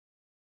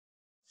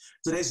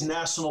Today's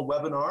national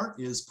webinar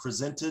is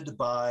presented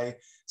by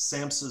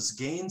SAMHSA's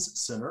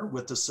Gaines Center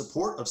with the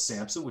support of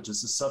SAMHSA, which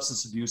is the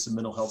Substance Abuse and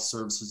Mental Health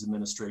Services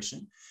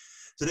Administration.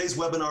 Today's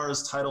webinar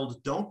is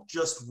titled, Don't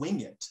Just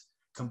Wing It,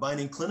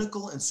 Combining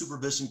Clinical and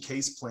Supervision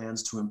Case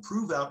Plans to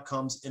Improve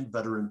Outcomes in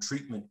Veteran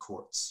Treatment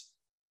Courts.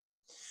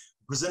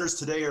 Presenters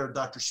today are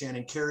Dr.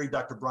 Shannon Carey,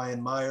 Dr.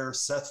 Brian Meyer,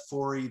 Seth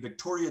Forey,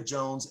 Victoria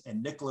Jones,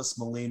 and Nicholas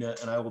Molina,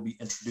 and I will be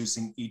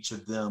introducing each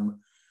of them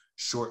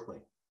shortly.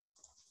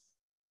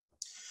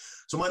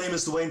 So my name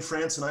is Dwayne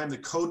France, and I am the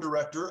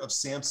co-director of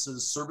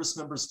SAMHSA's Service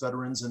Members,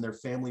 Veterans, and Their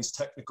Families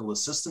Technical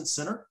Assistance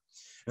Center.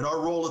 In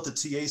our role at the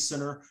TA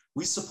Center,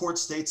 we support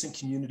states and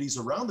communities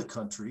around the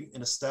country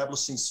in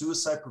establishing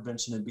suicide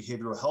prevention and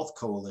behavioral health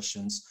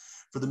coalitions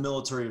for the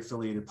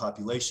military-affiliated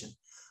population.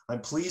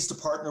 I'm pleased to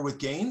partner with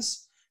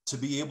Gaines to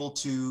be able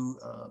to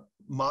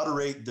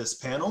moderate this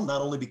panel,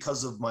 not only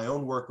because of my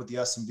own work with the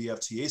SMVF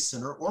TA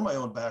Center or my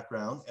own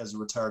background as a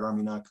retired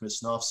Army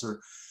non-commissioned officer,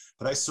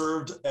 but I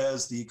served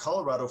as the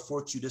Colorado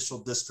 4th Judicial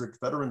District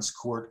Veterans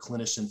Court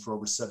clinician for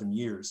over 7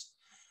 years.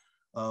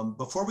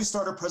 Before we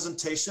start our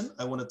presentation,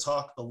 I want to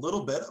talk a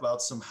little bit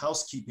about some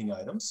housekeeping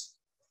items.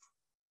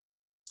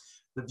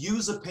 The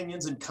views,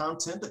 opinions, and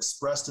content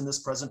expressed in this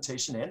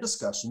presentation and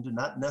discussion do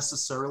not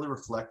necessarily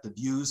reflect the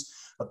views,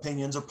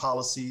 opinions, or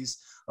policies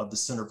of the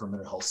Center for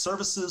Mental Health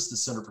Services, the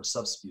Center for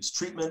Substance Abuse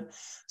Treatment,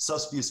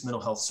 Substance Abuse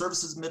Mental Health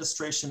Services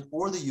Administration,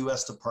 or the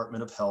U.S.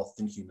 Department of Health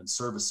and Human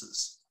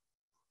Services.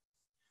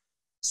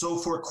 So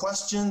for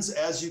questions,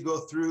 as you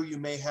go through, you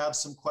may have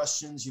some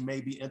questions. You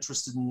may be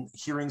interested in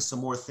hearing some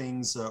more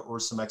things or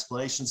some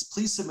explanations.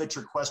 Please submit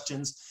your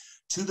questions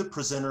to the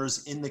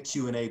presenters in the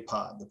Q&A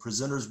pod. The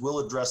presenters will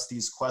address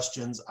these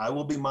questions. I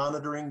will be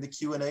monitoring the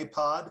Q&A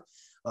pod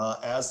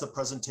as the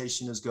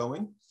presentation is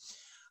going.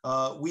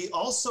 We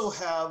also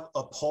have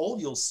a poll.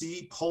 You'll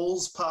see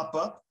polls pop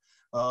up.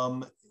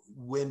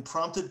 When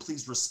prompted,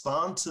 please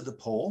respond to the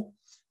poll.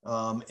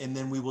 And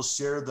then we will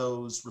share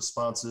those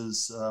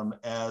responses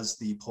as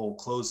the poll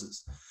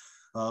closes.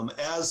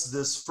 As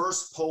this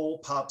first poll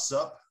pops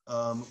up,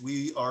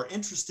 we are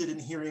interested in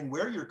hearing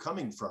where you're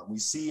coming from. We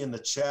see in the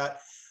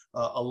chat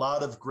a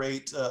lot of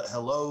great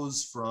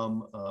hellos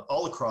from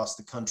all across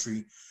the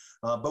country,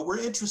 but we're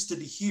interested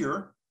to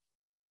hear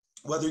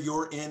whether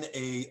you're in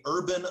an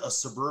urban, a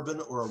suburban,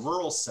 or a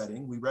rural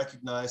setting. We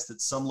recognize that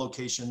some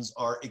locations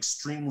are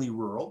extremely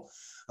rural.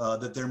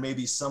 That there may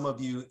be some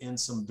of you in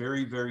some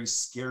very, very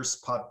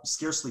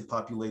scarcely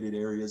populated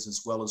areas,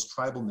 as well as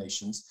tribal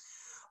nations.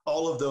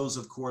 All of those,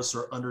 of course,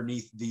 are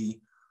underneath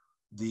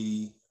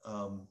the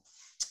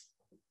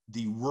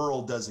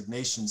rural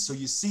designation. So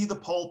you see the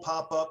poll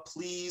pop up.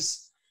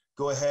 Please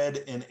go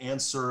ahead and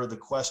answer the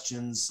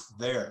questions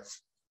there.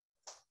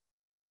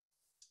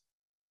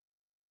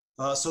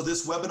 So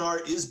this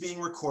webinar is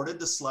being recorded.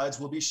 The slides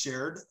will be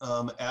shared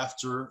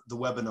after the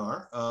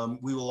webinar.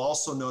 We will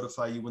also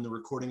notify you when the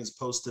recording is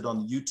posted on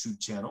the YouTube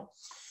channel.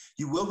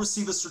 You will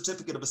receive a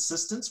certificate of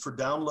assistance for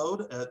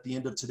download at the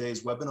end of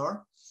today's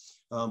webinar.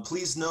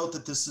 Please note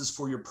that this is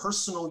for your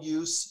personal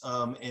use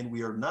and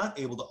we are not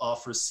able to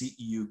offer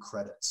CEU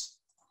credits.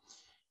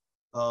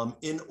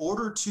 In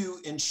order to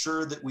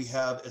ensure that we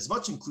have as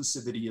much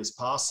inclusivity as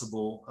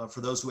possible for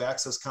those who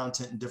access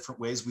content in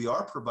different ways, we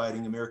are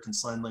providing American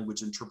Sign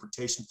Language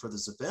interpretation for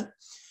this event.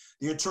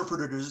 The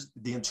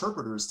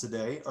interpreters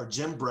today are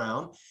Jim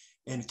Brown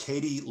and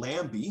Katie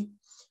Lambie.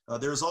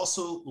 There's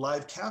also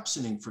live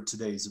captioning for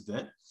today's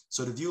event.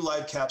 So to view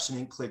live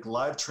captioning, click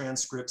Live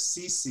Transcript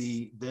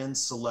CC, then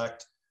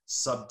select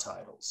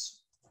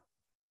Subtitles.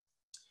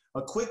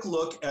 A quick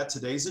look at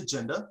today's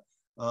agenda.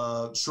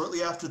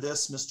 Shortly after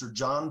this, Mr.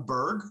 John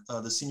Berg,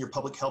 the Senior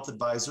Public Health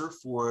Advisor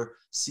for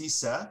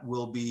CSAT,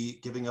 will be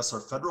giving us our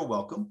federal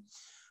welcome.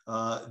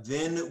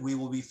 Then we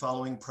will be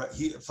following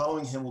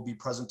him will be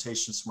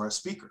presentations from our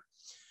speaker.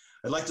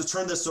 I'd like to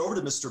turn this over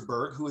to Mr.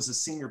 Berg, who is a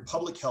Senior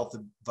Public Health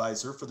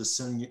Advisor for the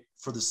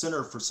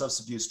Center for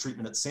Substance Abuse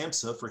Treatment at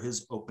SAMHSA, for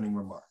his opening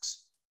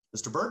remarks.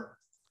 Mr. Berg?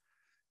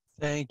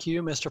 Thank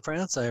you, Mr.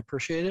 France. I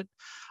appreciate it.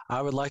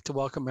 I would like to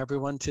welcome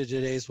everyone to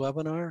today's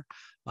webinar.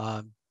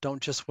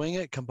 Don't Just Wing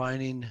It,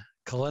 Combining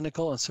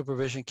Clinical and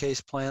Supervision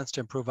Case Plans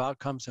to Improve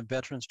Outcomes in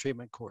Veterans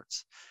Treatment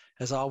Courts.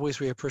 As always,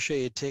 we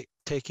appreciate you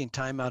taking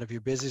time out of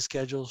your busy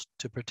schedules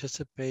to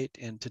participate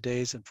in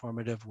today's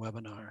informative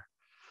webinar.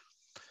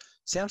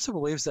 SAMHSA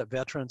believes that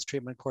Veterans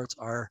Treatment Courts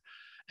are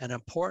an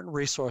important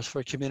resource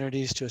for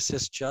communities to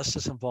assist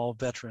justice-involved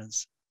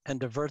veterans and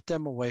divert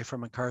them away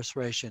from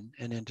incarceration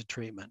and into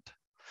treatment.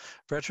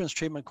 Veterans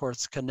Treatment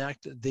Courts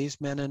connect these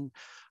men and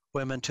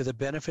women to the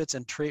benefits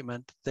and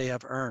treatment they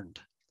have earned,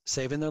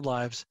 saving their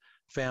lives,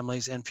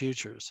 families, and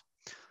futures.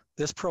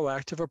 This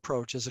proactive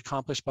approach is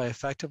accomplished by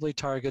effectively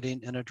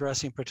targeting and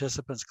addressing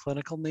participants'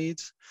 clinical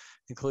needs,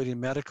 including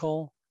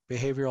medical,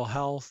 behavioral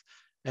health,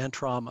 and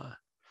trauma.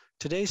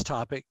 Today's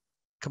topic,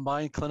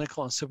 combined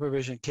clinical and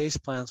supervision case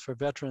plans for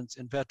veterans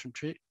in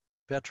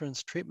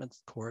veterans treatment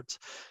courts,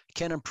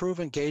 can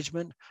improve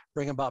engagement,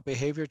 bring about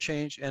behavior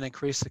change, and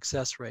increase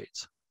success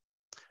rates.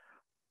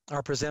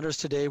 Our presenters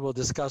today will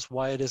discuss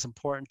why it is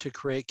important to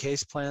create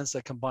case plans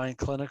that combine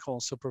clinical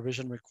and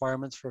supervision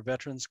requirements for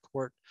Veterans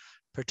Court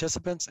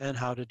participants and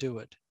how to do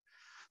it.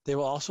 They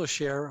will also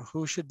share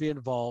who should be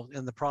involved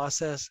in the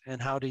process and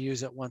how to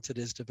use it once it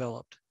is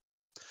developed.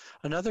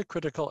 Another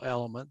critical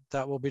element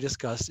that will be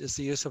discussed is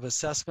the use of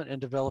assessment in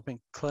developing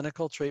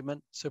clinical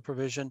treatment,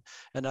 supervision,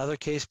 and other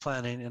case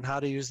planning, and how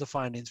to use the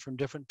findings from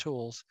different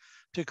tools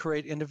to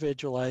create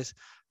individualized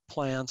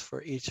plans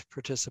for each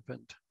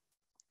participant.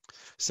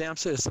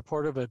 SAMHSA is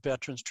supportive of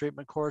Veterans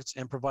Treatment Courts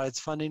and provides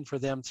funding for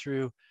them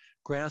through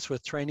grants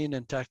with training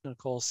and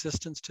technical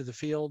assistance to the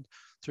field,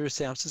 through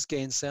SAMHSA's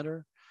Gain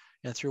Center,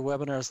 and through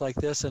webinars like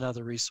this and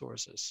other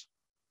resources.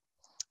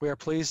 We are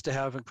pleased to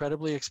have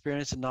incredibly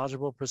experienced and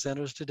knowledgeable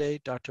presenters today,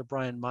 Dr.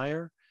 Brian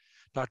Meyer,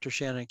 Dr.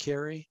 Shannon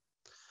Carey,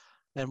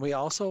 and we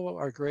also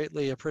are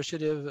greatly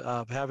appreciative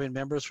of having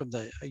members from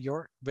the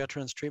York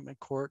Veterans Treatment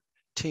Court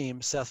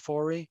team, Seth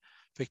Forey,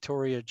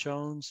 Victoria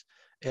Jones,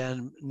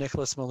 and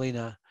Nicholas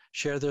Molina,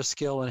 share their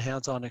skill and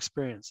hands-on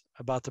experience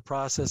about the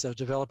process of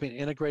developing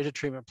integrated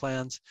treatment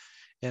plans,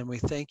 and we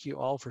thank you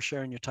all for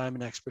sharing your time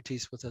and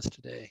expertise with us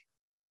today.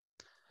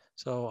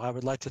 So I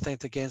would like to thank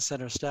the Gain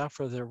Center staff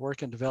for their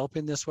work in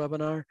developing this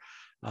webinar,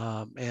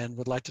 and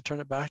would like to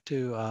turn it back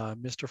to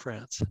Mr.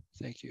 France.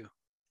 Thank you.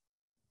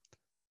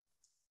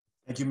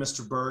 Thank you,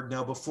 Mr. Berg.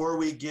 Now, before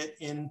we get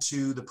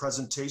into the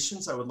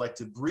presentations, I would like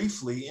to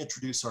briefly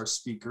introduce our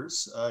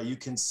speakers. You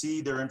can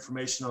see their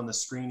information on the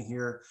screen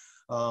here,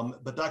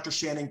 but Dr.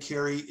 Shannon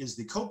Carey is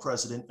the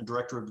co-president and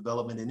director of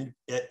development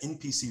at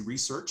NPC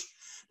Research.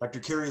 Dr.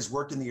 Carey has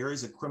worked in the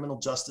areas of criminal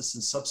justice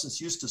and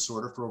substance use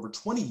disorder for over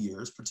 20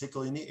 years,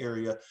 particularly in the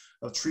area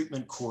of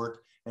treatment court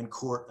and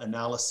court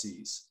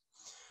analyses.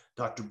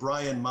 Dr.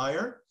 Brian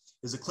Meyer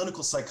is a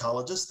clinical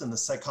psychologist and the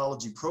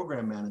psychology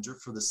program manager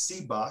for the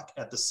CBOC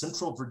at the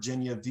Central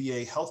Virginia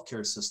VA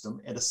Healthcare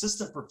System and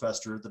assistant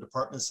professor at the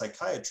Department of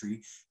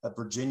Psychiatry at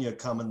Virginia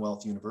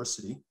Commonwealth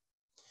University.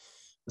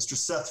 Mr.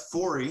 Seth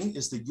Forey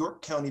is the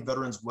York County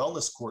Veterans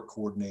Wellness Court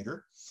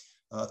coordinator.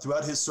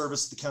 Throughout his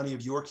service to the County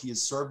of York, he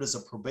has served as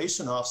a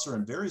probation officer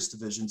in various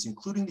divisions,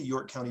 including the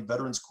York County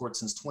Veterans Court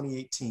since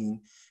 2018.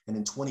 And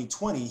in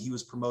 2020, he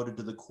was promoted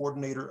to the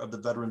coordinator of the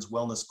Veterans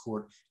Wellness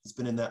Court. He's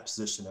been in that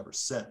position ever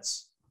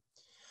since.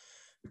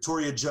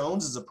 Victoria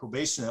Jones is a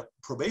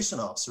probation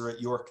officer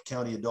at York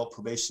County Adult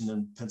Probation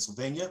in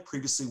Pennsylvania,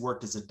 previously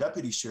worked as a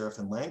deputy sheriff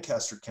in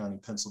Lancaster County,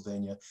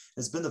 Pennsylvania, and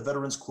has been the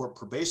Veterans Court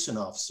probation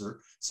officer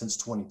since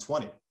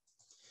 2020.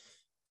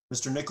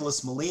 Mr.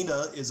 Nicholas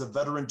Molina is a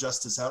veteran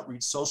justice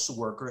outreach social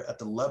worker at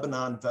the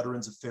Lebanon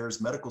Veterans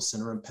Affairs Medical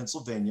Center in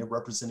Pennsylvania,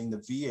 representing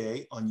the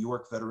VA on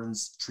York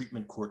Veterans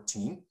Treatment Court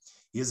team.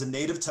 He is a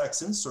native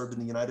Texan, served in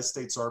the United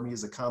States Army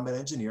as a combat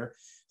engineer,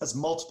 has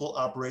multiple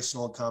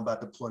operational and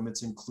combat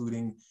deployments,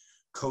 including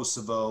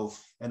Kosovo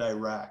and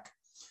Iraq.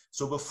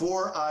 So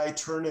before I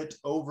turn it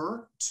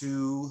over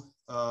to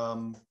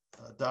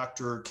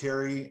Dr.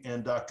 Carey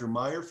and Dr.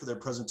 Meyer for their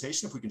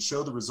presentation, if we can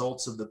show the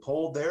results of the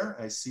poll there,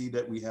 I see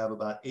that we have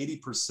about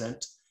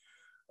 80%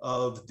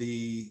 of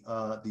the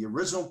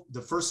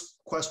first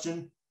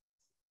question.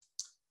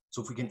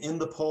 So if we can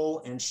end the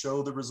poll and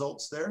show the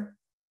results there,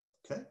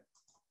 okay.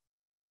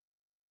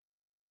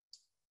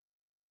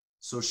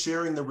 So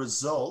sharing the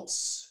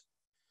results,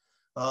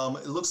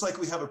 it looks like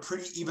we have a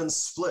pretty even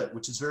split,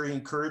 which is very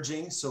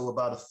encouraging. So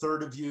about a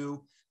third of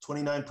you,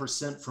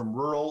 29% from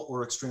rural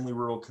or extremely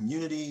rural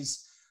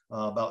communities,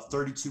 about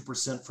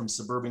 32% from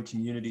suburban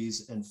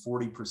communities, and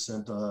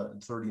 40%,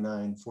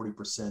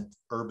 40%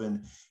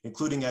 urban,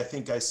 including, I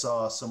think I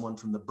saw someone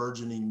from the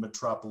burgeoning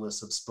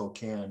metropolis of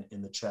Spokane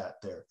in the chat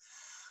there.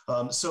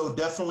 So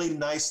definitely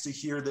nice to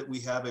hear that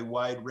we have a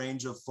wide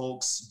range of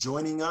folks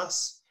joining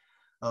us.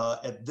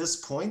 At this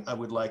point, I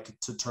would like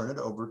to turn it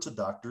over to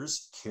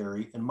Doctors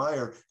Carey and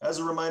Meyer. As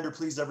a reminder,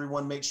 please,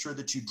 everyone, make sure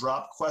that you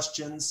drop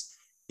questions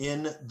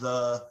in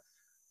the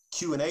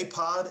Q&A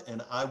pod,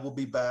 and I will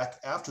be back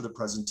after the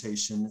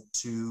presentation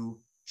to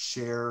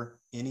share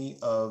any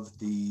of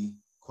the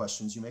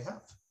questions you may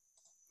have.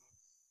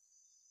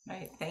 All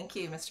right, thank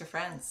you, Mr.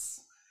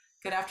 France.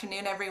 Good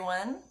afternoon,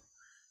 everyone.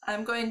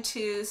 I'm going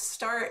to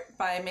start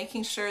by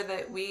making sure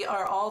that we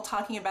are all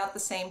talking about the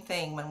same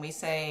thing when we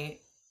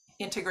say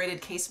integrated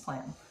case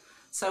plan.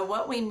 So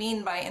what we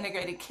mean by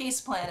integrated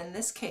case plan in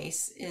this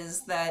case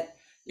is that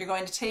you're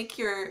going to take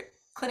your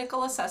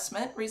clinical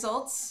assessment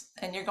results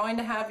and you're going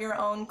to have your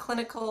own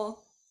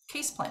clinical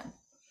case plan.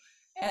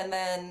 And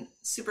then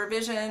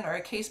supervision or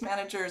a case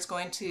manager is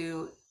going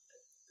to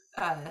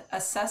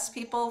assess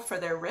people for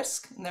their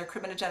risk and their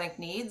criminogenic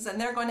needs, and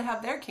they're going to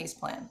have their case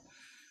plan.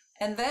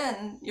 And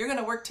then you're going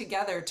to work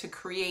together to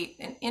create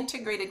an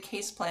integrated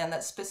case plan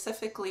that's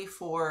specifically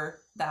for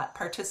that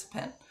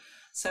participant.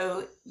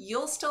 So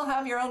you'll still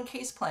have your own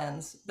case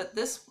plans, but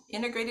this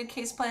integrated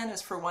case plan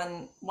is for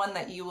one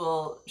that you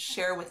will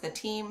share with the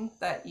team,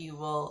 that you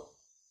will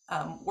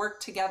work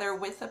together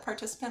with the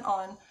participant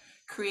on,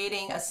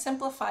 creating a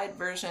simplified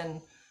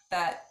version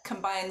that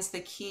combines the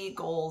key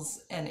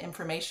goals and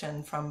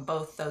information from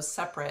both those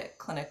separate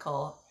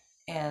clinical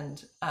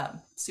and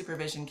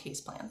supervision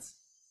case plans.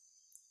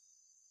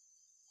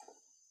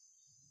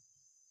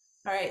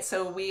 All right,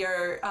 so we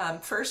are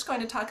first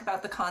going to talk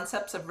about the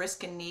concepts of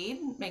risk and need,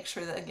 make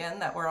sure that, again,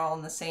 that we're all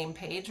on the same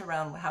page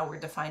around how we're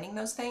defining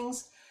those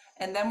things.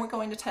 And then we're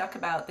going to talk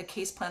about the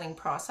case planning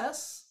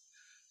process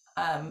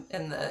and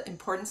the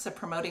importance of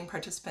promoting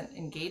participant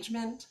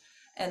engagement.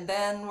 And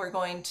then we're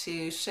going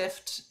to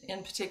shift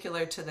in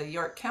particular to the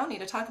York County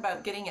to talk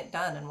about getting it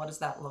done and what does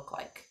that look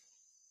like.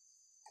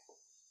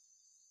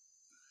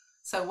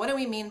 So what do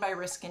we mean by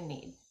risk and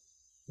need?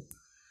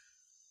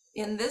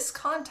 In this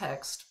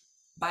context,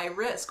 by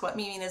risk, what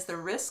we mean is the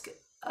risk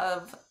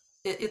of,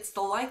 it's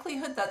the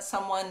likelihood that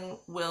someone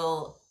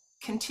will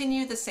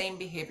continue the same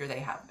behavior they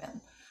have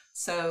been.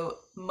 So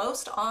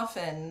most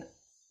often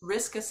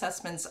risk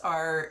assessments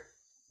are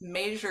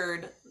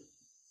measured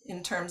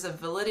in terms of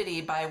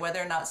validity by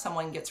whether or not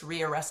someone gets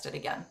rearrested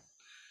again.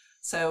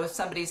 So if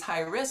somebody's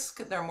high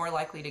risk, they're more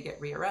likely to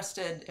get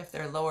rearrested. If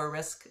they're lower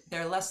risk,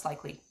 they're less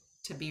likely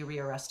to be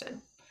rearrested.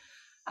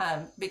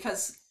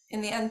 Because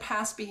in the end,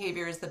 past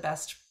behavior is the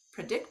best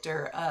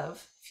predictor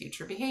of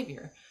future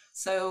behavior.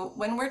 So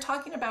when we're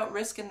talking about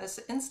risk in this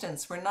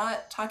instance, we're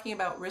not talking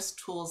about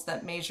risk tools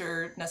that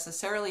measure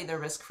necessarily the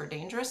risk for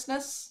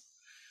dangerousness.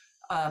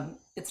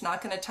 It's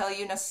not going to tell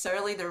you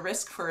necessarily the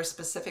risk for a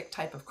specific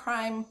type of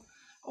crime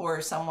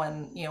or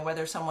someone,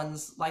 whether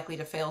someone's likely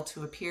to fail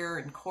to appear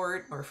in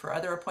court or for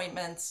other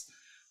appointments.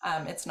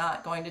 It's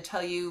not going to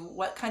tell you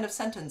what kind of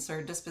sentence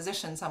or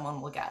disposition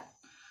someone will get,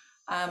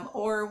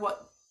 or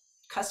what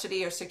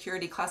custody or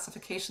security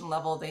classification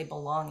level they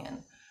belong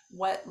in.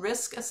 What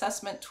risk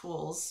assessment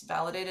tools,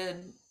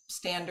 validated,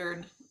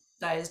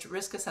 standardized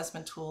risk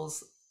assessment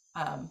tools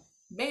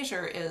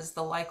measure is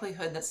the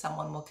likelihood that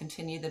someone will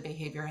continue the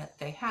behavior that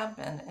they have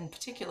been, in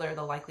particular,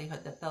 the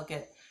likelihood that they'll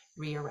get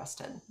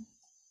rearrested.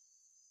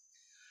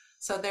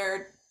 So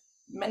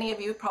many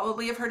of you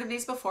probably have heard of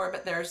these before,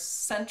 but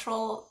there's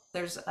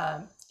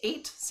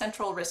 8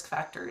 central risk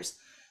factors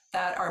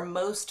that are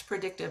most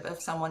predictive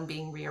of someone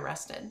being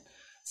rearrested.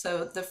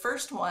 So the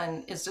first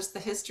one is just the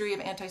history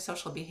of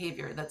antisocial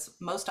behavior that's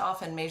most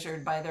often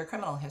measured by their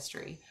criminal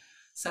history.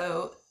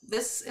 So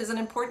this is an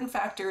important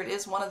factor. It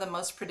is one of the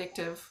most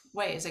predictive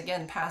ways.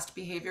 Again, past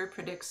behavior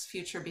predicts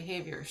future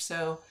behavior.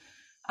 So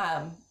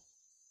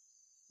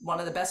one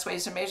of the best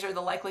ways to measure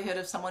the likelihood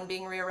of someone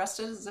being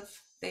rearrested is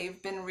if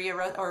they've been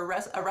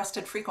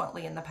arrested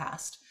frequently in the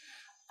past.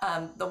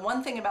 The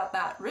one thing about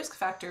that risk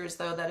factor is,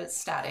 though, that it's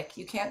static.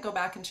 You can't go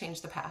back and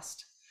change the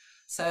past.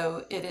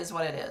 So it is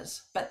what it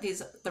is. But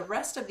the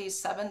rest of these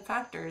 7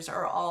 factors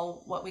are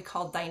all what we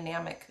call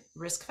dynamic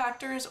risk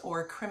factors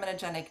or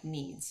criminogenic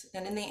needs.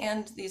 And in the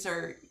end, these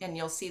are, and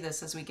you'll see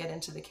this as we get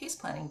into the case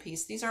planning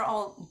piece, these are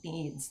all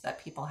needs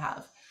that people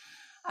have.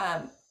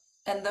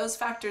 And those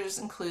factors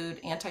include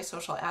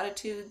antisocial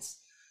attitudes,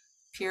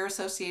 peer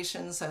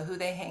associations, so who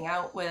they hang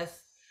out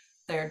with,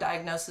 their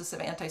diagnosis of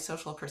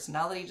antisocial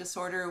personality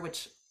disorder,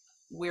 which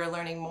we're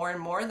learning more and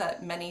more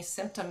that many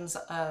symptoms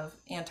of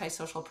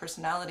antisocial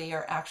personality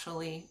are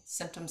actually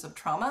symptoms of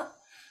trauma.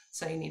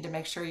 So you need to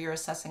make sure you're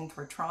assessing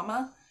for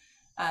trauma.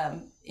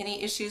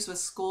 Any issues with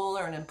school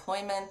or in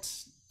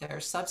employment, their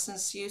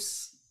substance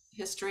use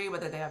history,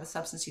 whether they have a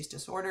substance use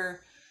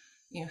disorder,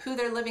 who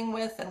they're living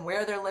with and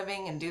where they're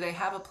living, and do they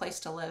have a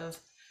place to live,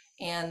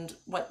 and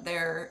what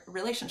their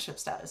relationship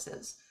status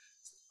is.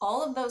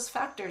 All of those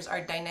factors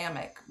are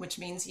dynamic, which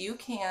means you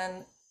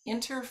can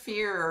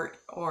interfere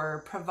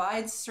or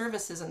provide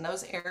services in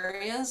those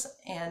areas,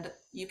 and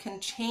you can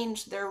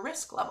change their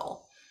risk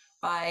level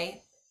by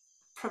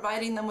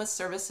providing them with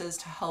services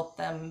to help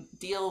them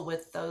deal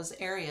with those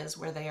areas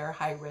where they are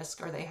high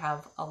risk or they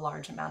have a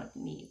large amount of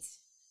needs.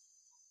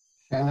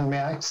 Shannon, may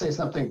I say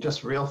something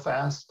just real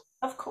fast?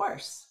 Of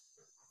course.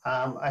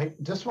 I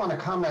just want to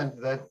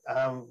comment that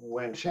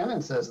when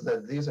Shannon says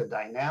that these are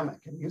dynamic,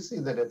 and you see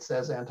that it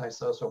says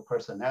antisocial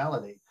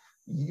personality,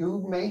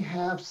 you may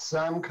have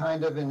some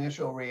kind of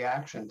initial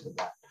reaction to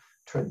that.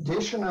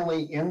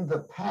 Traditionally, in the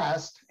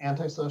past,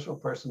 antisocial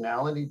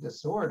personality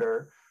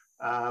disorder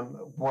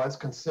was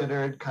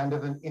considered kind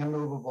of an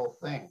immovable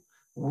thing.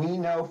 We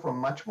know from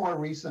much more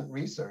recent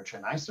research,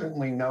 and I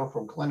certainly know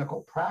from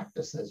clinical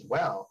practice as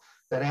well,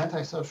 that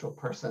antisocial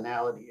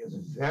personality is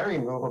very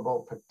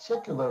movable,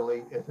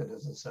 particularly if it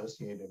is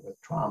associated with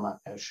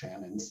trauma, as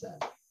Shannon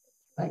said.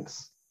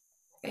 Thanks.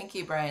 Thank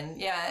you, Brian.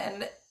 Yeah,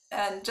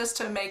 and just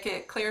to make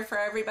it clear for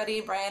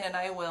everybody, Brian and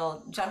I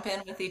will jump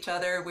in with each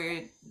other.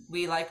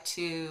 We like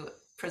to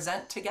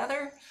present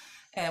together,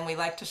 and we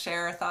like to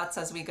share our thoughts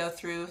as we go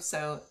through.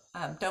 So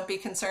don't be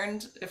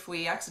concerned if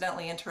we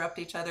accidentally interrupt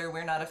each other.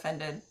 We're not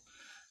offended.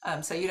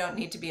 So you don't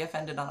need to be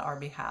offended on our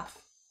behalf.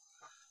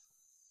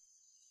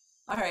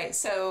 All right,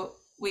 so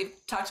we've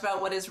talked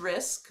about what is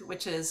risk,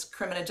 which is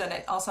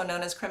criminogenic, also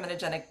known as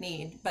criminogenic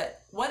need.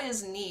 But what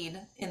is need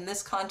in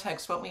this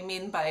context? What we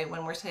mean by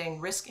when we're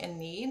saying risk and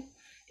need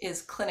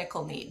is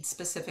clinical need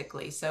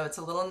specifically. So it's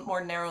a little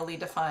more narrowly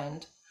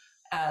defined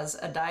as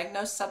a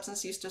diagnosed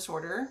substance use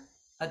disorder,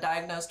 a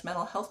diagnosed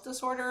mental health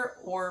disorder,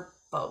 or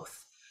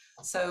both.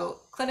 So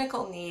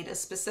clinical need is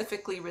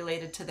specifically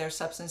related to their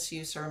substance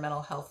use or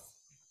mental health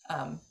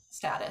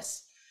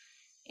status.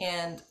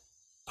 And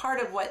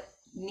part of what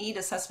need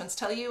assessments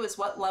tell you is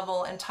what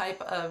level and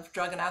type of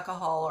drug and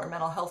alcohol or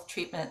mental health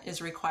treatment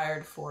is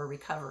required for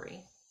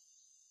recovery.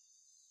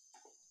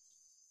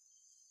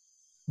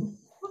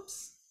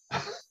 Whoops.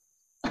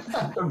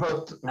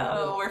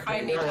 Oh, we're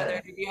fighting each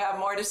other. Did you have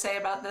more to say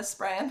about this,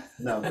 Brian?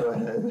 No, go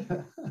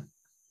ahead.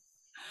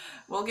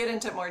 We'll get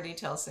into more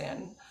detail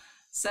soon.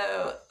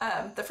 So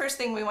the first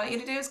thing we want you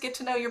to do is get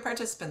to know your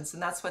participants,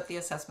 and that's what the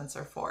assessments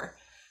are for.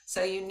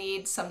 So you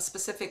need some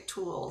specific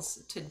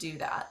tools to do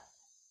that.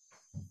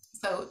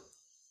 So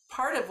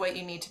part of what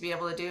you need to be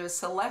able to do is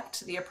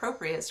select the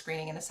appropriate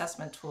screening and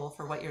assessment tool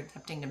for what you're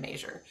attempting to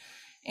measure.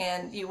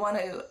 And you want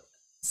to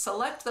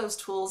select those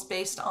tools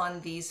based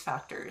on these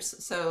factors.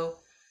 So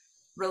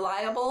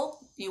reliable,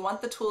 you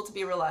want the tool to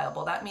be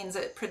reliable. That means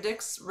it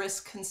predicts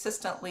risk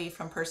consistently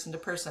from person to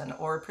person,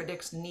 or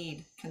predicts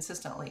need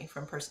consistently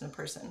from person to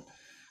person.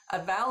 A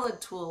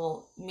valid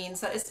tool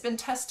means that it's been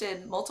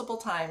tested multiple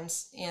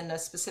times in a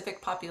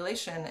specific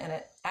population and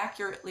it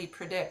accurately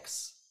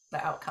predicts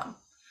the outcome.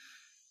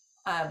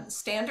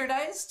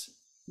 Standardized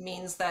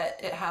means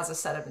that it has a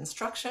set of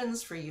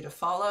instructions for you to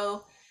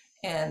follow,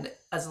 and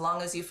as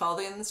long as you follow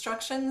the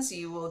instructions,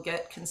 you will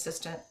get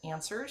consistent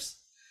answers.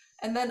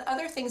 And then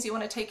other things you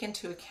want to take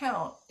into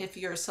account if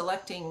you're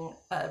selecting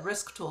a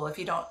risk tool. If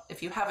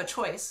you have a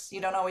choice,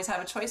 you don't always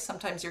have a choice.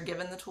 Sometimes you're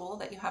given the tool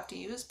that you have to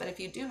use, but if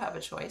you do have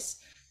a choice,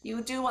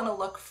 you do want to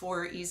look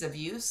for ease of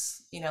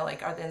use.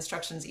 Like, are the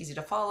instructions easy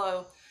to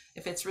follow?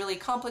 If it's really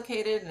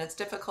complicated and it's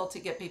difficult to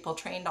get people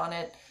trained on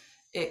it,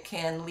 it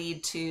can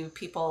lead to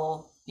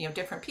people,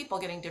 different people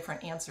getting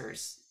different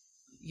answers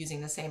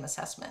using the same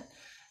assessment.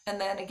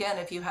 And then again,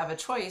 if you have a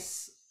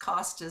choice,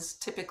 cost is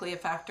typically a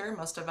factor.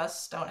 Most of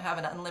us don't have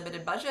an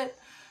unlimited budget.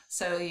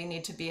 So you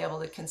need to be able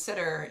to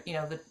consider,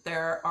 that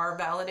there are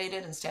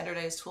validated and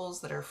standardized tools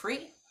that are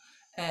free.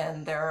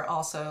 And there are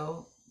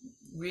also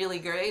really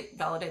great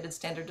validated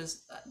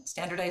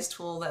standardized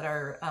tool that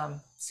are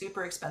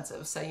super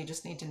expensive. So you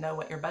just need to know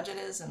what your budget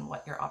is and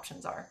what your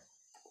options are.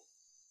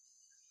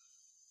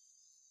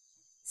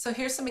 So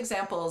here's some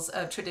examples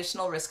of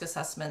traditional risk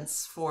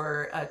assessments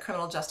for a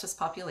criminal justice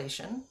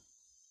population.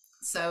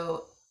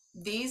 So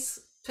these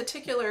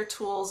particular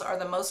tools are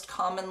the most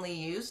commonly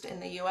used in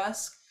the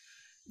US.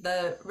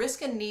 The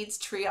risk and needs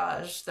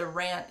triage, the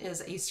RANT,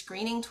 is a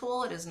screening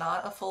tool. It is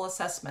not a full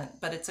assessment,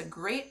 but it's a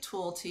great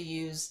tool to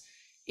use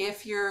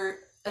if you're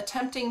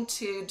attempting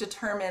to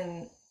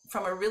determine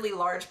from a really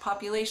large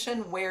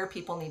population where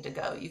people need to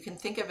go. You can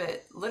think of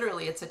it,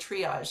 literally, it's a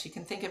triage. You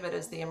can think of it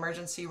as the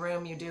emergency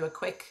room. You do a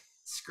quick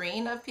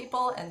screen of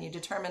people and you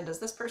determine, does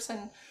this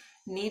person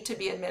need to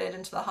be admitted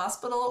into the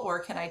hospital, or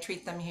can I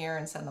treat them here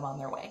and send them on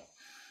their way?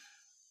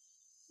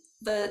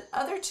 The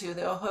other two,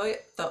 the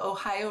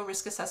Ohio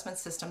Risk Assessment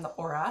System, the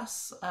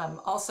ORAS,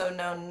 also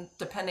known,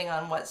 depending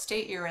on what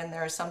state you're in,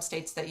 there are some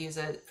states that use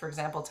it. For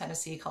example,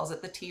 Tennessee calls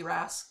it the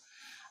TRAS,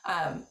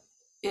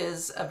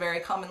 is a very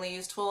commonly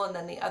used tool. And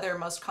then the other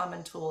most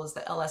common tool is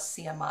the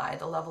LSCMI,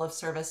 the Level of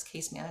Service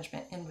Case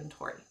Management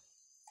Inventory.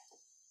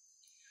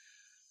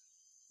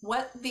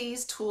 What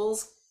these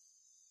tools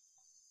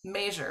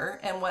measure,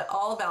 and what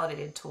all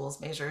validated tools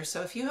measure.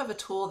 So if you have a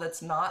tool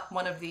that's not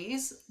one of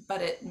these,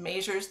 but it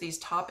measures these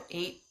top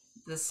 8,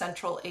 the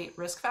central 8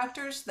 risk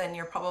factors, then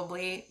you're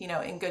probably,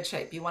 in good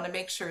shape. You want to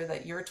make sure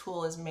that your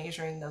tool is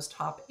measuring those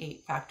top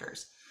 8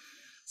 factors.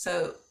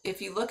 So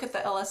if you look at the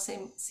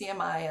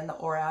LSCMI and the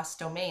ORAS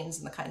domains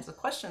and the kinds of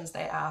questions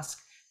they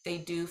ask, they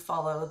do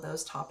follow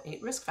those top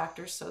 8 risk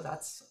factors. So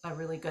that's a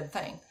really good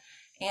thing.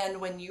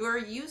 And when you're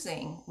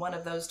using one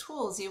of those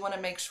tools, you want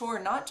to make sure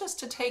not just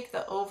to take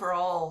the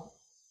overall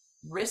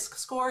risk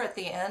score at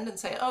the end and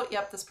say, oh,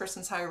 yep, this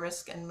person's high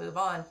risk, and move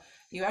on.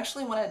 You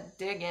actually want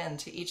to dig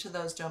into each of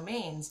those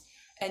domains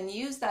and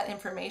use that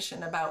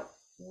information about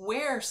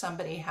where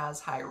somebody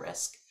has high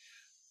risk.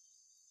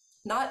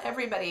 Not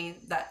everybody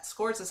that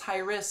scores as high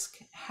risk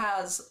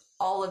has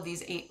all of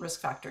these 8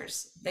 risk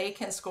factors. They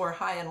can score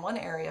high in one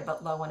area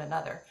but low in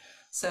another.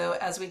 So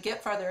as we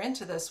get farther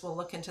into this, we'll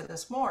look into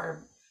this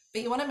more.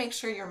 But you want to make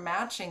sure you're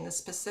matching the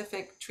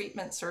specific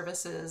treatment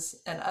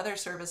services and other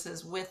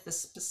services with the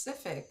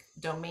specific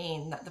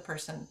domain that the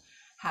person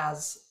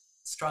has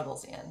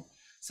struggles in.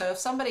 So if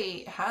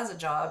somebody has a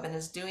job and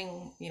is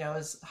doing,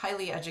 is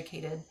highly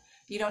educated,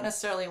 you don't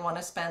necessarily want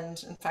to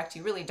spend, in fact,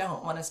 you really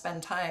don't want to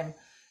spend time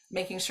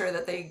making sure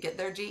that they get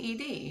their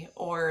GED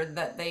or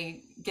that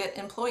they get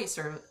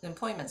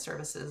employment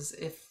services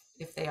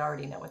if they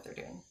already know what they're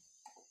doing.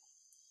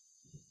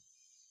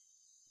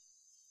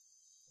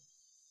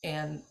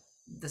 And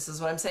this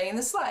is what I'm saying in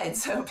the slide.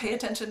 So pay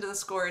attention to the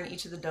score in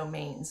each of the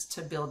domains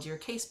to build your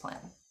case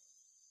plan.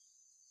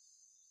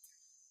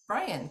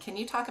 Brian, can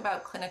you talk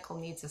about clinical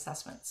needs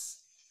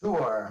assessments?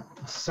 Sure.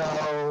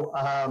 So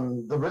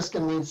the risk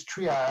and needs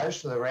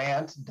triage, the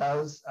RANT,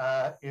 does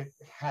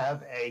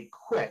have a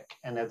quick,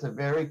 and it's a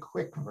very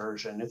quick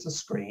version. It's a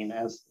screen,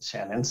 as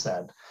Shannon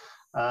said,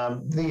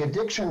 The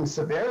Addiction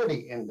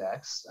Severity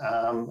Index,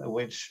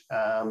 which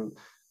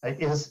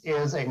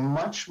is a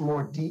much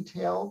more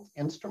detailed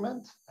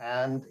instrument,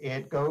 and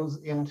it goes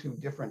into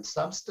different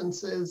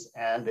substances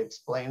and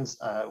explains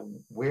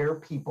where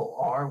people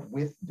are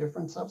with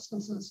different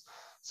substances.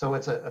 So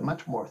it's a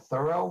much more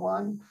thorough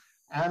one.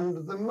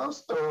 And the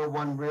most thorough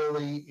one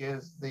really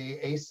is the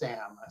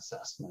ASAM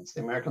assessments,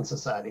 the American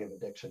Society of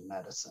Addiction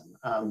Medicine,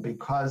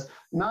 because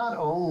not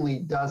only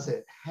does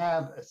it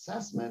have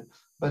assessment,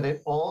 but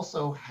it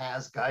also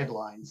has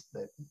guidelines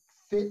that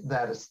fit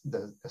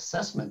the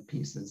assessment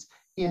pieces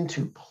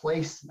into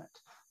placement.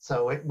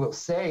 So it will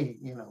say,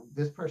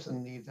 this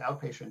person needs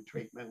outpatient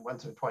treatment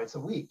once or twice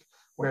a week,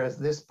 whereas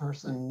this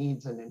person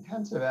needs an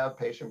intensive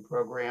outpatient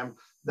program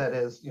that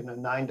is,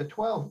 9 to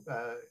 12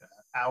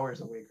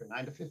 hours a week or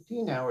 9 to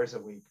 15 hours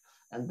a week.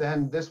 And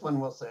then this one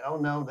will say, oh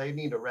no, they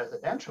need a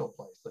residential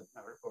placement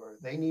or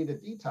they need a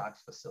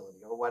detox facility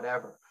or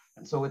whatever.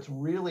 And so it's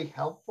really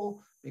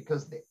helpful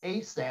because the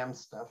ASAM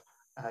stuff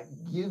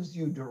gives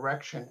you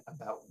direction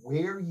about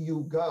where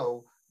you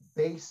go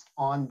based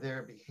on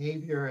their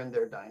behavior and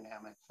their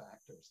dynamic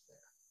factors there.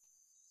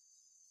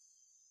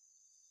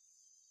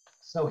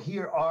 So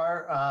here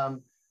are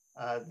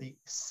the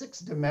 6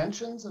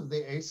 dimensions of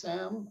the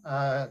ASAM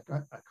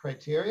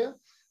criteria.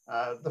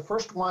 The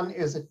first one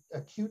is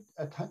acute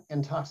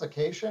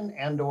intoxication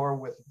and or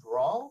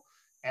withdrawal.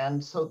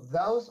 And so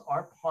those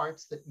are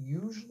parts that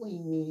usually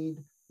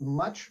need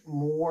much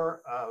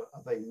more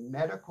of a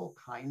medical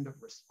kind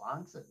of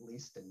response, at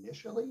least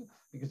initially,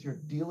 because you're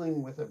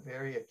dealing with a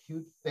very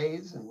acute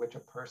phase in which a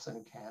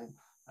person can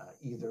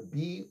either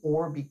be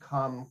or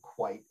become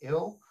quite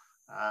ill.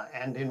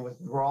 And in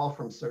withdrawal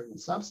from certain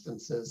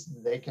substances,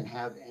 they can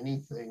have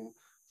anything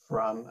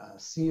from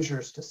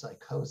seizures to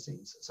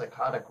psychoses,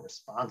 psychotic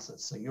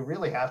responses. So you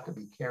really have to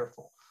be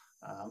careful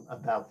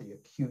about the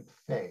acute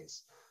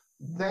phase.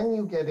 Then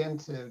you get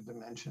into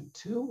dimension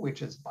 2,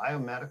 which is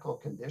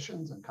biomedical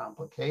conditions and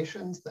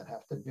complications that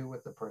have to do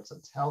with the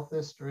person's health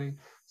history.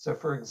 So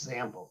for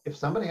example, if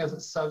somebody has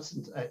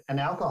an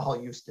alcohol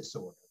use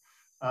disorder,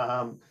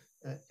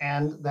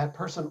 and that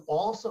person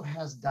also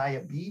has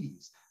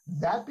diabetes,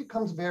 that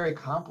becomes very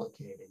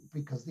complicated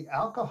because the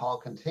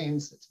alcohol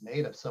it's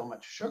made of so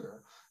much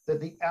sugar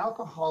that the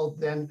alcohol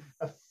then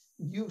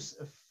use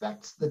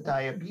affects the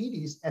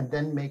diabetes and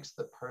then makes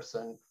the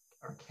person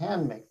or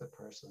can make the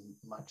person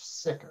much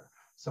sicker.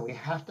 So we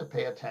have to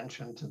pay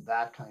attention to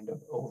that kind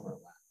of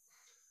overlap.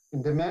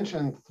 In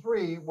dimension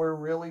 3, we're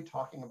really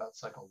talking about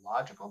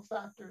psychological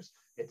factors.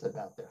 It's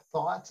about their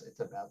thoughts, it's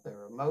about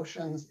their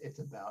emotions, it's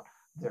about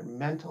their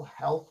mental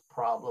health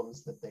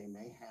problems that they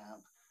may have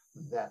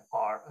that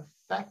are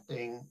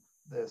affecting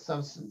the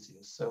substance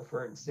use. So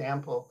for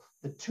example,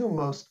 the 2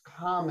 most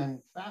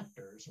common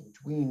factors,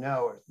 which we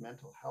know as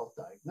mental health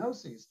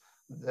diagnoses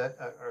that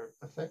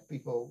affect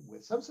people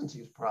with substance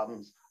use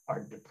problems are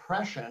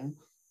depression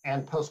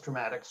and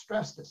post-traumatic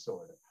stress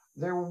disorder.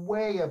 They're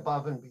way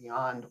above and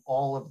beyond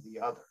all of the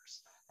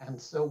others.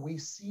 And so we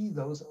see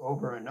those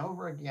over and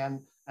over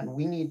again, and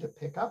we need to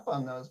pick up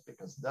on those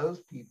because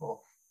those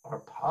people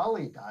are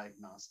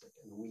polydiagnostic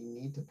and we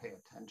need to pay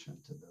attention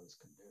to those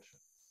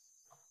conditions.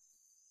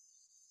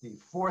 The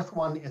 4th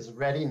one is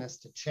readiness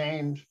to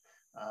change.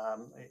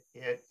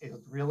 It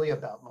is really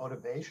about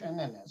motivation.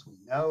 And as we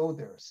know,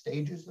 there are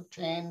stages of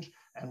change,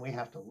 and we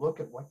have to look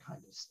at what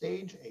kind of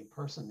stage a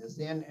person is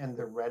in and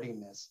their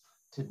readiness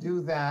to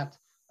do that.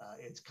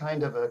 It's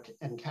kind of an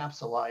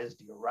encapsulated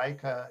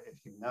Eureka.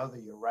 If you know the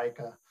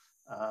Eureka,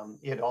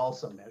 it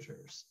also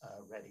measures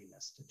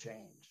readiness to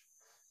change.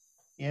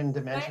 In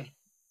dimension,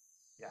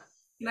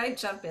 Can I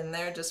jump in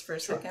there just for a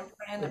second,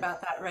 Brian,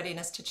 about that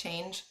readiness to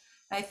change?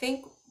 I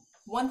think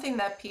one thing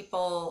that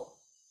people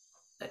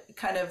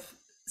kind of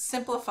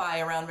simplify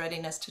around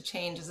readiness to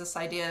change is this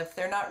idea if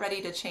they're not ready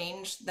to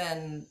change,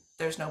 then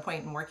there's no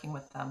point in working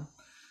with them,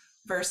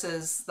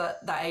 versus the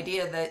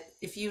idea that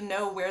if you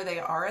know where they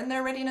are in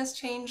their readiness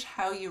change,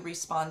 how you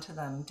respond to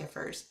them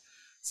differs.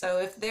 So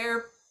if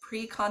they're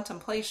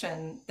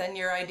pre-contemplation, then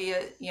your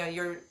idea,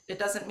 it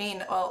doesn't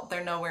mean, well,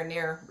 they're nowhere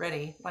near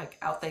ready, like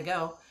out they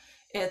go.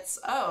 It's,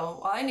 oh,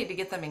 well, I need to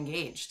get them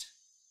engaged.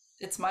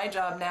 It's my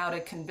job now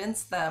to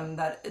convince them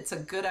that it's a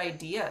good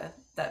idea,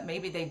 that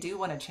maybe they do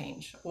want to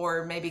change,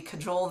 or maybe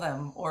cajole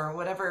them, or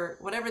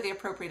whatever the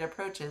appropriate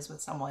approach is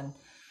with someone.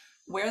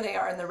 Where they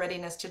are in the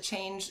readiness to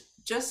change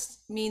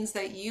just means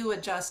that you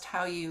adjust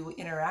how you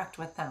interact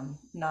with them,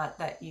 not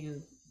that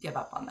you give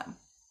up on them.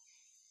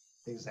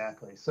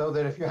 Exactly. So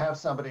that if you have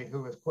somebody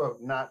who is,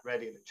 quote, not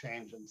ready to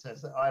change and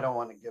says, I don't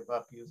want to give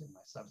up using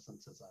my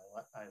substances,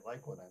 I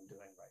like what I'm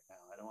doing right now,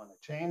 I don't want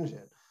to change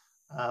it,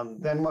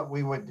 then what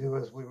we would do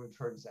is we would,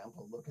 for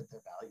example, look at their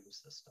value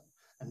system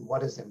and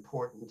what is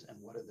important and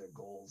what are their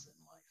goals in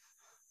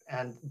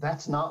life. And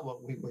that's not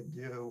what we would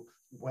do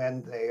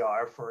when they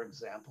are, for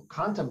example,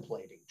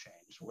 contemplating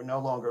change. We're no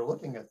longer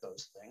looking at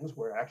those things.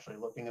 We're actually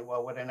looking at,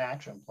 well, what an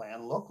action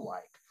plan look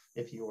like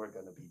if you were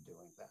going to be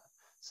doing that.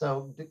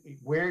 So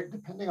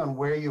depending on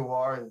where you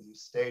are in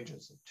these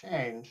stages of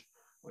change,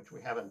 which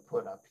we haven't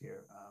put up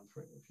here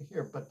for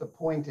here. But the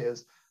point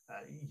is,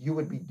 you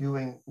would be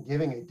giving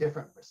a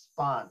different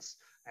response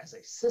as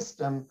a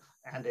system,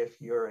 and if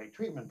you're a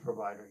treatment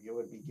provider, you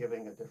would be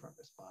giving a different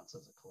response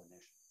as a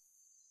clinician.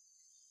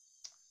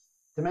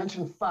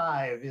 Dimension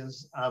 5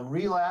 is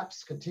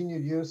relapse,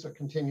 continued use, or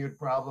continued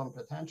problem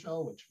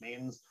potential, which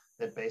means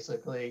that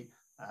basically,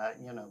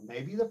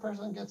 maybe the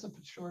person gets a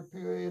short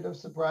period of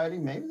sobriety,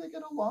 maybe they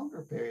get a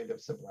longer period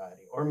of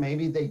sobriety, or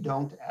maybe they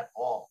don't at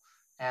all.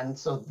 And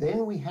so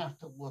then we have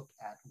to look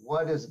at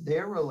what is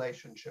their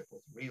relationship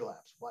with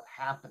relapse, what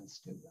happens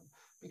to them.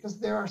 Because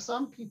there are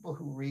some people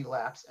who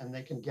relapse and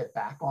they can get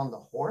back on the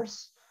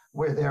horse,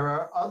 where there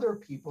are other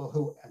people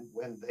who, and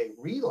when they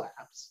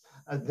relapse,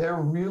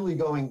 they're really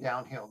going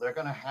downhill. They're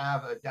going to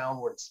have a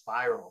downward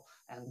spiral.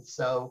 And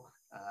so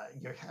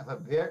you have a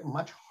very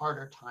much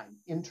harder time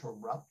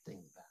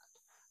interrupting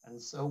that.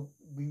 And so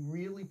we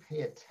really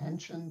pay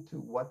attention to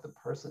what the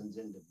person's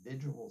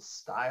individual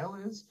style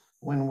is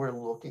when we're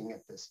looking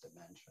at this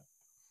dimension.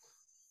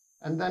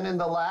 And then in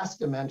the last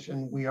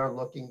dimension, we are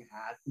looking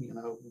at,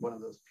 one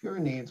of those pure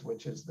needs,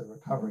 which is the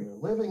recovery or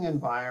living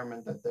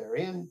environment that they're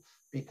in,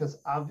 because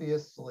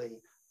obviously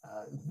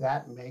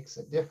that makes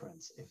a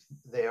difference. If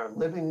they are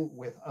living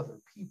with other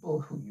people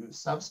who use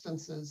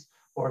substances,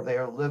 or they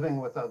are living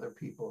with other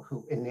people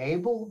who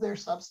enable their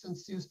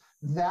substance use,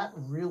 that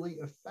really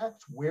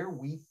affects where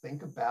we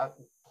think about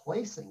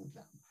placing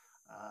them.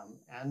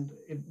 And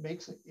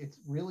it's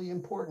really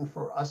important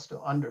for us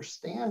to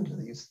understand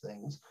these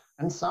things.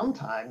 And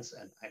sometimes,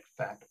 and in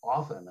fact,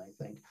 often, I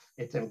think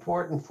it's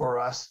important for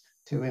us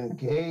to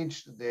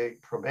engage the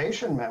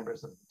probation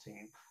members of the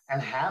team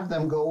and have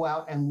them go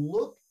out and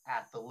look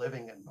at the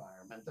living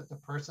environment that the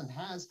person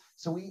has,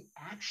 so we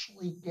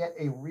actually get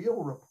a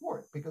real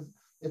report. Because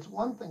it's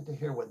one thing to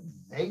hear what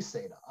they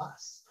say to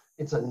us,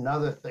 it's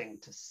another thing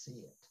to see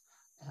it.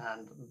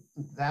 And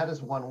that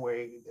is one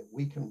way that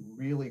we can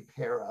really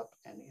pair up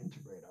and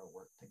integrate our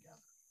work together.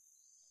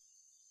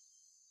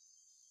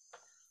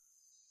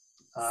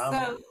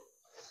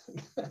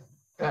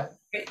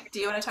 Do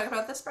you want to talk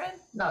about this, Brian?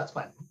 No, it's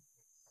fine.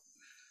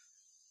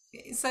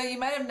 So you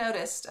might have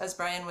noticed as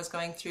Brian was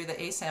going through the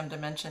ASAM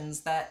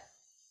dimensions that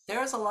there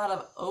was a lot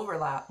of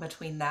overlap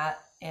between that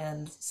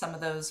and some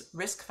of those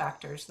risk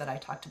factors that I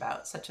talked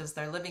about, such as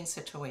their living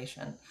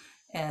situation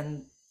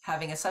and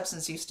having a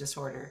substance use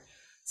disorder.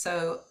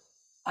 So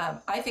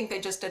I think they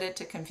just did it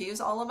to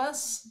confuse all of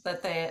us,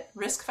 that the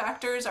risk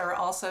factors are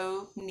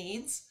also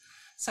needs.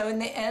 So in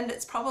the end,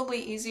 it's probably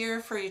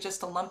easier for you just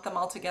to lump them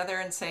all together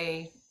and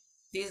say,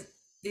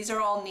 these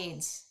are all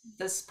needs.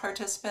 This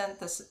participant,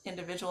 this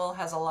individual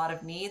has a lot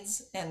of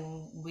needs,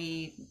 and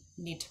we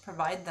need to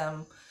provide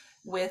them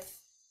with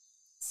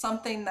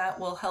something that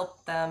will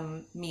help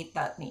them meet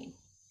that need.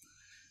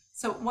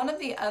 So one of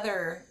the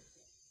other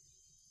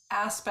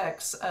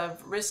aspects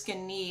of risk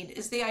and need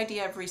is the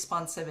idea of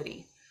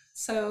responsivity.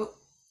 So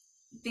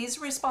these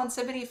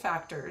responsivity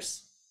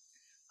factors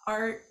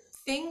are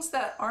things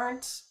that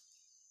aren't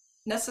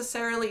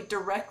necessarily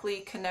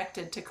directly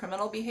connected to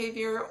criminal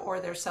behavior or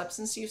their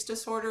substance use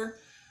disorder,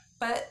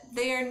 but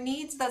they are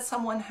needs that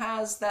someone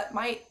has that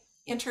might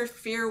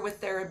interfere with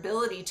their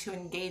ability to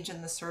engage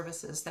in the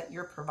services that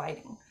you're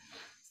providing.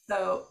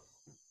 So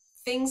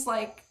things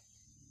like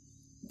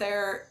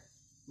their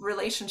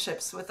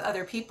relationships with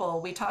other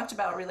people. We talked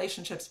about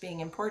relationships being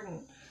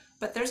important,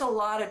 but there's a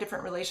lot of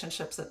different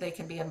relationships that they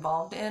can be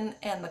involved in,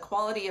 and the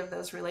quality of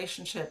those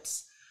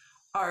relationships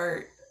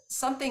are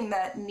something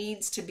that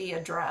needs to be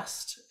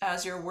addressed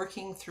as you're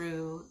working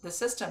through the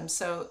system.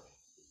 So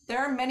there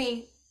are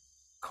many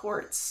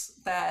courts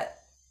that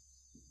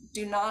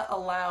do not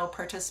allow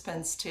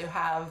participants to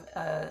have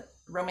a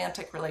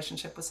romantic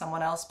relationship with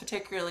someone else,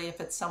 particularly if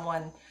it's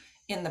someone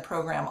in the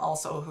program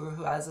also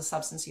who has a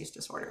substance use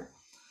disorder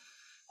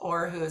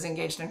or who is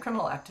engaged in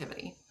criminal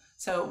activity.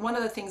 So one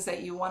of the things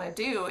that you want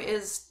to do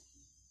is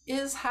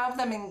have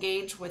them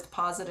engage with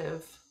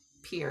positive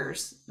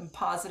peers and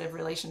positive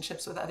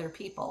relationships with other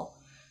people.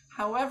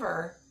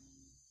 However,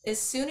 as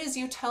soon as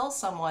you tell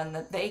someone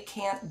that they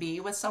can't be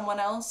with someone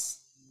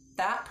else,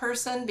 that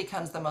person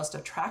becomes the most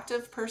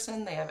attractive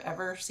person they have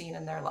ever seen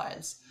in their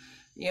lives.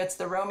 It's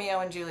the Romeo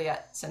and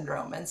Juliet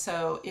syndrome. And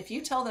so if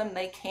you tell them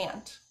they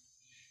can't,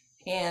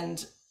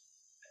 and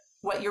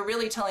what you're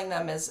really telling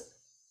them is,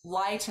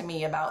 lie to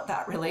me about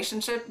that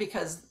relationship,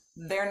 because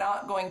they're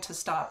not going to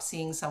stop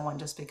seeing someone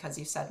just because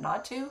you said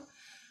not to.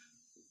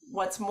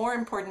 What's more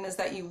important is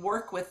that you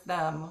work with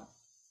them,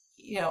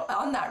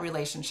 on that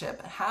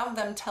relationship, have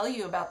them tell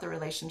you about the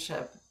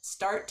relationship,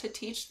 start to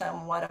teach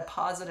them what a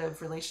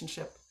positive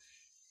relationship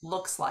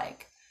looks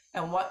like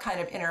and what kind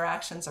of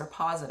interactions are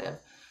positive.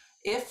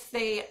 If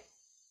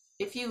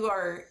you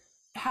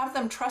have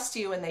them trust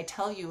you and they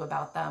tell you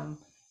about them,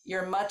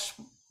 you're much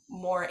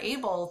more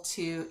able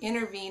to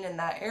intervene in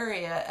that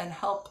area and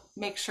help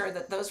make sure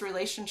that those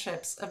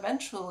relationships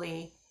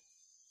eventually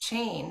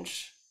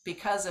change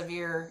because of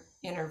your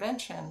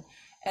intervention.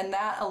 And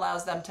that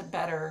allows them to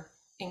better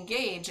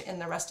engage in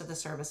the rest of the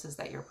services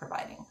that you're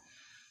providing.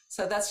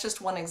 So that's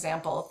just one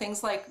example.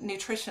 Things like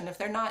nutrition, if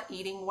they're not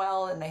eating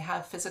well and they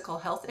have physical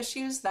health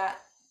issues, that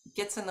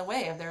gets in the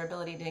way of their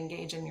ability to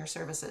engage in your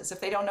services. If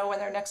they don't know when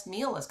their next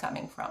meal is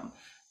coming from,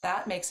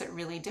 that makes it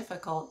really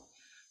difficult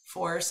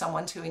for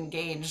someone to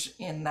engage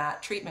in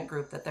that treatment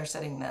group that they're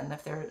sitting in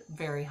if they're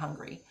very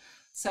hungry.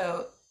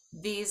 So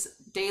the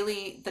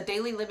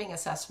daily living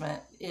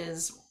assessment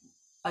is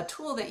a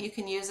tool that you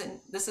can use, and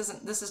this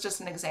is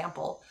just an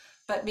example,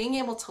 but being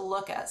able to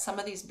look at some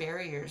of these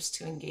barriers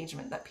to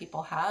engagement that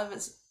people have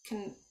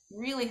can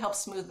really help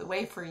smooth the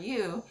way for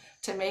you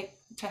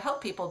to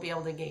help people be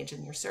able to engage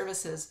in your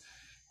services,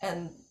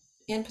 and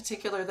in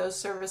particular those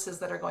services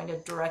that are going to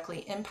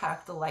directly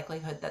impact the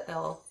likelihood that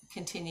they'll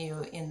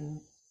continue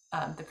in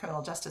the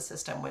criminal justice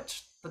system,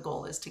 which the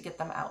goal is to get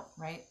them out,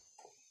 right?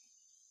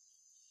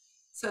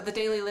 So the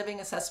daily living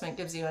assessment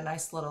gives you a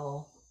nice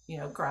little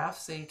graph,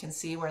 so you can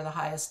see where the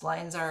highest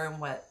lines are and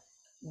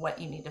what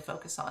you need to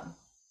focus on.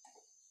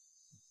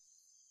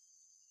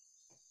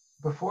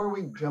 Before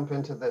we jump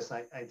into this,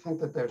 I think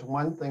that there's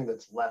one thing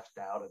that's left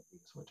out of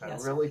these, which I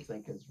really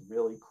think is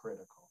really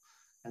critical,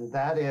 and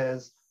that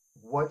is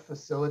what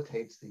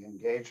facilitates the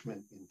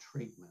engagement in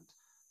treatment.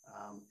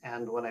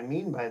 And what I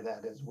mean by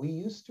that is we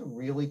used to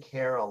really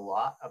care a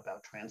lot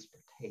about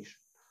transportation.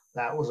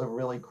 That was a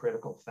really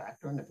critical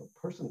factor. And if a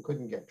person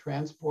couldn't get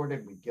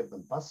transported, we'd give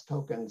them bus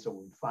tokens, or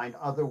we'd find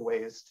other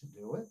ways to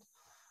do it.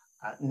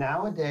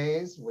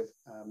 Nowadays, with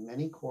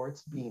many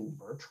courts being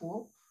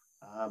virtual,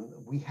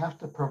 we have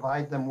to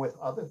provide them with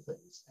other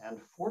things. And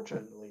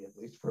fortunately, at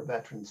least for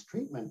veterans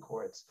treatment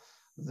courts,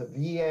 the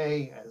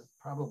VA, as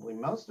probably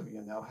most of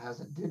you know, has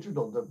a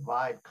digital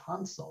divide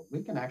consult.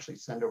 We can actually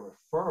send a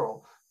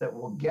referral that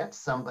will get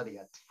somebody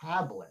a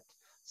tablet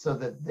so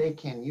that they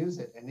can use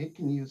it, and it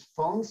can use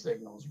phone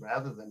signals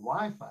rather than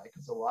Wi-Fi,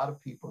 because a lot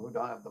of people who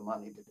don't have the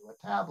money to do a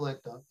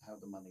tablet don't have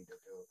the money to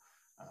do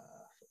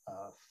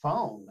a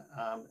phone.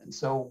 And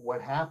so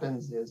what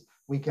happens is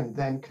we can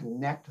then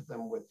connect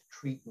them with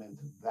treatment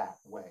that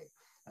way.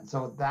 And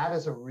so that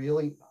is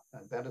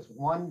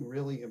one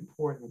really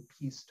important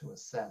piece to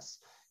assess,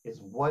 is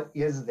what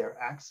is their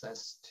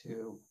access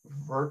to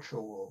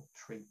virtual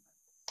treatment?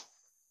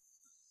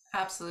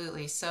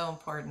 Absolutely, so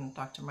important,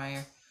 Dr.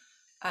 Meyer.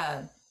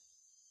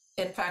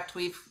 In fact,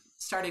 we've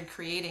started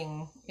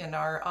creating in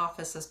our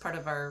office, as part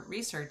of our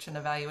research and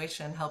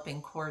evaluation,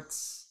 helping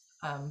courts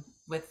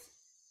with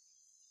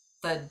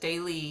the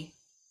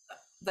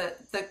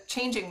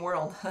changing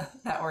world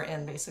that we're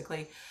in,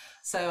 basically.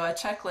 So a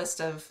checklist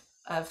of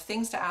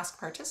things to ask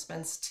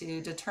participants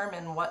to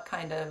determine what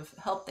kind of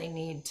help they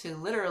need to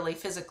literally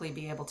physically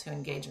be able to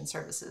engage in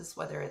services,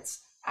 whether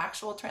it's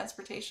actual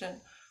transportation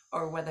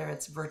or whether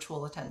it's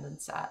virtual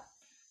attendance at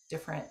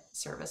different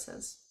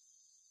services.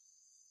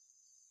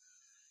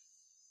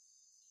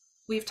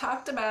 We've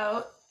talked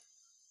about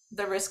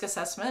the risk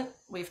assessment,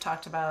 we've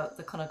talked about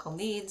the clinical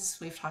needs,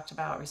 we've talked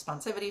about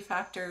responsivity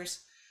factors,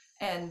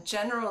 and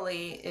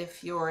generally,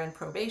 if you're in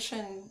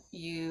probation,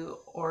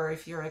 or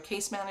if you're a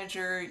case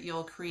manager,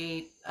 you'll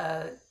create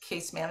a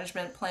case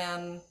management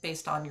plan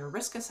based on your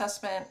risk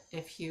assessment.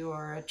 If you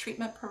are a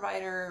treatment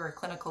provider or a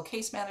clinical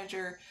case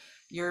manager,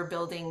 you're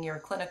building your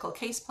clinical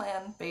case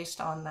plan based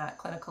on that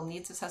clinical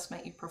needs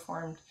assessment you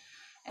performed.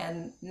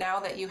 And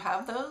now that you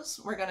have those,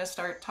 we're going to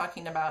start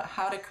talking about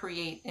how to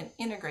create an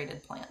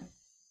integrated plan.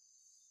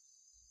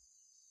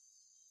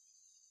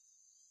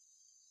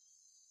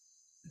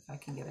 If I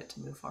can get it to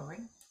move forward.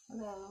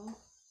 Hello.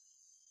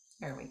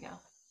 There we go.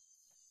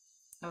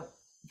 Oh,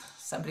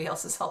 somebody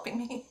else is helping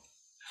me.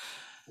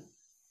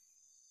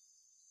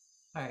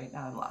 All right,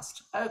 now I'm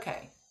lost.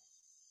 Okay,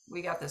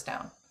 we got this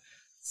down.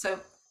 So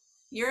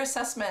your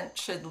assessment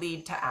should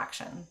lead to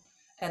action,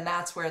 and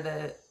that's where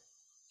the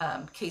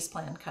case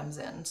plan comes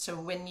in. So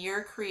when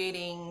you're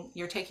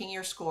taking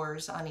your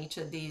scores on each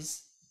of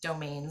these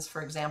domains,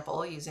 for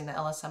example, using the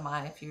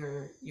LSMI, if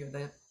you're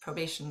the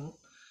probation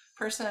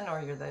person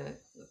or you're the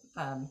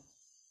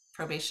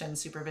probation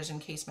supervision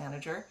case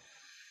manager,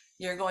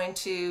 you're going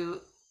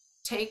to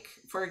take,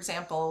 for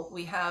example,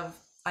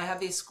 I have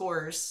these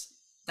scores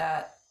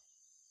that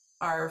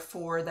are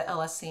for the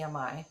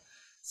LSCMI.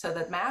 So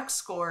the max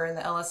score in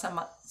the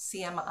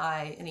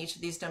LSCMI in each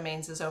of these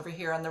domains is over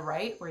here on the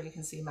right, where you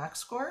can see max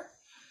score.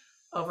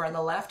 Over on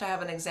the left, I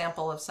have an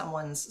example of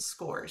someone's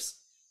scores.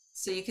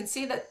 So you can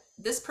see that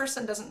this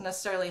person doesn't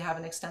necessarily have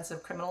an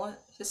extensive criminal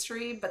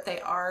history, but they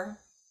are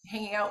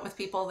hanging out with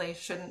people they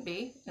shouldn't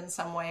be in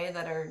some way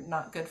that are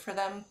not good for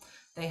them.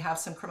 They have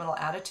some criminal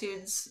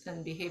attitudes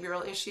and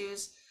behavioral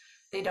issues.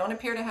 They don't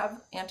appear to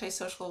have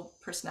antisocial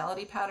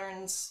personality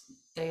patterns.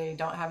 They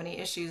don't have any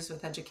issues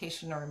with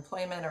education or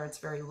employment, or it's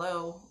very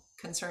low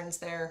concerns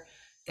there.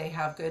 They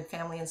have good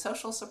family and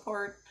social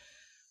support.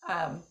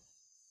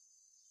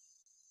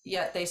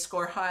 Yet they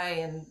score high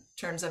in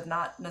terms of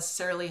not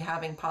necessarily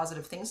having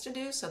positive things to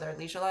do. So their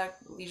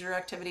leisure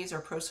activities or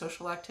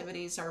pro-social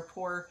activities are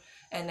poor,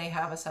 and they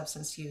have a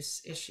substance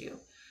use issue.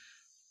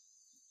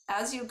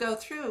 As you go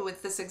through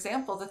with this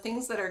example, the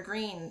things that are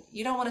green,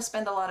 you don't want to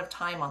spend a lot of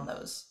time on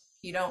those.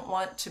 You don't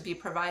want to be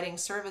providing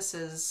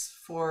services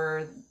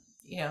for,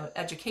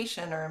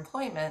 education or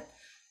employment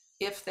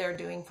if they're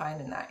doing fine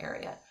in that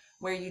area.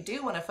 Where you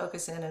do want to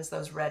focus in is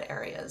those red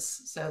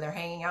areas. So they're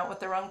hanging out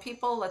with the wrong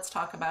people. Let's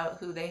talk about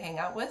who they hang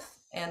out with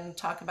and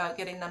talk about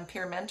getting them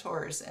peer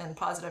mentors and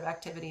positive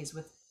activities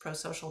with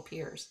pro-social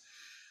peers.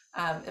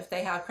 If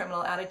they have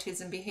criminal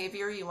attitudes and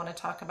behavior, you want to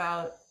talk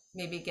about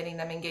maybe getting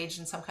them engaged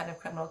in some kind of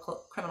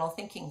criminal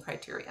thinking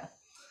criteria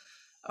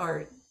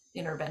or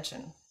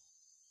intervention.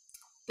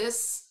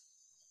 This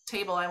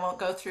table I won't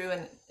go through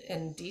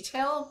in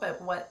detail, but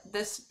what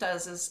this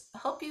does is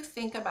help you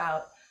think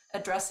about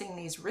addressing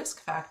these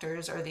risk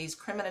factors or these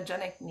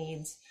criminogenic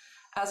needs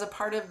as a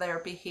part of their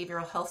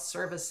behavioral health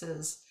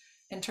services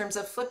in terms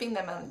of flipping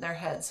them on their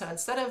head. So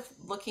instead of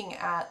looking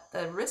at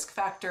the risk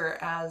factor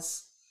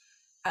as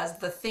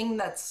the thing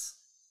that's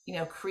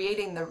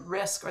creating the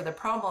risk or the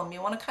problem,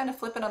 you want to kind of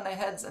flip it on their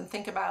heads and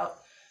think about,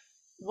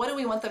 what do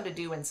we want them to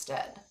do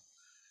instead?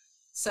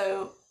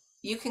 So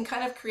you can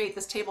kind of create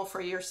this table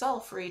for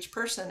yourself for each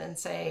person and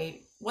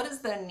say, what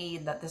is the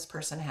need that this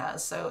person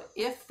has? So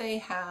if they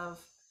have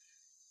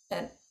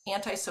an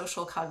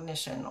antisocial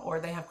cognition or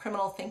they have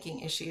criminal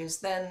thinking issues,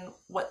 then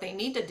what they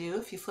need to do,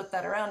 if you flip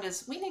that around,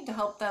 is we need to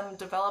help them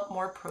develop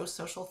more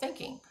pro-social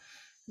thinking.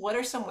 What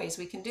are some ways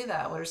we can do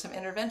that? What are some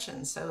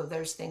interventions? So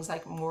there's things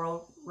like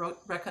moral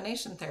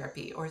recognition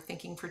therapy or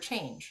thinking for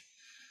change.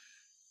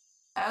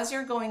 As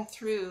you're going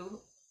through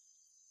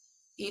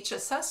each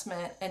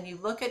assessment and you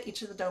look at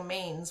each of the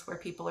domains where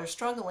people are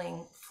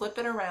struggling, flip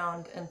it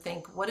around and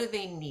think, what do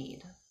they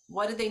need?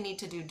 What do they need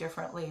to do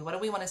differently? What do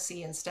we want to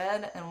see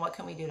instead? And what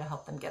can we do to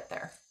help them get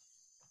there?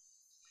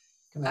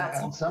 Can I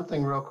add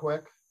something real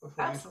quick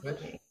before Absolutely.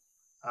 you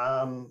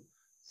switch?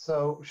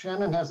 So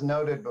Shannon has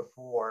noted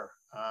before,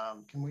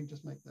 can we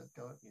just make that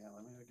go? Yeah,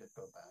 let me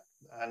go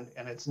back.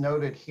 And it's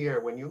noted here,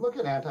 when you look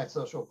at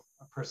antisocial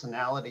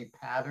personality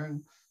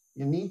pattern,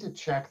 you need to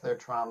check their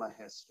trauma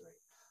history.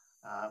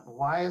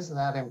 Why is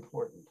that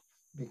important?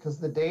 Because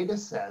the data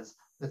says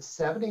that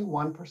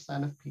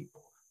 71% of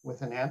people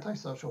with an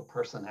antisocial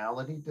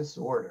personality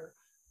disorder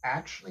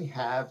actually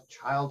have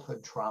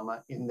childhood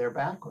trauma in their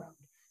background,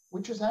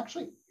 which is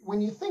actually,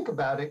 when you think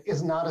about it,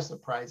 is not a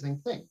surprising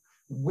thing.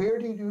 Where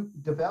do you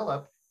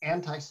develop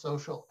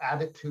antisocial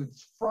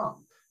attitudes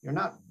from? You're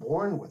not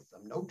born with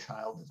them. No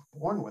child is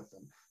born with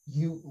them.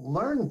 You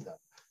learn them.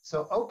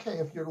 So, okay,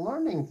 if you're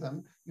learning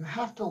them, you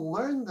have to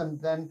learn them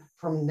then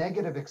from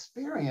negative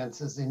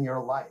experiences in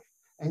your life.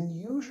 And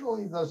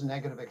usually those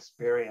negative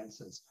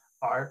experiences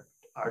are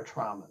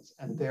traumas.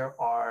 And there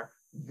are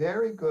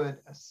very good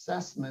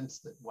assessments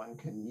that one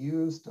can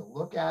use to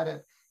look at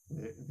it.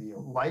 The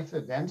life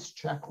events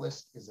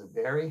checklist is a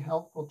very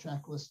helpful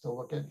checklist to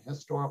look at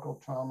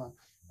historical trauma.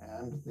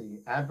 And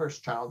the adverse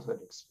childhood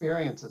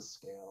experiences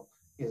scale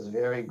is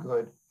very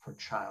good for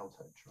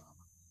childhood trauma.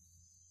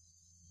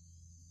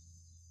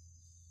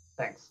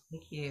 Thanks.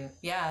 Thank you.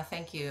 Yeah,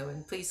 thank you.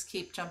 And please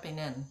keep jumping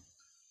in.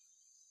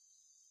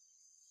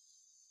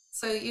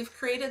 So you've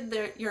created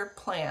your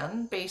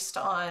plan based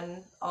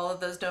on all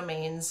of those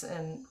domains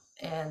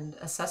and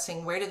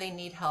assessing where do they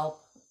need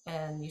help,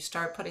 and you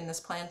start putting this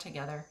plan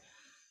together.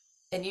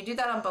 And you do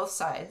that on both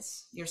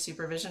sides, your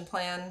supervision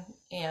plan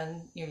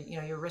and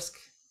your risk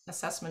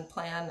assessment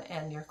plan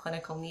and your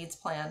clinical needs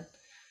plan.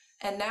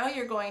 And now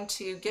you're going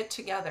to get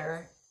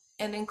together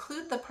and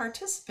include the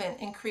participant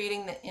in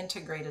creating the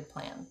integrated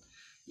plan.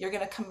 You're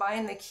going to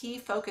combine the key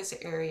focus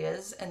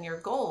areas and your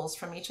goals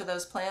from each of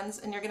those plans,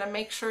 and you're going to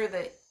make sure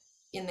that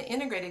in the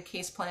integrated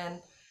case plan,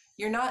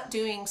 you're not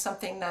doing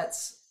something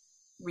that's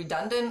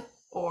redundant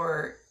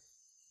or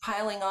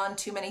piling on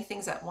too many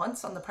things at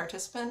once on the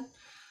participant.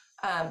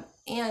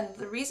 And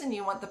the reason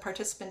you want the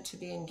participant to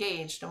be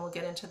engaged, and we'll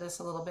get into this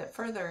a little bit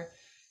further,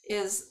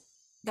 is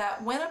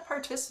that when a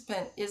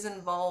participant is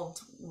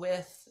involved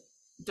with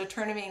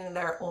determining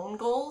their own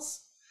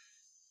goals,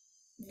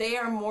 they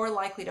are more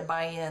likely to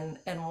buy in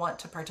and want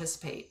to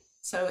participate.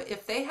 So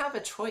if they have a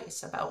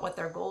choice about what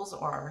their goals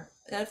are,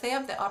 and if they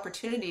have the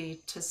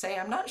opportunity to say,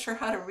 I'm not sure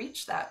how to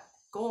reach that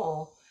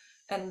goal,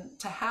 and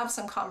to have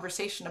some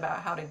conversation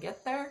about how to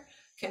get there,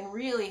 can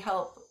really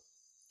help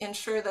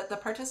ensure that the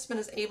participant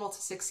is able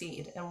to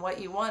succeed. And what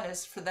you want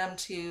is for them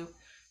to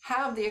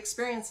have the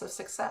experience of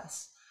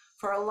success.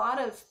 For a lot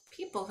of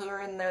people who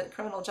are in the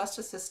criminal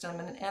justice system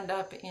and end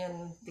up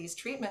in these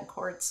treatment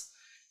courts,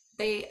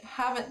 they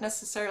haven't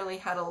necessarily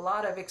had a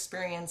lot of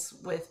experience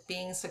with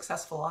being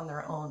successful on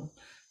their own,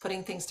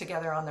 putting things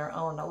together on their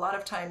own. A lot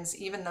of times,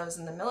 even those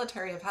in the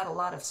military have had a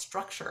lot of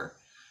structure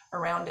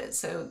around it.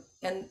 So,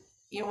 and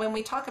when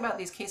we talk about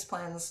these case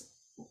plans,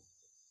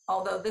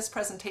 although this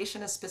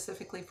presentation is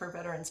specifically for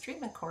veterans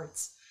treatment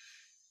courts,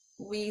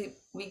 we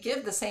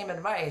give the same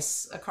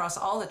advice across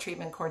all the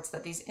treatment courts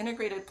that these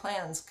integrated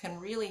plans can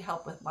really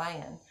help with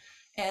buy-in.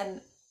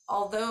 And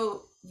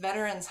although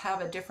veterans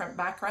have a different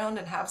background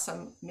and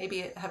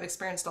maybe have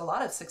experienced a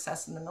lot of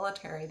success in the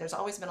military, there's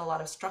always been a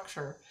lot of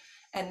structure.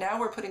 And now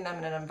we're putting them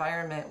in an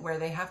environment where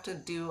they have to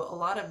do a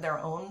lot of their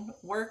own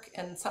work,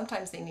 and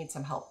sometimes they need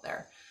some help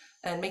there.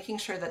 And making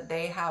sure that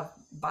they have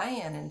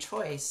buy-in and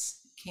choice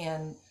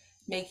can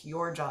make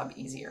your job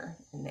easier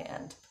in the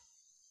end.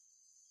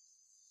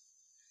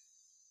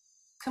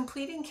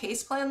 Completing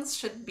case plans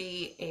should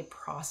be a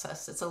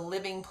process. It's a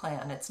living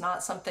plan. It's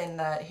not something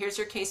that, here's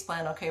your case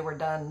plan, okay, we're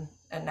done,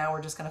 and now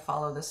we're just going to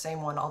follow the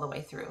same one all the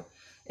way through.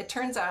 It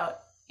turns out,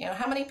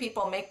 how many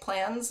people make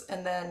plans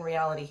and then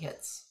reality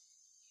hits?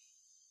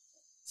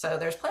 So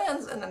there's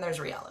plans and then there's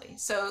reality.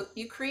 So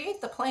you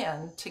create the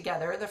plan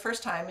together the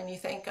first time and you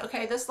think,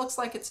 okay, this looks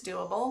like it's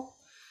doable,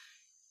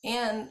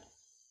 and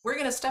we're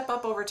going to step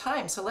up over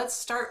time. So let's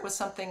start with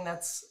something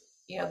that's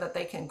that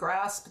they can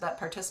grasp, that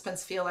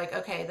participants feel like,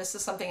 okay, this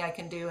is something I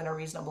can do in a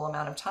reasonable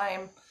amount of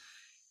time.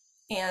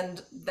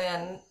 And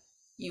then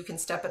you can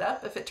step it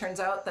up if it turns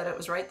out that it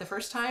was right the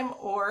first time,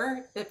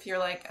 or if you're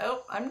like,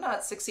 oh, I'm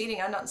not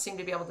succeeding, I'm not seem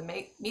to be able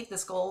to meet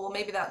this goal, well,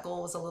 maybe that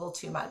goal was a little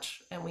too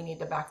much and we need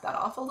to back that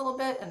off a little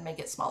bit and make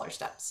it smaller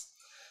steps.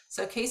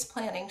 So case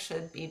planning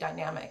should be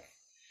dynamic,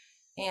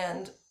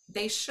 and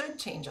they should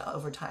change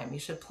over time. You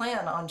should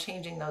plan on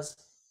changing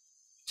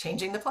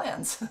the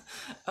plans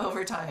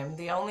over time.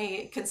 The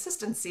only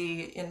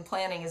consistency in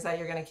planning is that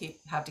you're going to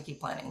have to keep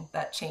planning.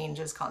 That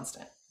change is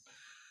constant.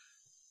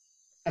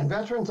 And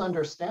veterans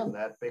understand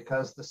that,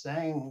 because the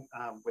saying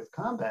with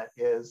combat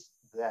is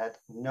that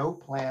no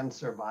plan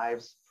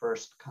survives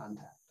first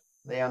contact.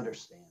 They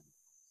understand.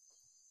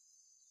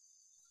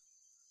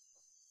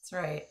 That's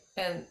right.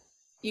 And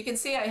you can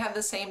see I have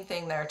the same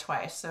thing there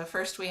twice. So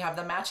first we have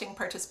the matching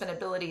participant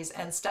abilities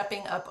and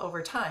stepping up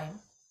over time,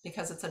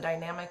 because it's a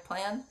dynamic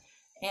plan.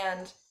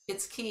 And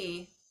it's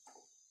key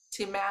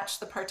to match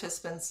the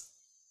participants'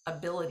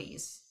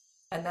 abilities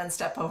and then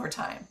step over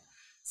time.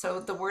 So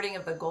the wording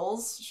of the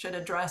goals should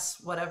address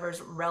whatever's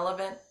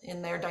relevant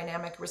in their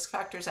dynamic risk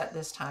factors at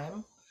this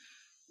time.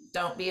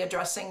 Don't be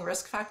addressing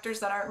risk factors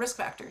that aren't risk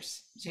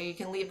factors. So you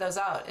can leave those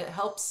out. It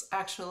helps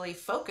actually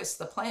focus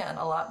the plan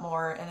a lot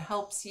more and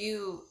helps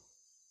you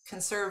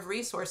conserve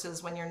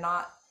resources when you're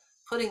not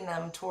putting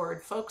them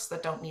toward folks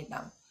that don't need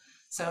them.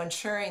 So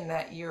ensuring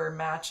that you're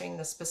matching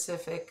the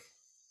specific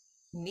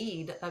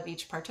need of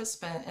each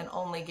participant and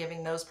only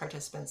giving those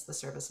participants the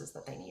services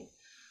that they need.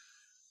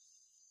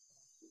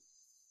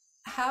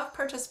 Have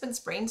participants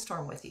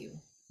brainstorm with you,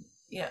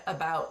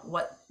 about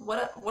what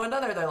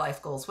are their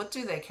life goals? What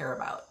do they care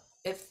about?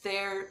 If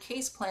their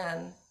case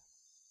plan,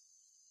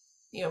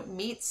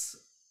 meets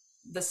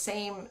the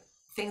same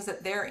things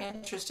that they're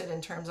interested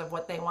in terms of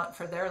what they want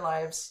for their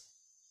lives,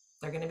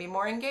 they're going to be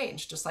more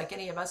engaged, just like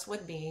any of us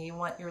would be. You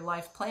want your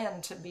life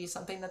plan to be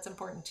something that's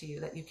important to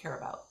you, that you care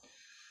about.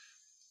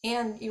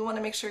 And you want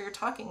to make sure you're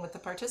talking with the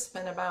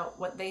participant about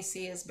what they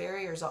see as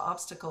barriers or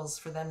obstacles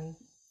for them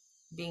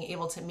being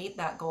able to meet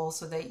that goal,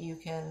 so that you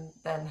can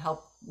then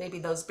help maybe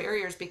those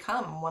barriers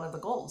become one of the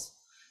goals,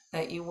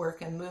 that you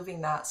work in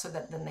moving that so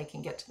that then they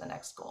can get to the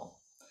next goal.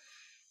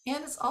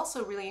 And it's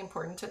also really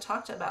important to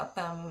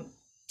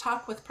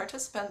talk with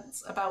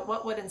participants about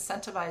what would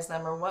incentivize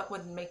them or what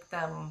would make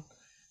them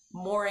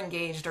more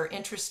engaged or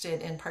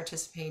interested in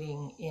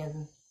participating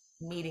in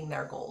meeting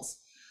their goals.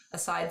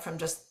 Aside from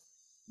just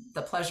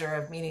the pleasure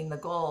of meeting the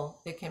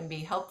goal, it can be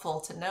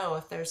helpful to know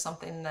if there's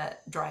something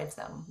that drives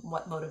them,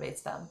 what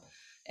motivates them,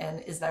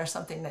 and is there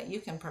something that you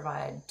can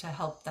provide to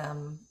help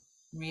them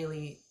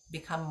really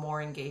become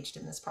more engaged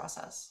in this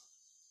process.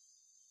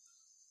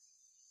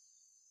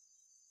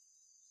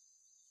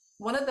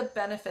 One of the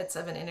benefits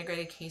of an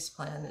integrated case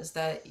plan is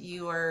that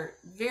you are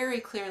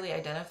very clearly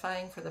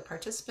identifying for the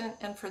participant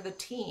and for the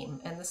team,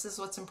 and this is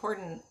what's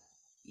important.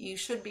 You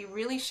should be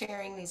really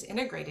sharing these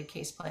integrated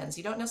case plans.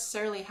 You don't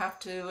necessarily have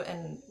to,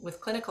 and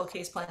with clinical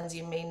case plans,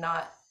 you may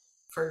not,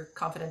 for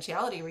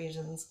confidentiality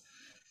reasons,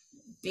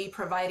 be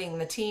providing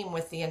the team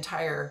with the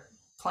entire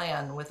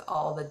plan with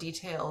all the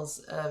details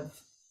of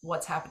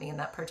what's happening in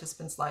that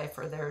participant's life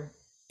or their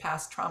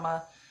past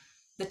trauma.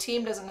 The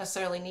team doesn't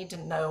necessarily need to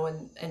know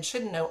and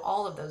shouldn't know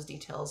all of those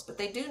details, but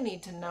they do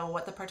need to know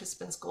what the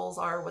participants' goals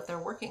are, what they're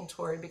working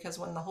toward, because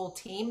when the whole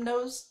team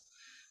knows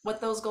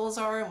what those goals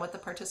are and what the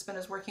participant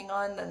is working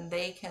on, then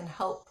they can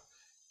help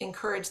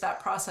encourage that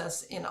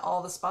process in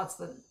all the spots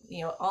that,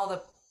 all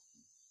the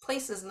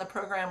places in the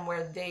program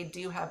where they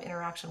do have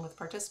interaction with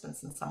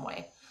participants in some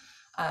way.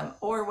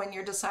 Or when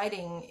you're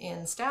deciding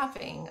in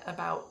staffing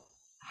about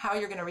how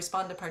you're going to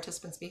respond to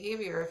participants'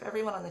 behavior, if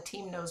everyone on the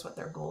team knows what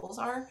their goals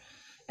are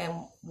and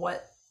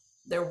what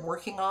they're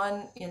working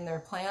on in their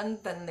plan,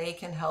 then they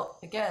can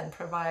help, again,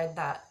 provide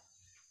that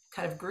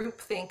kind of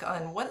group think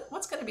on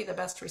what's going to be the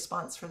best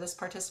response for this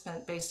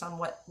participant based on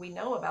what we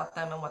know about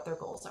them and what their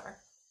goals are.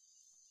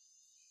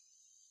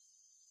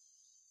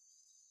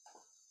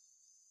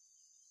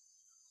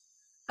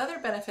 Other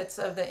benefits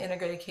of the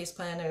integrated case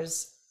plan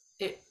is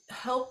it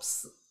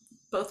helps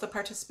both the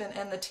participant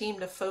and the team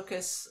to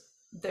focus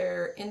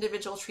their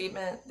individual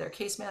treatment, their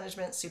case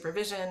management,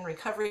 supervision,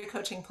 recovery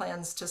coaching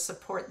plans to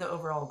support the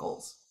overall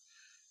goals.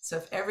 So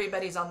if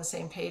everybody's on the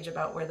same page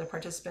about where the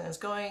participant is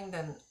going,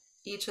 then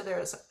each of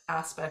those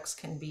aspects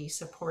can be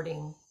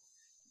supporting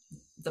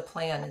the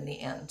plan in the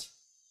end.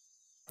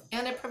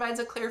 And it provides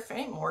a clear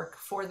framework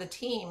for the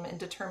team in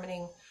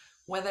determining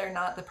whether or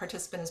not the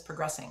participant is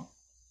progressing.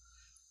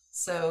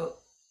 So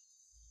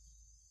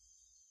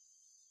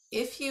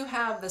if you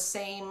have the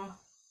same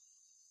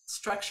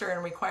structure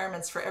and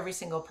requirements for every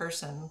single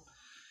person,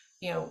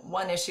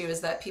 one issue is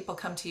that people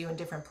come to you in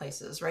different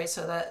places, right?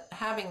 So that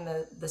having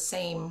the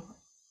same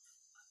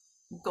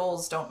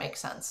goals don't make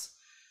sense.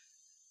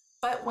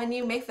 But when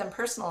you make them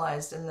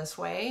personalized in this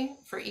way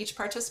for each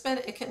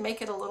participant, it can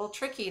make it a little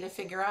tricky to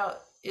figure out,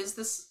 is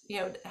this,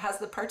 has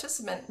the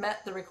participant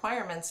met the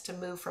requirements to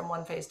move from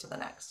one phase to the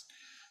next?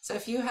 So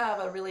if you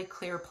have a really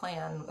clear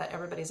plan that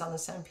everybody's on the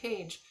same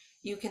page,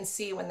 you can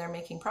see when they're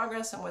making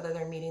progress and whether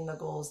they're meeting the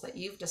goals that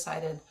you've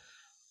decided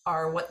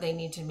are what they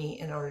need to meet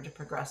in order to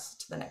progress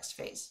to the next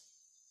phase.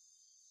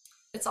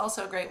 It's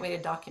also a great way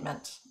to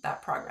document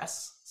that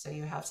progress, so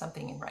you have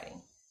something in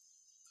writing.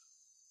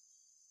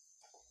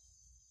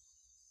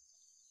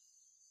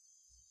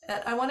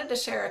 And I wanted to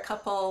share a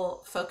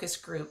couple focus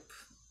group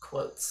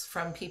quotes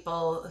from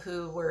people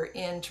who were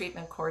in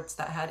treatment courts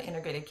that had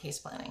integrated case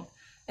planning.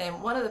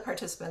 And one of the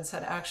participants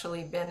had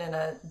actually been in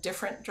a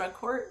different drug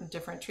court, a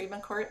different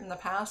treatment court in the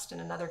past in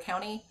another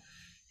county.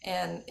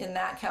 And in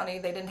that county,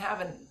 they didn't have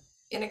an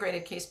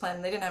integrated case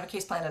plan. They didn't have a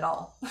case plan at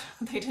all.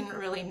 They didn't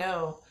really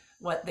know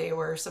what they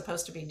were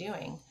supposed to be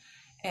doing.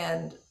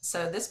 And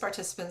so this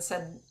participant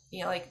said,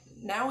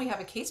 now we have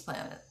a case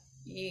plan.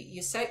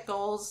 You set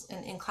goals,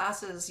 and in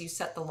classes, you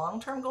set the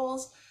long-term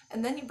goals,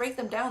 and then you break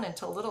them down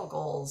into little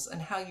goals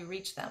and how you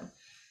reach them.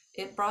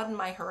 It broadened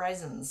my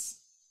horizons.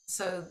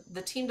 So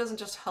the team doesn't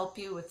just help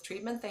you with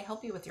treatment, they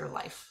help you with your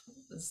life,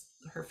 is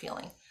her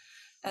feeling.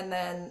 And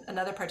then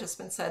another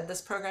participant said,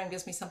 this program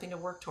gives me something to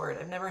work toward.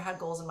 I've never had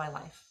goals in my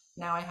life.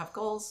 Now I have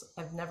goals.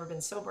 I've never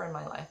been sober in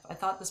my life. I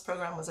thought this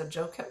program was a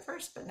joke at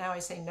first, but now I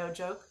say no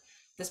joke.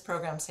 This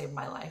program saved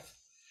my life.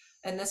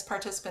 And this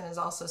participant is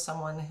also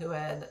someone who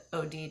had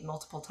OD'd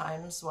multiple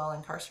times while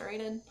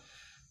incarcerated.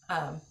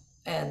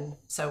 And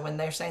so when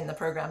they're saying the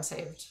program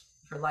saved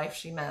her life,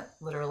 she meant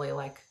literally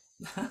like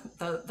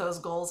those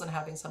goals and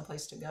having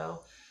someplace to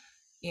go,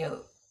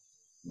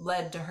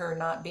 led to her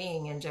not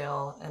being in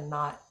jail and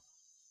not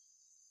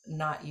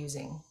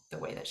using the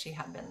way that she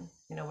had been,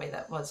 in a way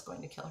that was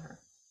going to kill her.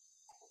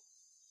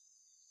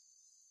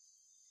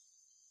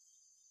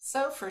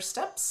 So for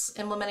steps,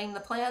 implementing the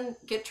plan,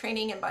 get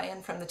training and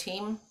buy-in from the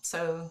team.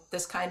 So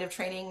this kind of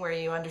training where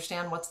you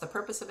understand what's the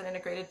purpose of an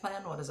integrated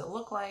plan, what does it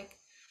look like?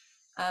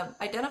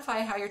 Identify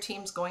how your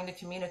team's going to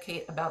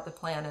communicate about the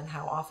plan and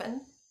how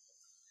often.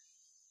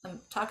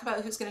 Talk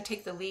about who's going to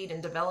take the lead in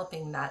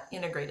developing that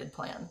integrated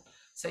plan.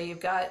 So you've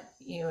got,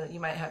 you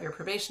might have your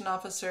probation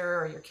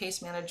officer or your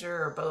case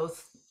manager or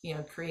both,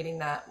 creating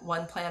that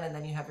one plan, and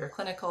then you have your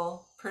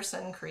clinical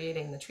person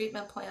creating the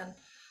treatment plan.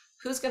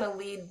 Who's going to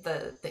lead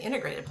the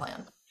integrated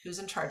plan? Who's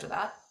in charge of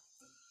that?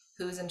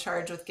 Who's in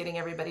charge with getting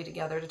everybody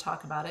together to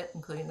talk about it,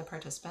 including the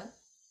participant?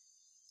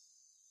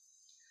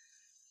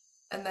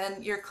 And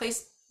then your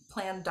case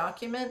plan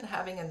document,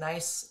 having a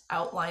nice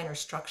outline or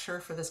structure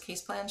for this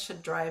case plan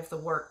should drive the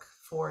work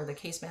for the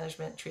case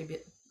management,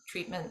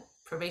 treatment,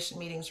 probation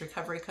meetings,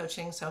 recovery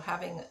coaching. So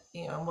having,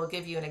 and we'll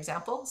give you an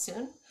example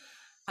soon,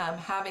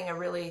 having a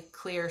really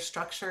clear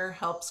structure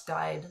helps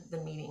guide the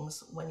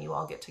meetings when you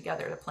all get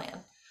together to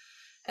plan.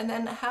 And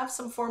then have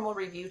some formal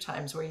review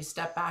times where you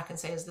step back and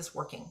say, is this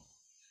working?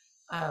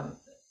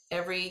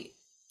 Every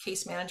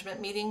case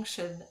management meeting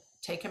should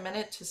take a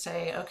minute to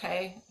say,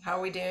 okay, how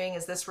are we doing?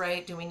 Is this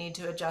right? Do we need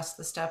to adjust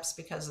the steps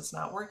because it's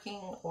not working?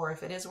 Or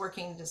if it is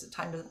working, is it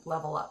time to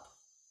level up?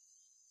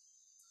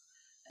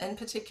 In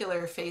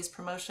particular, phase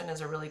promotion is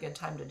a really good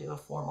time to do a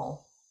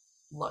formal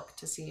look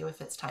to see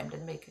if it's time to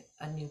make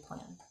a new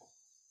plan.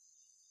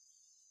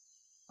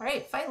 All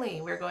right,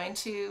 finally, we're going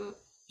to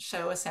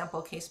show a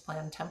sample case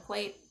plan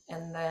template,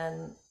 and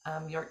then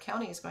York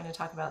County is going to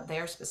talk about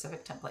their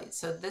specific template.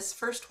 So this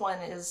first one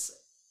is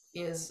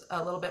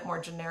a little bit more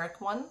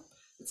generic one.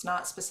 It's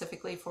not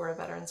specifically for a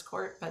veterans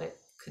court, but it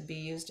could be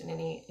used in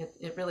any,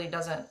 it really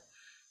doesn't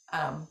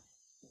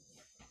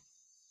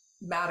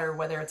matter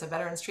whether it's a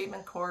veterans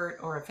treatment court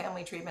or a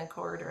family treatment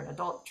court or an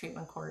adult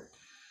treatment court.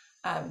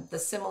 The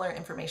similar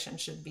information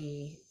should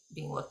be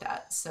being looked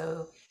at.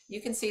 So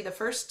you can see the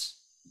first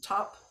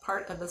top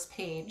part of this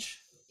page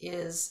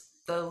is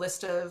the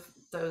list of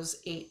those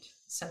 8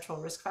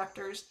 central risk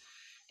factors.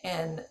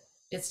 And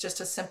it's just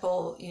a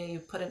simple, you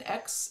put an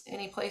X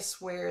any place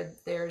where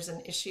there's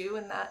an issue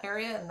in that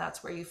area, and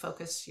that's where you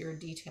focus your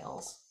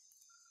details.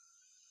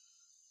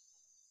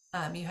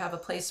 You have a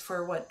place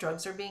for what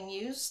drugs are being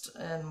used,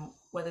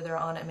 whether they're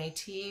on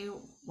MAT,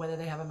 whether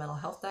they have a mental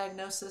health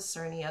diagnosis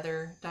or any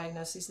other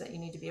diagnoses that you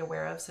need to be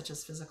aware of, such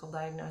as physical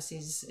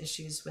diagnoses,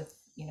 issues with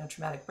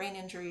traumatic brain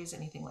injuries,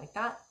 anything like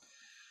that.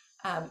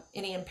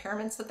 Any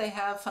impairments that they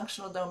have,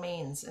 functional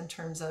domains in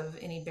terms of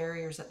any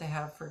barriers that they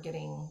have for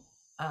getting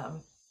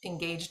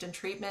engaged in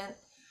treatment.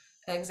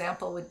 An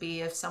example would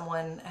be if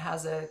someone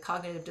has a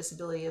cognitive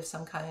disability of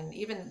some kind,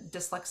 even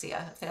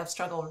dyslexia, if they have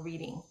struggle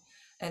reading,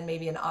 and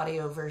maybe an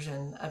audio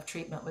version of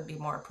treatment would be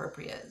more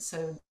appropriate.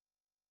 So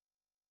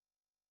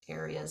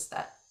areas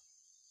that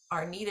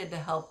are needed to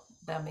help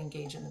them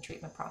engage in the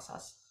treatment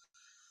process.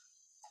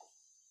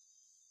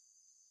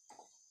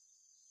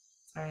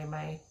 Sorry,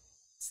 my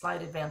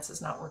slide advance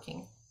is not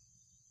working.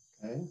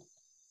 Okay.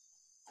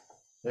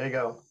 There you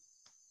go.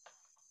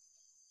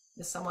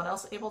 Is someone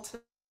else able to?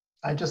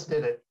 I just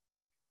did it.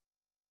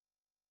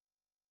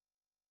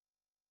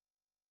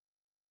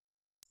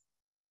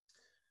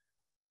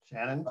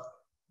 Shannon?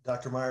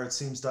 Dr. Meyer, it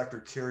seems Dr.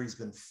 Carey's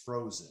been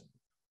frozen.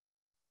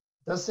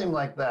 Does seem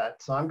like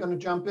that. So I'm going to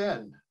jump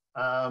in.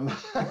 I'm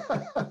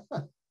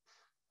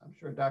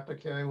sure Dr.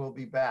 Carey will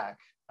be back.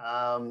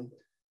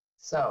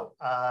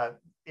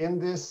 In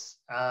this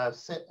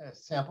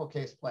sample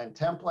case plan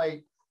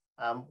template,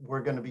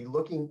 we're going to be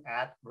looking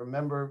at,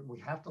 remember, we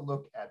have to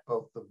look at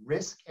both the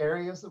risk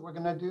areas that we're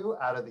going to do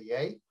out of the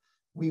 8.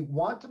 We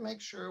want to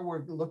make sure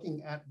we're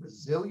looking at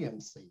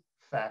resiliency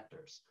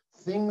factors,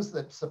 things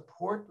that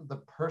support the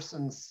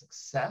person's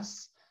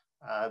success,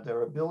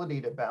 their ability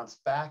to bounce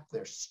back,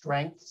 their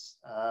strengths,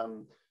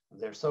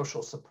 their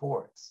social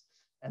supports.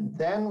 And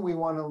then we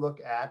want to look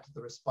at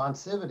the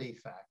responsivity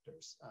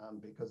factors,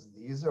 because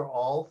these are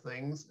all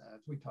things,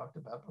 as we talked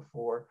about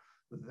before,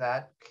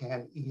 that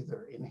can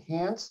either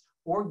enhance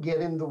or get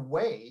in the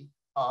way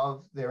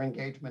of their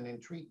engagement in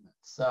treatment.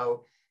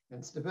 So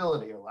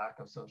instability or lack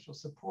of social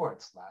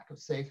supports, lack of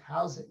safe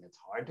housing. It's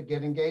hard to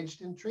get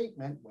engaged in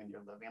treatment when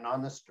you're living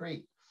on the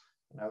street.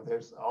 You know,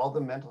 there's all the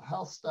mental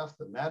health stuff,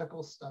 the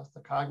medical stuff, the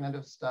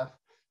cognitive stuff.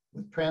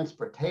 With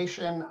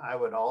transportation, I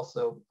would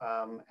also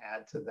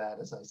add to that,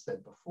 as I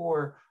said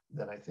before,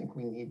 that I think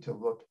we need to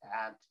look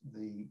at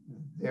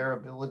their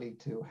ability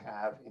to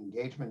have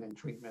engagement in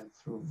treatment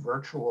through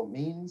virtual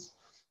means.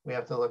 We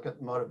have to look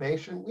at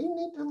motivation. We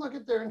need to look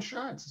at their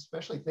insurance,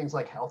 especially things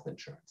like health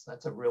insurance.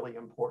 That's a really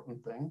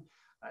important thing,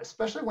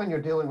 especially when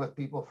you're dealing with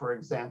people, for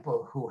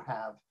example, who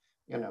have,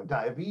 you know,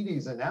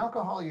 diabetes and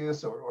alcohol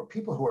use, or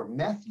people who are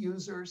meth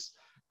users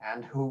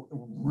and who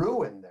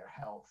ruin their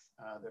health,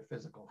 their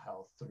physical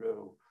health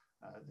through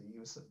the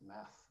use of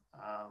meth.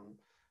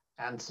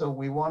 And so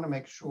we want to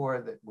make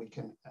sure that we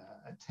can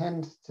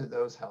attend to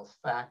those health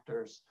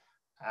factors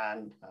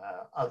and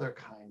other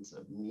kinds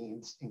of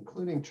needs,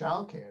 including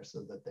childcare,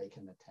 so that they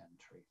can attend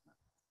treatment.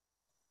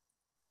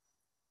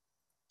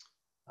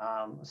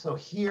 So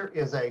here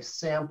is a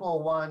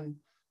sample one.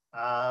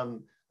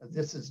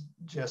 This is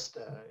just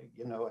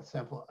you know, a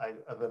sample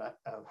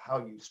of how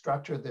you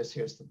structure this.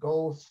 Here's the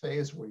goals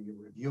phase, where you're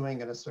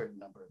reviewing in a certain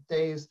number of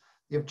days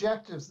the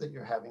objectives that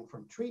you're having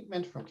from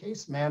treatment, from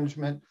case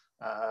management,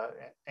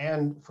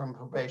 and from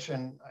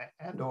probation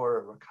and or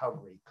a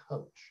recovery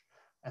coach.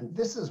 And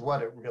this is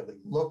what it really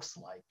looks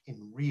like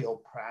in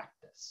real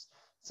practice.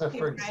 So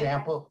for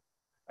example,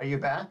 are you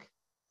back?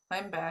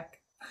 I'm back.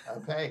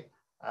 Okay.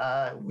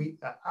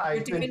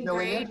 I've been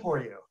filling in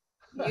for you.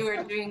 You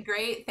are doing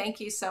great. Thank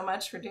you so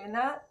much for doing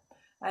that.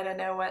 I don't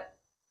know what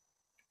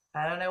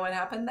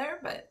happened there,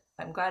 but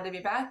I'm glad to be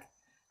back.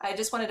 I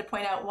just wanted to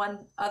point out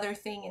one other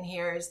thing in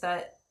here is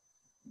that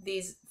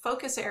these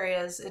focus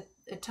areas,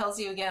 it tells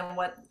you again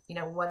what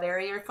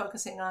area you're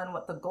focusing on,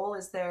 what the goal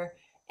is there,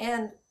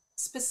 and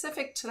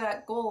specific to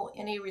that goal,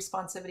 any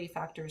responsivity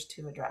factors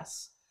to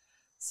address.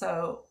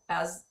 So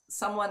as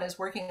someone is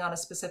working on a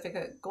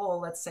specific goal,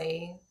 let's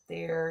say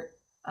they're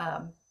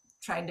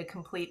trying to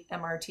complete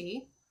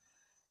MRT,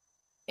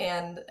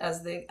 and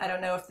I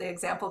don't know if the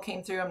example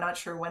came through, I'm not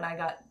sure when I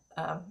got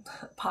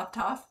popped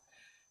off,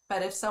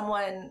 but if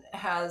someone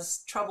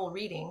has trouble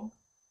reading,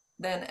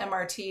 then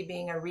MRT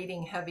being a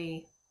reading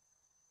heavy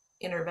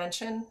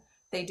intervention,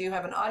 they do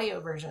have an audio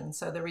version.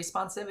 So the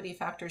responsivity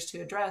factors to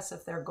address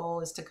if their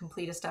goal is to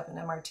complete a step in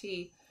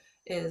MRT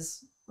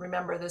is,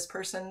 remember, this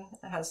person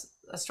has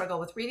a struggle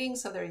with reading,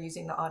 so they're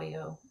using the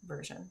audio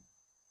version.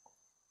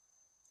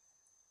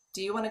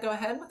 Do you want to go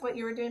ahead with what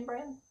you were doing,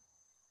 Brian?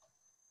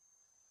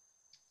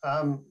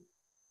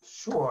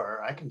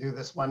 Sure, I can do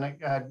this one.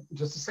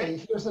 Just to say,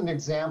 here's an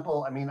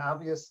example. I mean,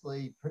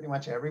 obviously, pretty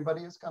much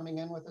everybody is coming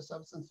in with a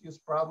substance use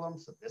problem,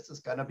 so this is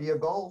going to be a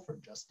goal for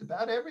just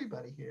about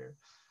everybody here.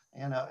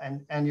 You know,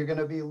 and you're going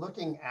to be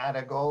looking at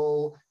a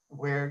goal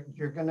where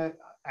you're going to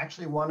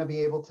actually want to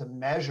be able to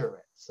measure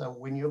it. So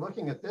when you're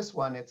looking at this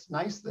one, it's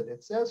nice that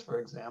it says, for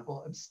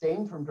example,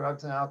 abstain from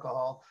drugs and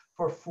alcohol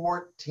for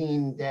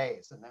 14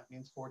 days, and that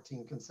means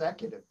 14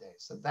 consecutive days.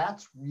 So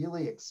that's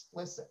really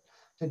explicit.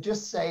 To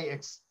just say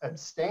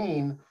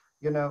abstain,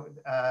 you know,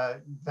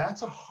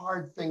 that's a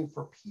hard thing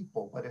for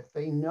people. But if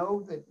they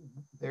know that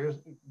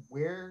there's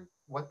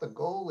what the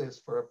goal is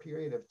for a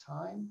period of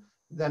time,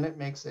 then it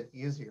makes it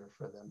easier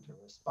for them to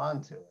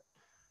respond to it.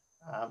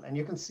 And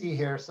you can see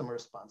here some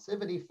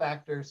responsivity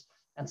factors.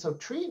 And so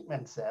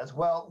treatment says,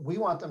 well, we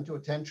want them to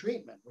attend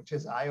treatment, which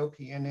is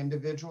IOP and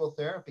individual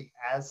therapy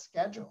as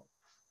scheduled.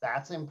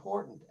 That's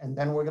important. And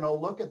then we're going to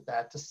look at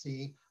that to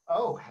see,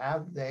 oh,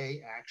 have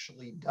they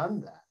actually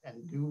done that?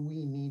 And do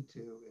we need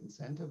to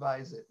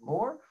incentivize it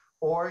more?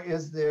 Or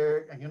is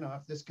there, you know,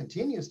 if this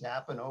continues to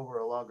happen over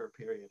a longer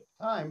period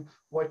of time,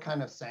 what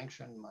kind of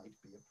sanction might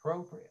be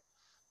appropriate?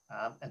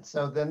 And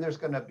so then there's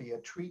going to be a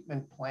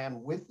treatment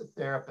plan with the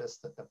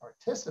therapist that the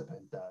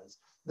participant does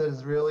that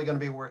is really going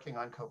to be working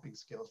on coping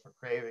skills for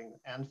craving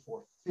and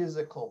for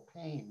physical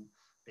pain,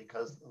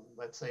 because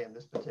let's say in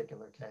this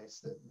particular case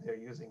that they're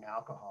using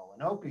alcohol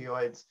and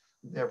opioids,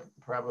 they've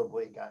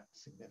probably got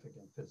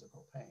significant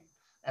physical pain.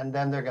 And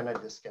then they're going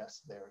to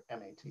discuss their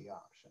MAT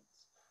options.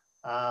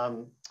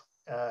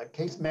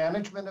 Case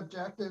management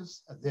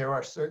objectives, there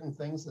are certain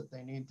things that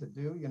they need to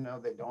do. You know,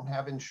 they don't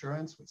have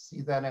insurance. We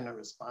see that in a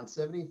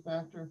responsivity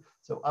factor.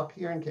 So up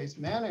here in case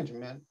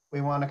management,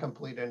 we want to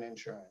complete an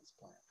insurance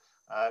plan.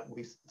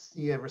 We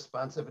see a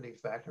responsivity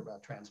factor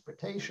about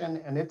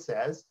transportation, and it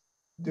says,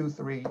 do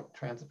 3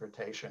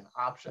 transportation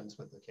options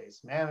with the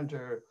case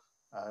manager,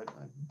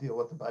 deal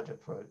with the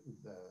budget for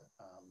the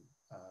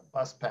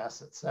bus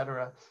pass, et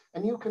cetera.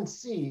 And you can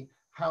see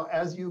how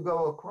as you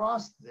go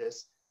across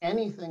this,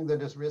 anything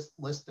that is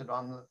listed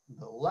on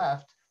the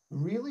left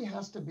really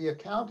has to be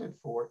accounted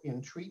for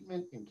in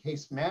treatment, in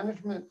case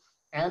management,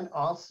 and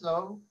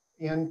also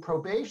in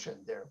probation.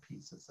 There are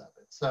pieces of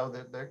it. So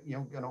that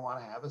you're going to want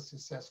to have a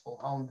successful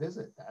home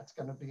visit. That's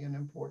going to be an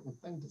important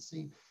thing to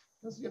see,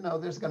 because you know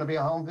there's going to be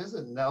a home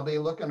visit and they'll be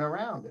looking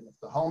around. And if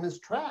the home is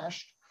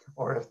trashed,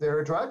 or if there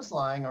are drugs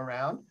lying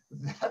around,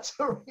 that's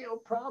a real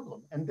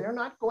problem. And they're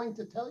not going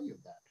to tell you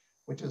that,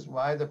 which is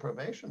why the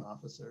probation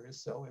officer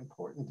is so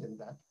important in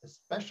that,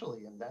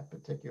 especially in that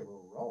particular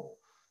role.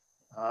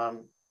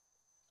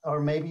 Or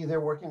maybe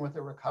they're working with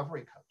a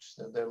recovery coach.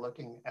 So they're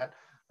looking at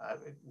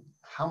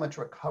how much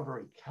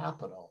recovery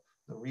capital,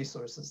 the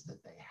resources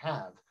that they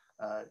have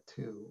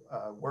to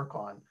work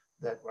on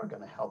that are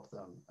going to help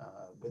them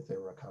with their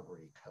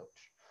recovery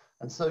coach.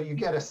 And so you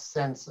get a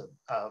sense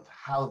of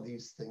how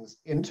these things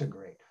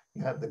integrate.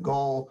 You have the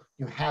goal,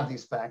 you have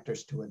these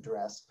factors to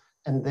address,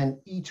 and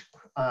then each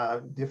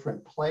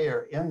different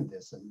player in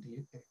this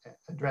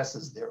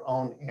addresses their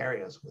own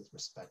areas with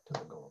respect to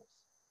the goals.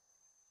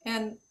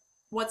 And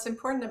what's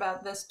important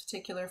about this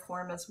particular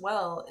form as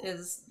well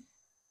is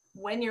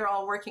when you're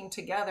all working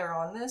together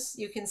on this,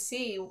 you can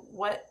see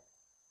what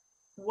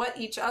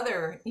each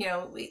other, you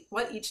know,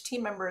 what each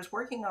team member is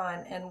working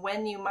on and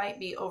when you might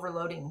be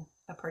overloading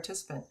a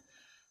participant.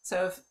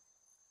 So if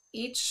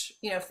each,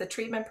 you know, if the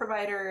treatment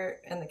provider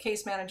and the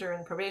case manager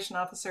and probation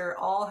officer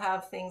all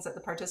have things that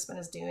the participant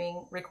is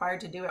doing required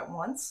to do at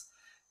once,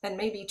 then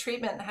maybe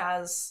treatment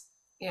has,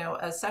 you know,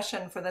 a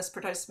session for this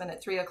participant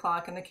at 3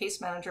 o'clock and the case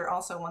manager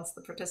also wants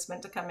the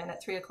participant to come in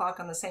at 3 o'clock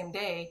on the same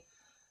day.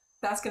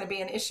 That's going to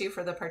be an issue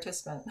for the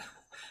participant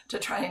to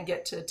try and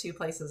get to 2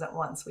 places at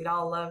once. We'd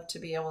all love to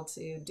be able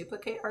to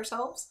duplicate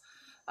ourselves,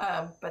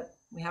 but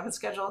we haven't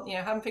scheduled, you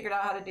know, haven't figured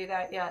out how to do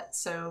that yet.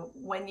 So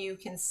when you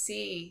can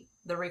see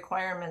the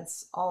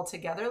requirements all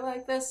together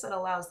like this, it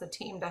allows the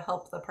team to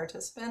help the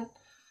participant,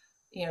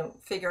 you know,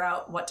 figure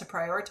out what to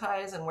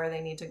prioritize and where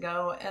they need to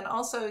go. And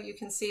also you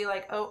can see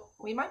like, oh,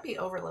 we might be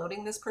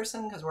overloading this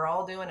person because we're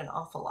all doing an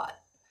awful lot.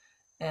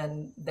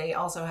 And they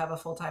also have a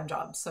full-time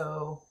job.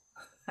 So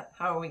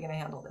how are we going to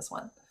handle this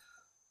one?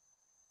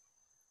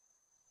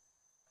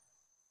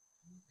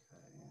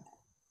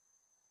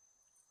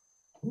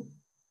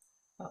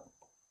 Oh,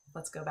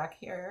 let's go back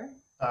here.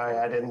 Sorry,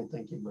 I didn't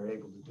think you were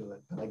able to do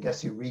it, but I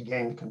guess you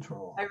regained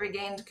control. I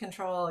regained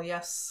control,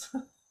 yes.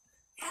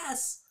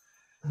 Yes.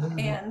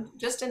 And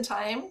just in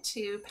time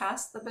to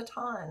pass the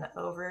baton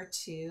over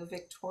to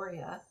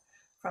Victoria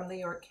from the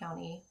York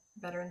County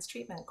Veterans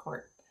Treatment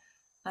Court.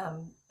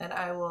 And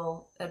I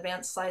will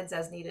advance slides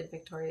as needed,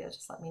 Victoria,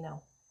 just let me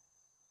know.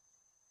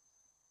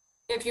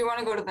 If you want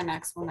to go to the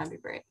next one, that'd be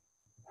great.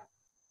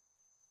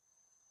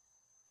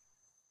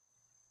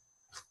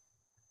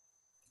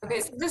 Okay,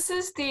 so this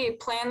is the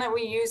plan that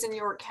we use in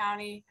York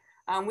County.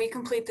 We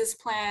complete this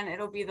plan.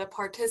 It'll be the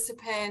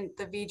participant,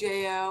 the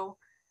VJO,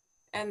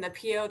 and the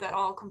PO that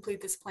all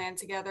complete this plan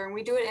together. And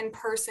we do it in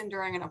person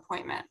during an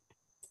appointment.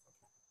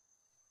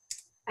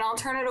 And I'll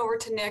turn it over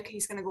to Nick.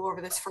 He's going to go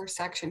over this first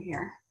section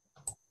here.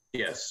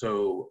 Yes,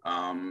 so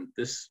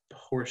this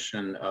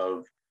portion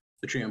of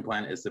the treatment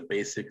plan is the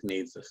basic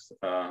needs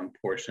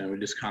portion. We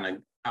just kind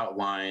of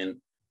outline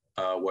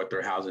what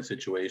their housing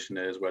situation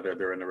is, whether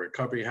they're in a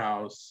recovery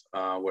house,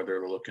 whether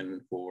they're looking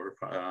for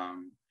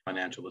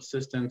financial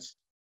assistance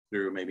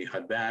through maybe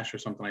HUD-VASH or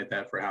something like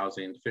that for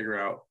housing, to figure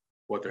out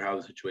what their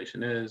housing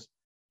situation is.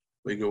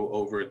 We go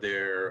over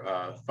their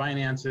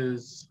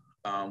finances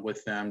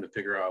with them to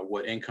figure out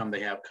what income they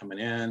have coming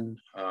in,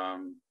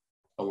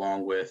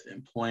 along with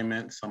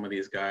employment. Some of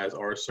these guys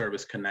are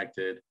service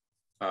connected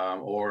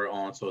or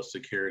on Social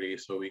Security.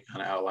 So we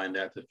kind of outline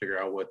that to figure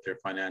out what their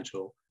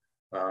financial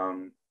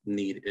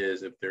need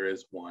is, if there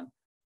is one.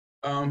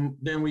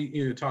 Then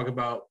we talk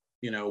about,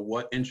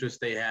 what interests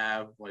they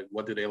have, like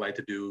what do they like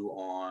to do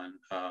on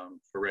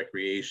for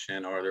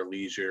recreation or their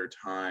leisure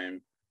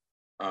time.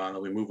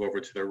 Then we move over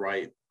to the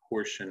right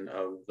portion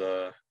of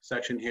the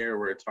section here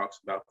where it talks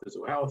about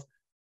physical health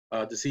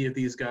to see if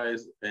these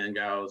guys and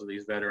gals,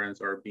 these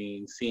veterans, are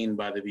being seen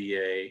by the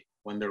VA,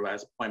 when their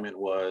last appointment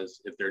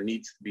was, if there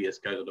needs to be a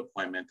scheduled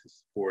appointment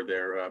for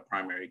their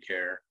primary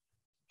care.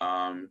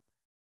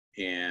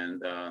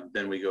 And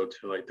then we go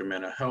to like their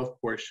mental health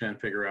portion,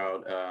 figure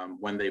out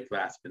when they've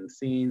last been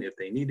seen, if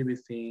they need to be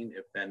seen,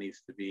 if that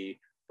needs to be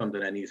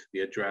something that needs to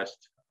be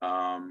addressed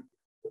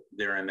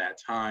during that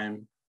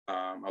time,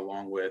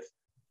 along with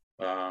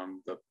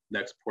the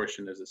next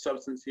portion is the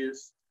substance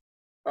use.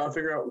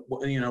 Figure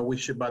out, we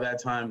should, by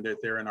that time that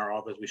they're in our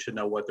office, we should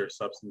know what their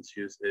substance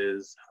use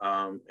is,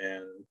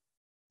 and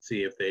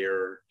see if they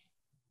are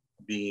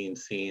being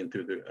seen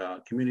through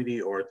the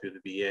community or through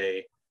the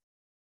VA.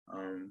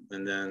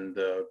 And then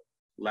the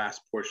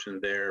last portion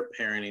there,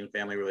 parenting,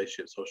 family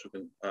relationships, social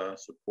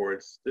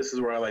supports. This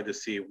is where I like to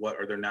see what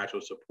are their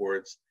natural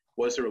supports.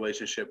 What's the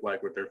relationship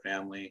like with their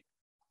family?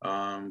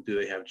 Do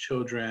they have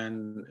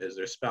children? Is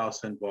their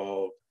spouse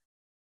involved?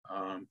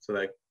 So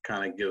that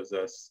kind of gives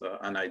us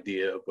an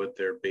idea of what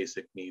their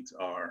basic needs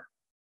are.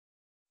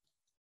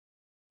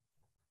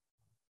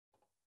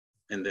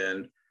 And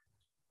then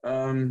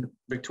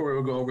Victoria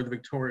will go over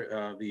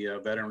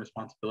the veteran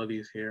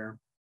responsibilities here.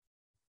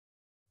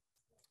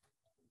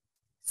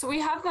 So we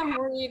have them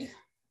read,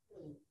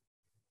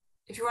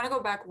 if you want to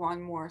go back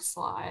one more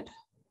slide.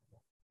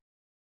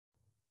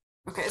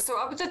 Okay,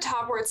 so up at the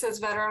top where it says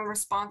veteran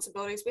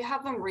responsibilities, we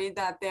have them read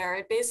that there.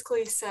 It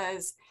basically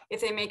says if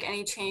they make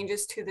any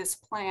changes to this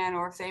plan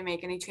or if they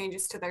make any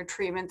changes to their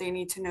treatment, they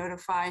need to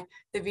notify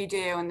the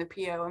VJO and the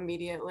PO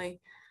immediately.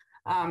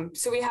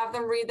 So we have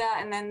them read that,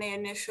 and then they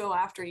initial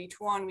after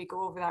each one, we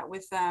go over that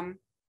with them.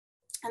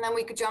 And then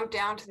we could jump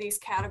down to these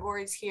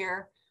categories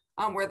here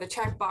where the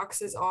check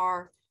boxes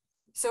are.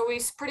 So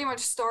we pretty much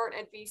start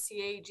at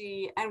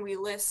VCAG and we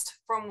list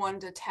from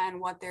 1 to 10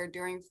 what they're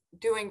doing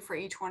for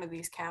each one of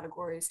these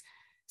categories.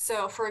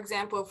 So for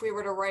example, if we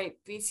were to write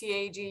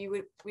VCAG,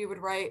 we would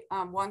write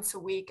once a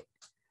week.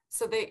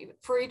 So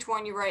for each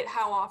one, you write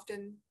how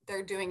often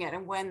they're doing it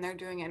and when they're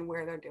doing it and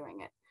where they're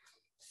doing it.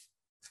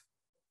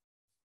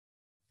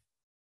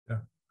 Yeah,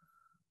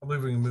 I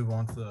believe we can move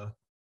on to the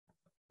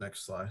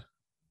next slide.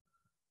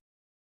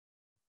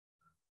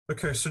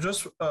 Okay, so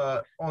just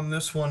on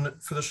this one,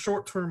 for the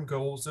short-term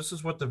goals, this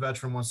is what the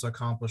veteran wants to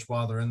accomplish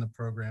while they're in the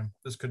program.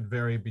 This could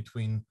vary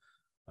between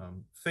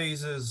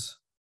phases,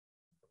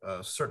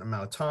 a certain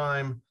amount of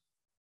time.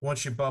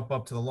 Once you bump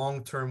up to the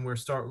long-term, we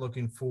start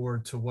looking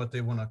forward to what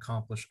they want to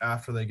accomplish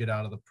after they get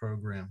out of the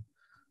program.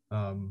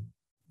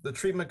 The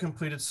treatment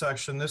completed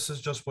section, this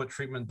is just what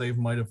treatment they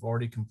might have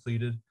already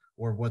completed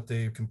or what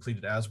they've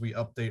completed as we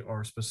update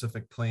our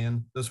specific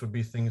plan. This would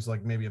be things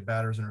like maybe a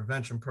batter's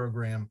intervention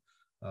program,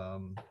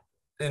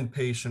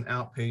 inpatient,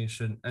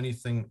 outpatient,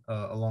 anything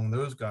along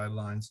those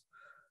guidelines.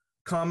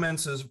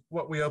 Comments is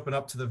what we open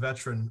up to the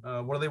veteran.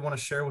 What do they want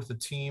to share with the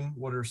team?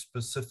 What are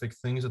specific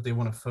things that they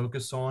want to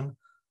focus on?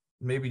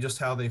 Maybe just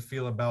how they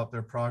feel about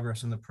their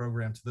progress in the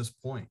program to this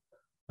point.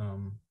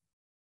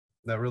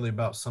 That really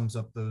about sums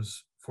up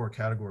those 4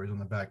 categories on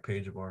the back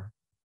page of our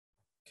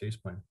case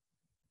plan.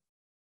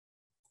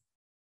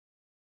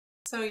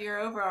 So your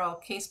overall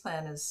case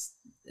plan is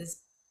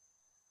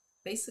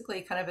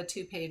basically kind of a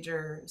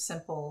 2-pager,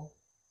 simple.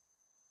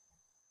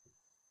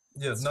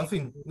 Yeah,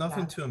 nothing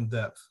too in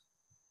depth.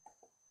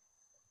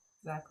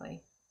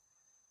 Exactly.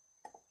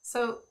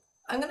 So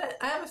I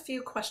have a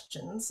few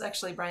questions.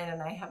 Actually, Brian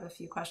and I have a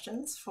few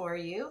questions for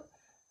you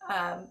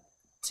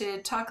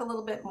to talk a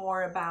little bit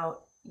more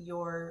about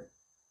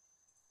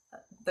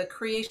the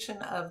creation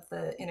of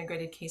the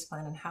integrated case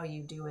plan and how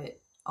you do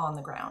it on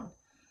the ground.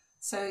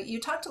 So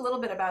you talked a little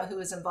bit about who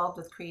was involved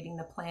with creating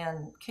the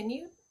plan. Can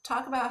you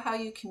talk about how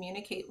you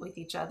communicate with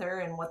each other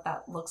and what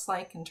that looks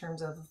like in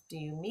terms of, do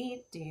you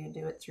meet? Do you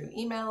do it through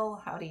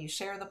email? How do you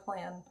share the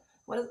plan?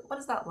 What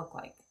does that look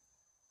like?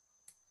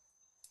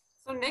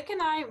 So Nick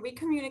and I, we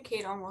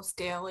communicate almost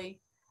daily.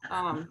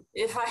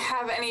 If I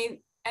have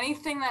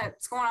anything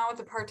that's going on with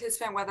the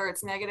participant, whether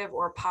it's negative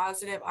or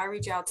positive, I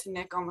reach out to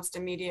Nick almost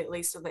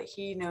immediately so that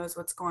he knows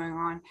what's going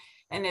on.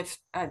 And if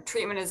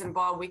treatment is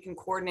involved, we can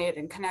coordinate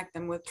and connect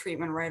them with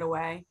treatment right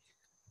away.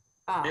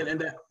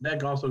 And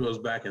that also goes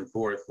back and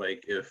forth.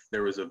 Like if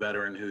there was a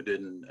veteran who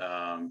didn't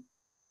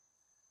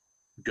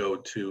go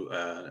to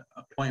an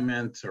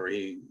appointment or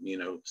he,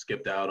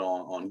 skipped out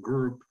on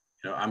group,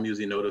 I'm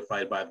usually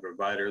notified by the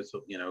providers,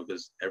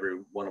 because every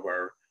one of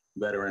our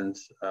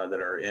veterans that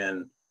are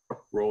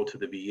enrolled to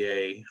the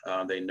VA,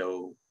 they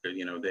know,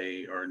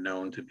 they are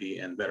known to be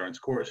in veterans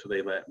court. So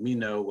they let me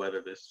know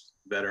whether this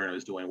veteran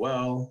is doing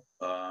well,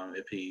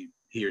 if he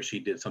or she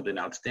did something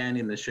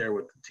outstanding to share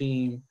with the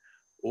team,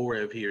 or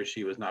if he or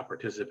she was not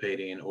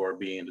participating or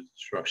being a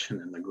disruption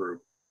in the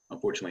group.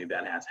 Unfortunately,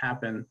 that has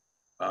happened.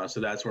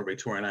 So that's where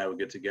Victoria and I would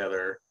get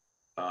together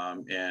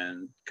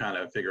and kind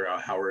of figure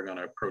out how we're going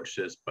to approach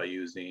this by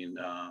using,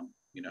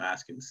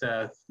 asking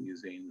Seth,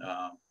 using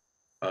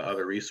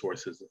other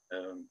resources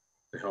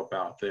to help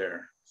out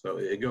there. So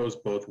it goes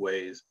both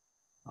ways.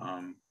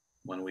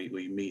 When we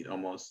meet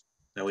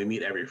we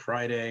meet every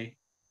Friday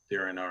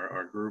during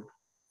our group,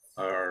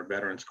 our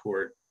Veterans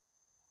Court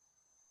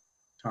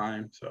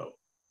time. So.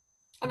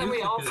 And then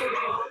we also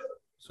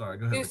Sorry,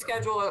 go ahead. do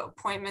schedule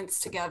appointments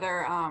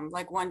together.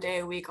 Like one day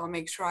a week, I'll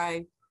make sure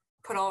I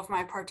put all of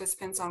my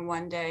participants on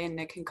one day and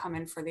Nick can come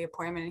in for the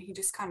appointment, and he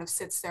just kind of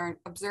sits there and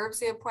observes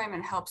the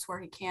appointment, helps where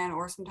he can,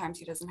 or sometimes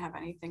he doesn't have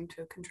anything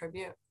to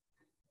contribute.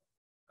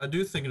 I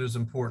do think it is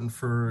important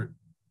for,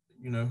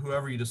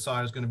 whoever you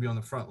decide is going to be on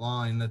the front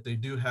line, that they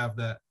do have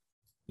that,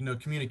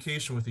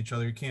 communication with each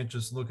other. You can't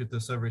just look at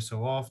this every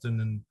so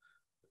often,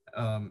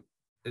 and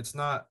it's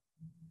not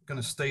going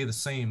to stay the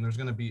same. There's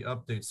going to be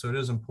updates. So it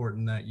is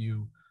important that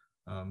you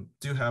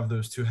do have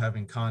those two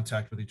having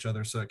contact with each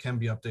other so it can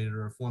be updated,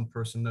 or if one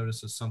person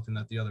notices something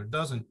that the other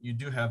doesn't, you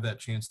do have that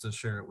chance to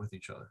share it with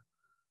each other.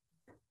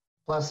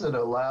 Plus, it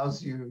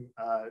allows you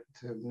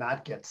to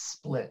not get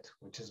split,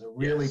 which is a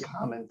really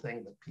common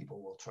thing that people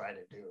will try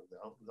to do.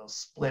 They'll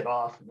split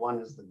off. One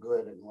is the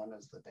good and one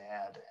is the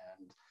bad,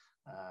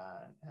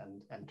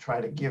 and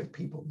try to give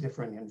people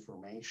different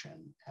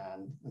information.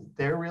 And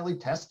they're really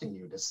testing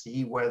you to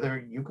see whether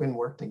you can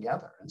work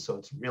together. And so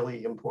it's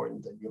really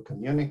important that you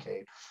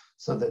communicate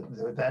so that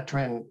the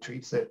veteran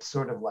treats it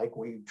sort of like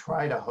we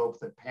try to hope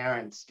that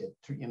parents get,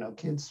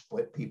 kids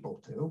split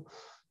people too.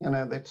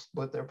 They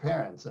split their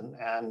parents, and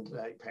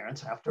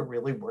parents have to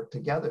really work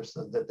together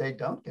so that they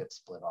don't get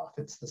split off.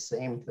 It's the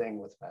same thing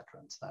with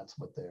veterans. That's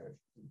what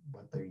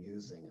they're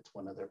using. It's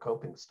one of their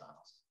coping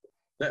styles.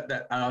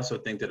 That I also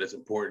think that it's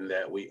important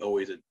that we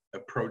always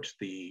approach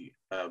the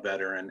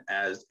veteran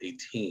as a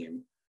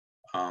team,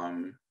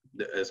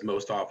 as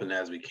most often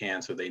as we can,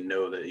 so they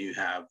know that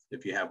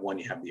if you have one,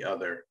 you have the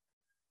other.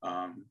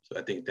 So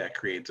I think that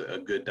creates a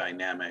good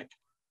dynamic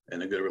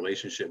and a good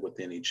relationship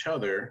within each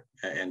other,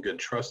 and good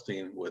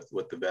trusting with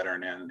the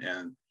veteran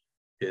and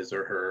his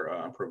or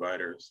her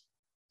providers.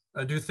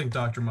 I do think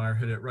Dr. Meyer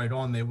hit it right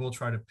on. They will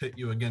try to pit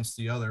you against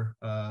the other.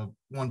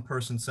 One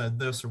person said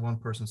this or one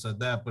person said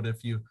that, but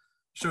if you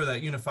show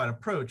that unified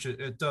approach,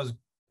 it does,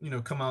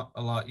 come out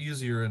a lot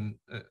easier, and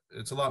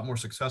it's a lot more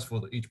successful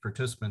to each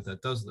participant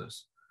that does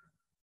this.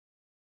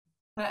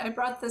 I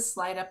brought this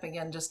slide up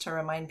again just to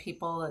remind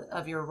people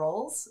of your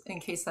roles,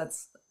 in case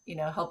that's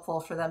helpful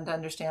for them to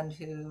understand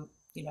who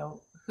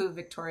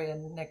Victoria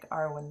and Nick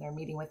are when they're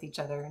meeting with each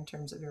other in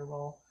terms of your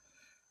role.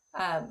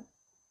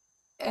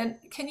 And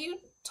can you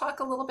talk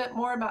a little bit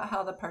more about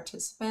how the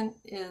participant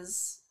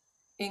is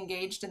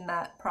engaged in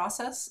that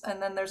process? And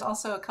then there's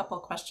also a couple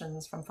of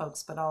questions from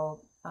folks, but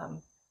I'll,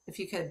 if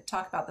you could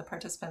talk about the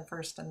participant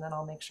first, and then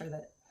I'll make sure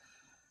that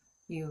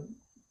you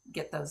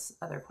get those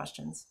other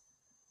questions.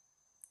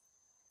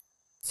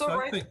 So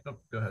go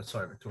ahead.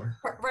 Sorry, Victoria.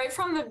 Right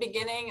from the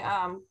beginning,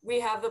 we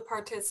have the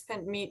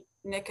participant meet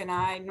Nick and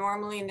I.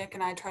 Normally, Nick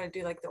and I try to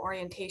do like the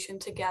orientation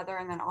together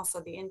and then also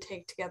the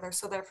intake together,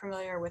 so they're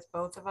familiar with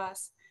both of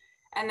us.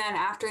 And then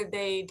after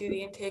they do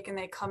the intake and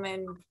they come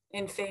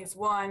in phase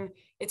one,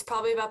 it's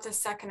probably about the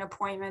second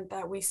appointment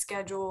that we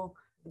schedule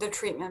the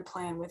treatment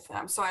plan with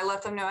them. So I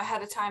let them know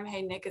ahead of time,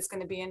 hey, Nick is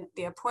going to be in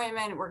the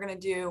appointment. We're going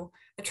to do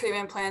the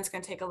treatment plan. It's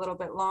going to take a little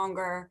bit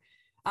longer.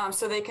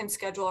 So they can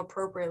schedule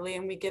appropriately,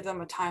 and we give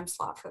them a time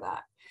slot for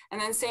that. And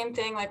then same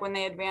thing, like when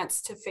they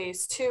advance to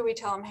phase two, we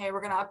tell them, hey,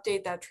 we're going to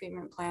update that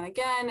treatment plan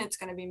again. It's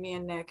going to be me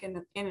and Nick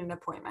in an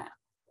appointment.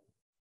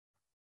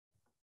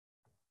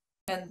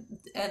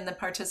 And the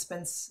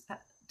participants,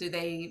 do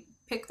they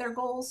pick their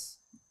goals,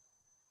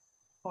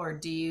 or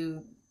do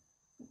you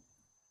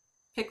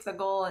pick the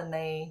goal and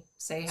they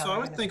say how? So I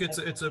would think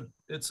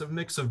it's a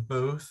mix of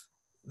both.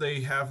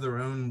 They have their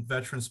own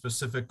veteran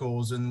specific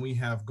goals, and we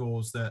have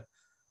goals that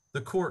the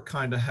court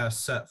kind of has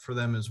set for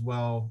them as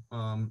well,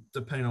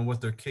 depending on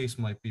what their case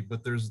might be.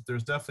 But there's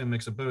definitely a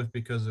mix of both,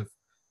 because if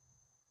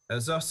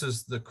as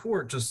the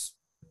court just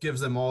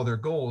gives them all their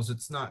goals,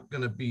 it's not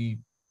going to be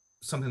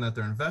something that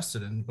they're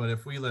invested in. But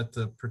if we let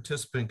the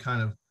participant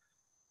kind of,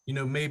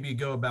 maybe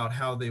go about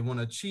how they want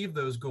to achieve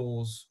those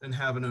goals and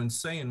have an own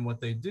say in what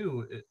they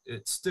do,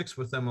 it sticks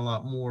with them a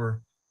lot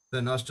more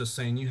than us just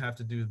saying, you have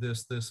to do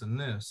this, this, and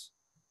this.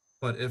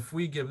 But if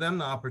we give them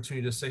the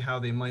opportunity to say how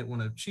they might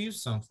want to achieve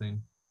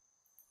something,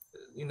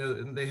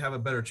 they have a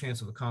better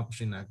chance of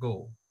accomplishing that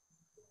goal.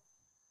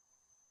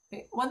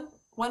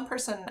 One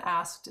person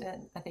asked,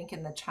 I think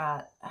in the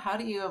chat, how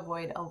do you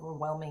avoid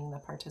overwhelming the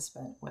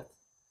participant with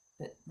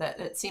it? That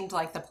it seemed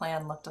like the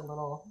plan looked a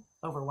little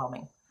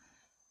overwhelming.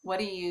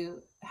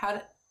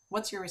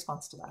 What's your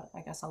response to that?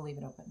 I guess I'll leave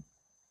it open.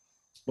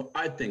 Well,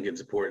 I think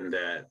it's important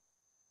that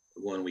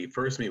when we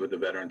first meet with the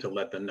veteran, to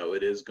let them know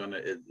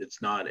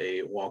it's not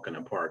a walk in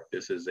the park.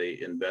 This is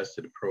a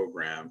invested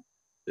program.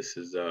 This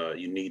is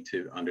you need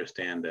to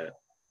understand that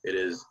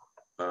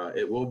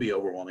it will be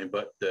overwhelming,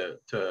 but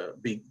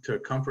to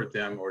comfort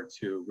them or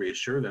to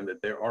reassure them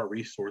that there are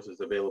resources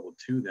available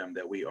to them,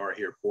 that we are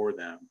here for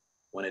them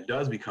when it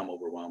does become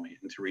overwhelming,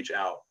 and to reach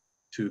out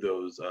to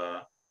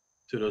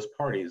those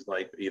parties,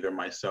 like either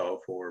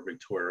myself or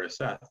Victoria or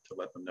Seth, to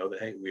let them know that,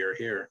 hey, we are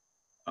here.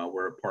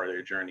 We're a part of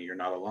their journey. You're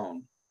not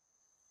alone.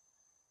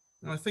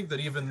 I think that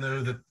even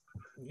though that,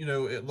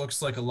 it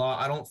looks like a lot,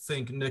 I don't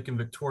think Nick and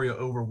Victoria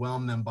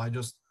overwhelm them by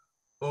just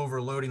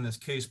overloading this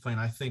case plan.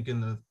 I think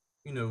in the,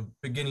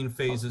 beginning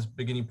phases,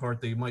 beginning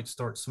part, they might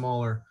start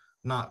smaller,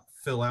 not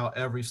fill out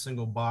every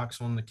single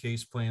box on the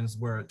case plans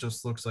where it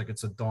just looks like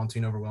it's a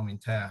daunting, overwhelming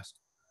task.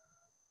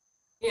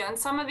 Yeah, and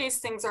some of these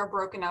things are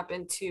broken up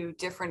into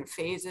different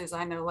phases.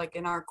 I know like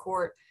in our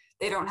court,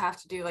 they don't have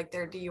to do like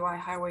their DUI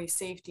highway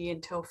safety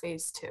until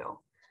phase 2.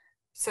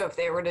 So if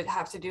they were to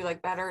have to do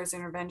like batterers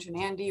intervention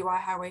and DUI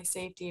highway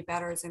safety,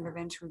 batterers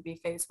intervention would be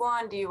phase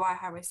 1, DUI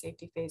highway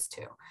safety phase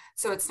 2.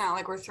 So it's not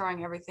like we're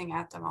throwing everything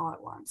at them all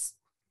at once.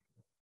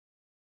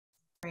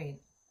 Great.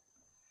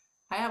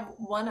 I have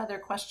one other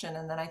question,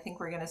 and then I think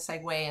we're going to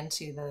segue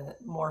into the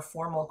more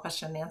formal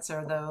question and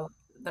answer, though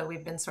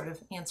we've been sort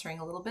of answering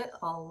a little bit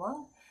all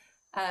along.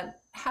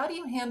 How do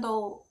you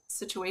handle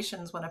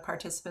situations when a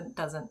participant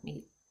doesn't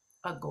meet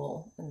a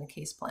goal in the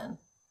case plan?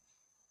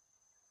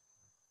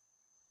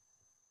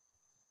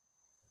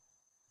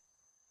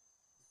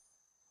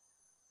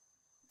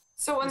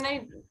 So when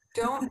they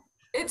don't,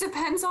 it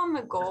depends on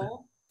the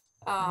goal.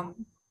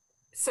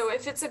 So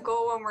if it's a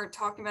goal when we're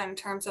talking about in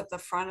terms of the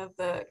front of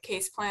the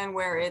case plan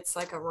where it's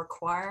like a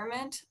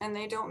requirement and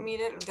they don't meet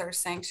it, there are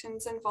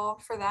sanctions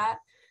involved for that.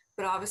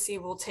 But obviously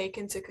we'll take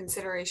into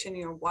consideration,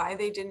 you know, why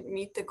they didn't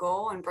meet the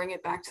goal and bring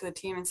it back to the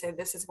team and say,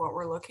 this is what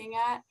we're looking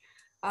at.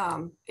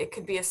 It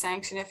could be a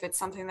sanction if it's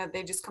something that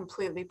they just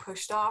completely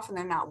pushed off and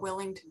they're not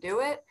willing to do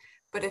it.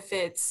 But if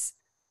it's,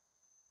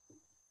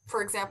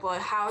 for example, a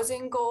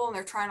housing goal and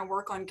they're trying to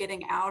work on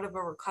getting out of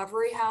a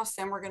recovery house,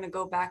 then we're going to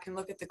go back and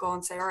look at the goal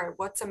and say, all right,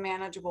 what's a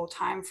manageable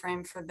time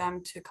frame for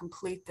them to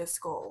complete this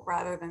goal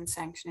rather than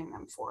sanctioning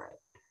them for it.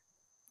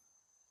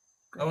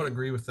 I would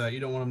agree with that. You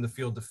don't want them to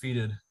feel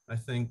defeated. I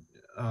think,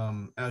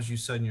 as you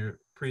said in your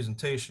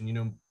presentation, you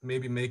know,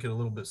 maybe make it a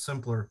little bit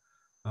simpler,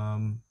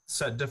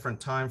 set different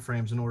time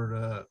frames in order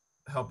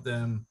to help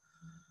them,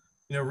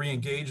 you know,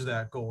 re-engage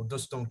that goal.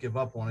 Just don't give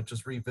up on it.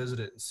 Just revisit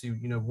it and see,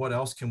 you know, what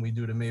else can we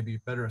do to maybe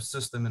better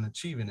assist them in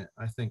achieving it.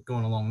 I think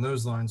going along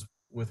those lines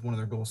with one of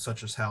their goals,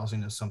 such as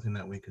housing, is something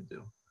that we could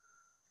do.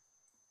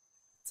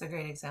 It's a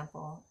great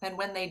example. And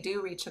when they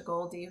do reach a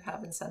goal, do you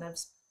have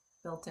incentives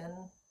built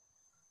in?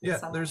 Yeah,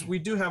 we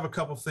do have a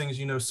couple things,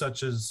 you know,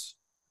 such as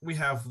we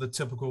have the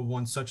typical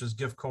ones such as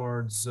gift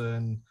cards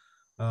and,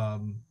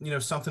 you know,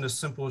 something as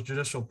simple as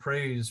judicial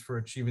praise for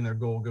achieving their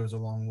goal goes a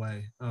long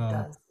way. It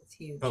does. It's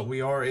huge. But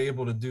we are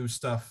able to do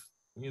stuff,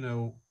 you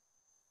know,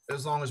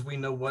 as long as we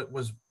know what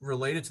was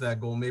related to that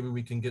goal, maybe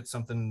we can get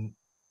something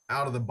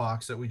out of the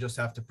box that we just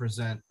have to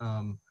present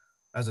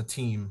as a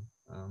team.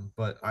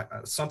 But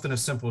something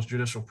as simple as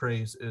judicial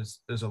praise is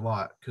a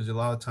lot, because a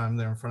lot of time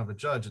they're in front of a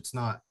judge, it's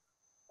not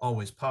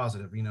always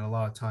positive. You know, a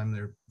lot of time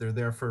they're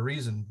there for a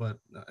reason, but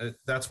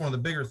that's one of the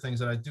bigger things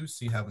that I do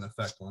see have an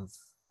effect on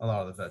a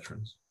lot of the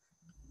veterans.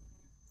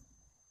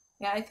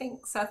 Yeah, I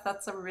think, Seth,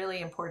 that's a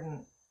really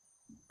important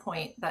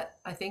point, that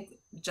I think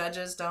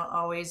judges don't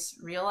always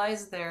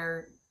realize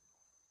their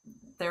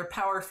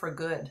power for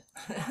good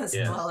as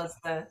well as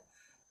the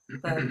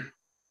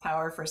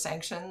power for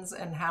sanctions,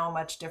 and how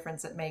much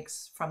difference it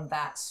makes from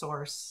that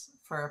source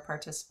for a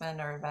participant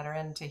or a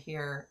veteran to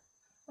hear,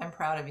 I'm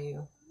proud of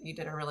you. You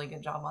did a really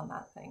good job on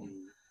that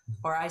thing.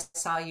 Or I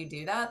saw you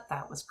do that.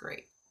 That was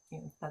great. You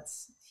know,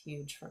 that's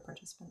huge for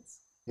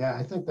participants. Yeah,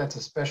 I think that's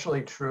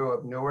especially true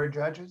of newer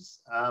judges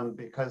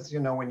because, you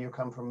know, when you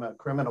come from a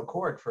criminal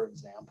court, for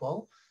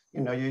example, you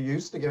know, you're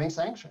used to giving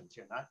sanctions.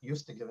 You're not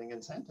used to giving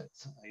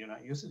incentives. You're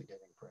not used to giving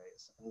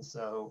praise. And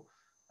so,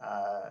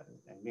 I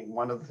mean,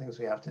 one of the things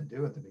we have to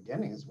do at the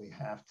beginning is we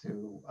have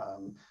to,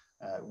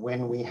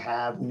 when we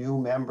have new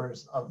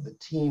members of the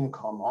team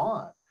come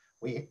on,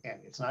 and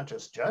it's not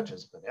just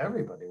judges, but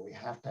everybody, we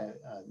have to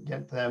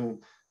get them,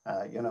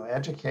 you know,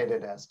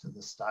 educated as to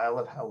the style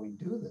of how we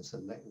do this.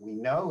 And we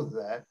know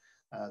that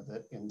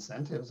that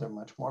incentives are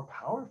much more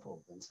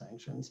powerful than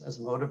sanctions as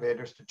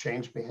motivators to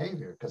change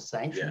behavior, because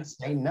sanctions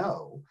say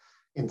no,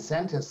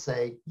 incentives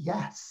say,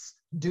 yes,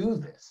 do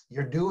this.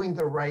 You're doing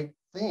the right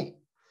thing.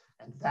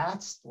 And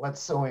that's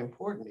what's so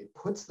important. It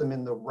puts them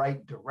in the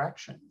right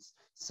directions.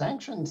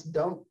 Sanctions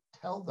don't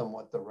tell them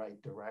what the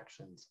right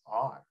directions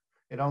are.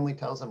 It only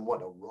tells them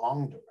what a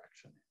wrong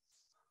direction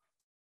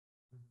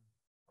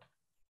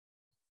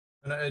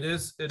is. And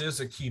it is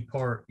a key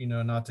part, you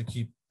know, not to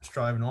keep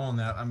striving on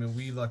that. I mean,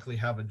 we luckily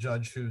have a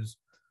judge who's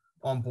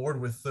on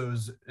board with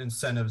those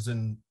incentives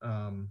and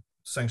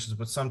sanctions,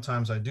 but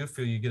sometimes I do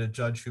feel you get a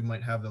judge who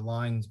might have the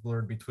lines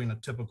blurred between a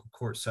typical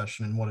court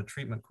session and what a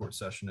treatment court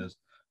session is.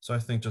 So I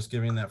think just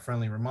giving that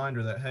friendly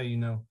reminder that, hey, you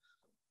know,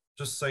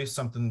 just say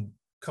something,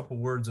 a couple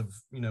words of,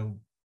 you know,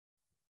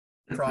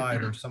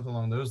 pride or something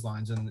along those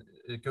lines, and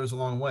it goes a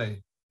long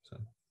way. So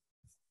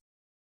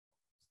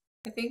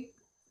I think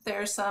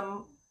there are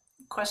some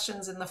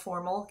questions in the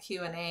formal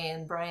Q&A,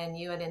 and Brian,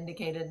 you had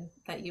indicated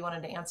that you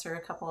wanted to answer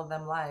a couple of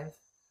them live.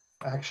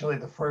 Actually,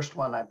 the first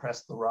one, I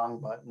pressed the wrong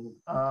button.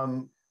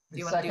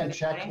 The second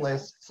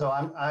checklist, so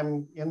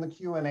I'm in the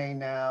Q&A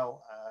now.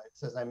 It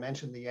says I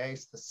mentioned the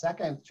ACE. The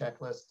second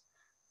checklist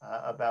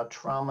about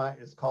trauma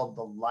is called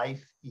the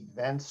Life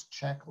Events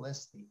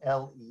Checklist, the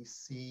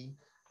LEC.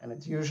 And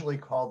it's usually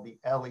called the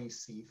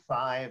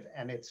LEC5,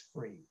 and it's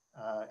free,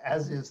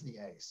 as is the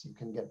ACE. You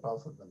can get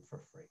both of them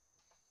for free.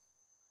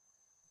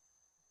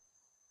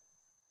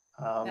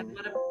 And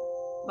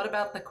what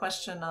about the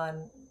question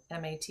on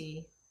MAT?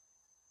 You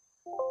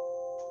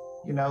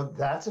know,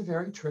 that's a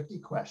very tricky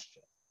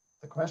question.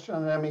 The question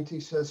on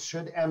MAT says,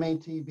 should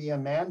MAT be a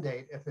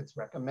mandate if it's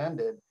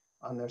recommended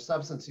on their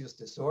substance use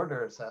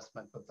disorder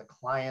assessment, but the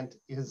client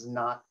is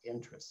not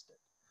interested?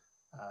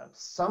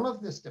 Some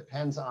of this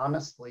depends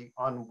honestly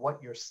on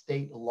what your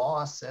state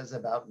law says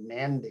about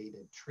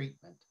mandated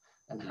treatment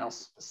and how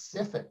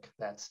specific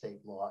that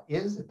state law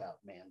is about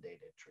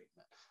mandated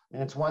treatment. I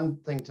mean, it's one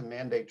thing to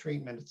mandate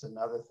treatment, it's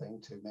another thing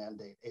to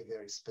mandate a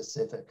very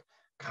specific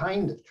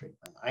kind of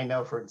treatment. I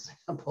know, for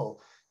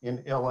example, in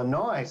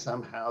Illinois,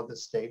 somehow the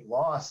state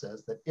law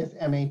says that if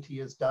MAT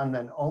is done,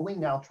 then only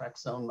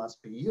naltrexone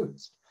must be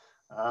used.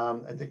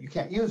 That you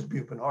can't use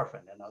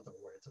buprenorphine, in other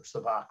words, or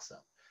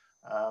Suboxone.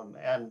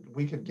 And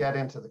we could get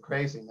into the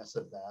craziness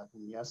of that.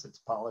 And yes, it's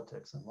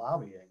politics and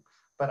lobbying,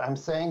 but I'm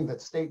saying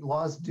that state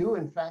laws do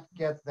in fact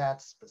get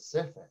that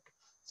specific.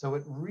 So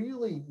it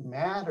really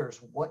matters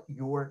what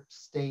your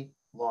state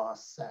law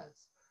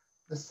says.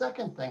 The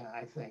second thing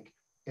I think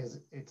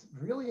is it's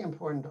really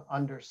important to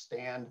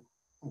understand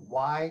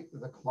why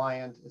the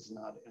client is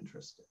not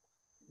interested.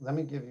 Let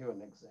me give you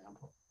an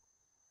example.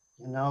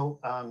 You know,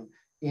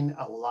 in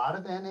a lot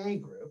of NA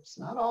groups,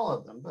 not all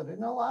of them, but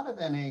in a lot of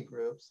NA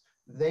groups,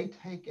 they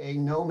take a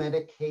no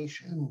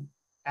medication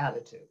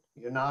attitude.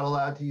 You're not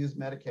allowed to use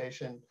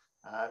medication,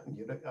 a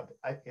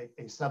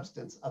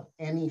substance of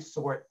any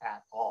sort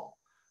at all.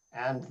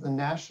 And the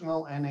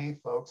national NA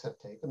folks have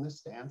taken the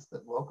stance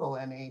that local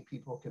NA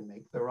people can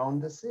make their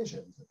own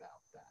decisions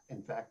about that.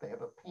 In fact, they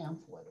have a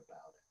pamphlet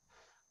about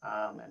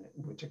it,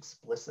 which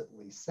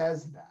explicitly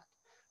says that.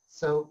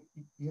 So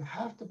you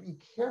have to be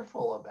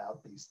careful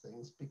about these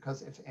things,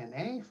 because if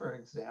NA, for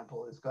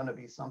example, is going to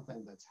be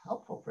something that's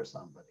helpful for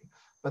somebody,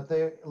 but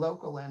the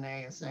local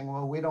NA is saying,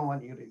 well, we don't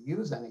want you to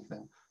use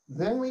anything,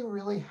 then we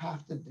really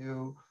have to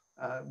do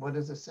what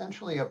is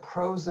essentially a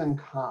pros and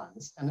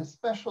cons. And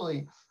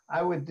especially,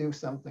 I would do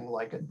something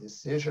like a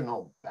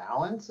decisional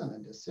balance. And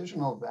a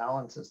decisional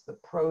balance is the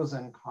pros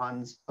and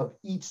cons of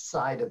each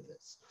side of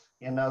this.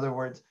 In other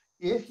words,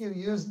 if you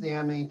use the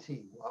MAT,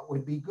 what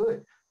would be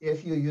good?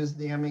 If you use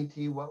the MAT,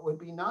 what would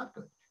be not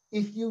good?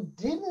 If you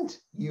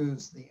didn't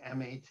use the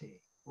MAT,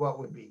 what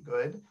would be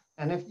good?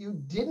 And if you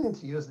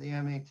didn't use the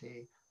MAT,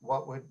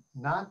 what would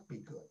not be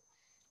good?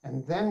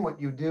 And then what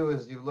you do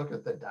is you look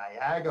at the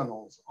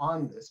diagonals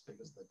on this,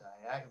 because the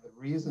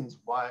reasons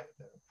why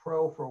the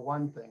pro for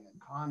one thing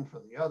and con for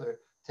the other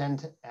tend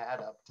to add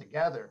up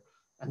together.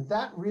 And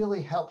that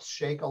really helps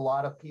shake a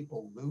lot of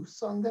people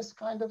loose on this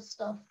kind of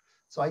stuff.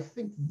 So I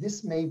think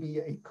this may be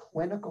a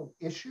clinical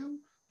issue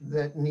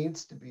that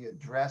needs to be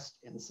addressed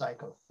in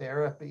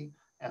psychotherapy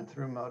and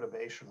through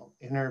motivational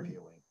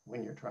interviewing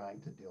when you're trying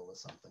to deal with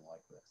something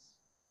like this.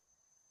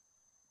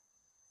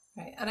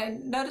 Right. And I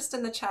noticed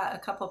in the chat, a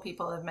couple of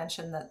people have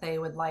mentioned that they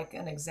would like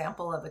an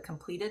example of a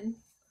completed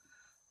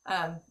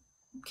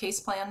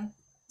case plan,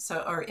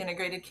 or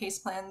integrated case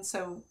plan.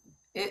 So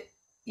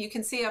you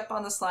can see up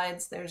on the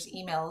slides, there's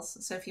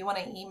emails. So if you want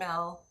to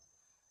email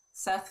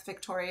Seth,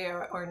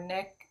 Victoria, or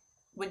Nick,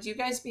 would you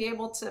guys be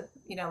able to,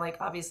 like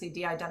obviously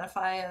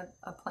de-identify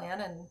a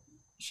plan and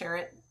share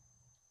it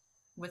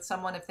with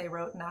someone if they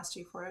wrote and asked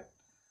you for it?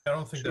 I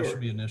don't think that should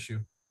be an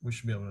issue. We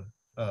should be able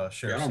to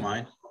share. Yeah, I don't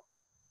mind.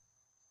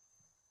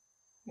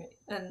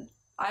 And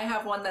I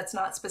have one that's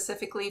not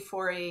specifically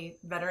for a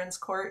veterans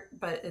court,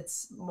 but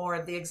it's more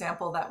of the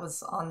example that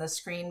was on the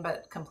screen,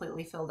 but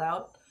completely filled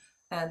out.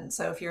 And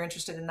so if you're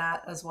interested in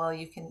that as well,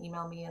 you can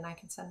email me and I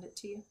can send it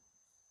to you.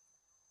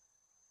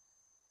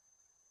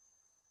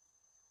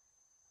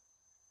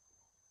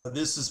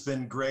 This has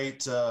been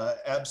great.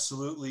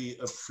 Absolutely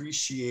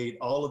appreciate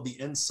all of the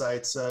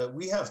insights.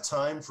 We have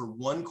time for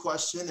one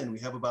question and we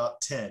have about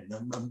 10.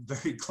 I'm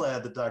very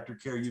glad that Dr.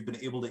 Carey, you've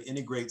been able to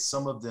integrate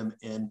some of them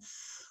in.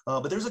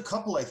 But there's a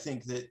couple I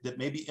think that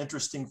may be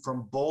interesting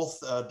from both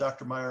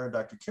Dr. Meyer and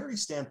Dr.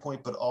 Carey's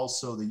standpoint, but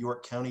also the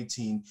York County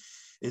team,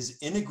 is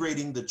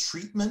integrating the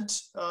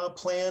treatment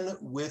plan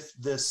with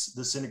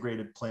this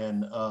integrated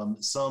plan.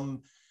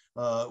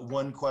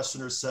 One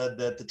questioner said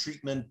that the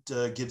treatment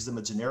gives them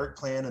a generic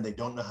plan and they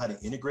don't know how to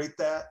integrate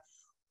that.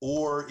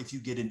 Or if you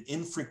get an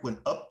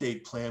infrequent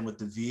update plan with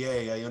the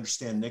VA, I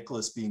understand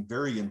Nicholas being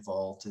very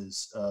involved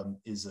is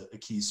a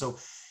key. So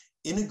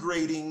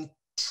integrating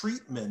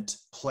treatment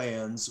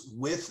plans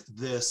with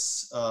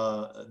this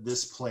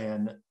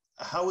plan,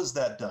 how is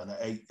that done?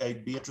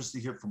 I'd be interested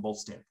to hear from both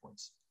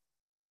standpoints.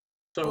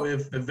 So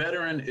if a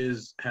veteran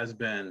has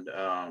been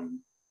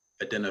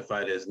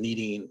identified as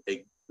needing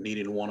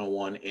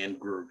one-on-one and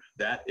group,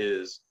 that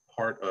is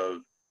part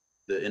of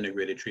the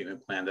integrated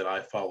treatment plan that I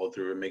follow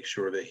through and make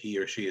sure that he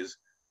or she is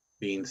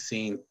being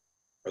seen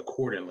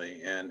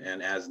accordingly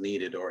and as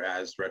needed or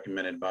as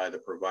recommended by the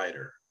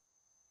provider.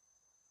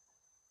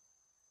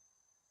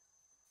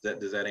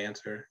 Does that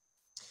answer?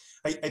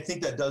 I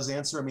think that does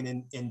answer. I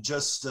mean, in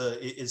just,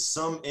 as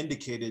some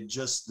indicated,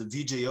 just the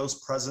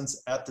VJO's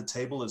presence at the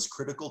table is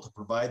critical to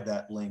provide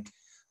that link.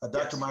 Dr.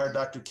 Yes. Meyer,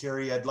 Dr.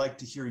 Carey, I'd like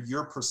to hear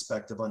your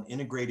perspective on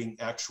integrating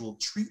actual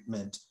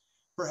treatment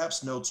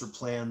perhaps notes or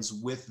plans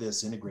with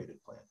this integrated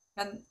plan.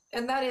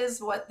 And that is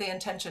what the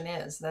intention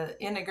is. The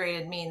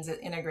integrated means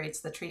it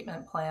integrates the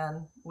treatment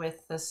plan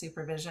with the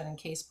supervision and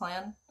case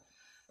plan.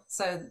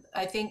 So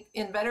I think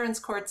in veterans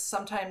courts,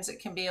 sometimes it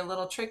can be a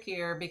little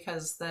trickier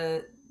because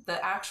the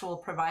actual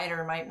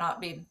provider might not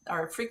be,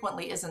 or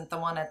frequently isn't the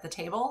one at the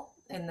table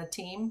in the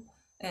team.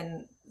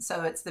 And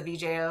so it's the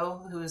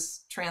VJO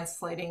who's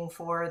translating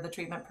for the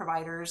treatment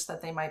providers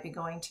that they might be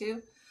going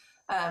to.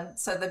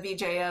 So the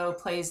VJO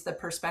plays the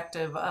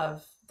perspective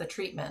of the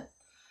treatment,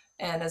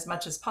 and as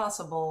much as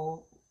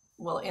possible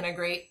will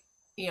integrate,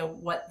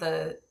 what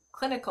the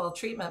clinical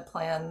treatment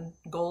plan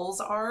goals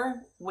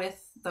are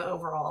with the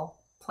overall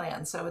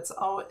plan. So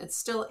it's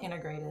still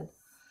integrated.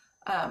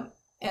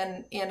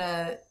 And in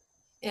a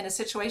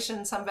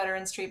situation, some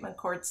veterans treatment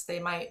courts, they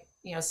might,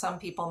 some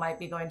people might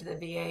be going to the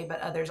VA, but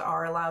others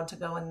are allowed to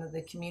go into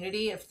the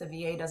community if the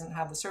VA doesn't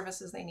have the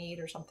services they need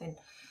or something.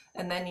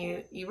 And then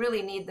you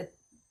really need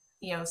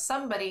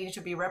somebody to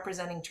be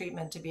representing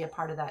treatment to be a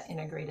part of that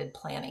integrated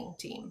planning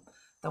team,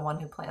 the one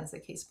who plans the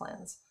case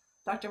plans.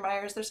 Dr.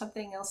 Myers, there's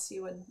something else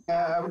you would?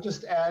 Yeah, I would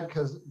just add,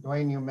 because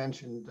Dwayne, you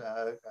mentioned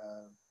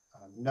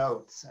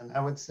notes, and I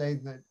would say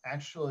that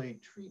actually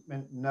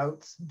treatment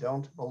notes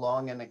don't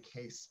belong in a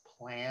case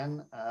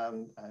plan. I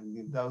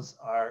mean, those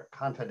are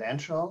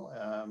confidential.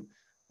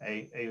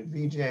 A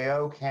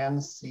VJO can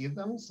see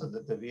them so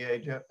that the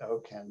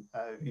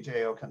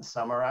VJO can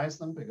summarize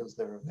them because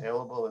they're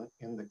available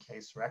in the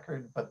case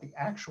record, but the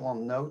actual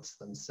notes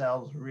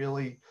themselves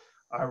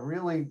are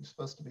really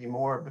supposed to be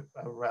more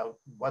around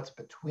what's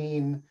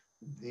between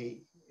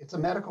it's a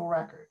medical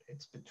record.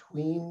 It's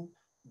between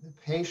the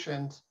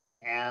patient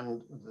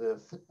and the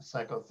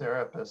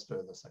psychotherapist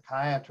or the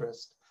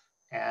psychiatrist,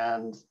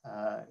 and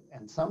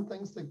some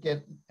things that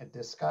get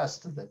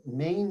discussed that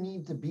may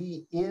need to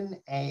be in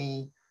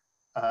a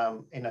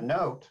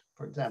note.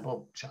 For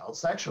example, child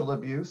sexual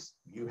abuse,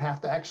 you have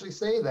to actually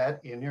say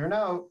that in your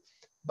note,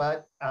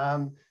 but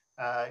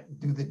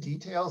do the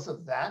details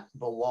of that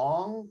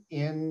belong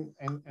in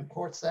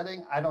court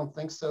setting? I don't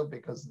think so,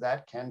 because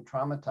that can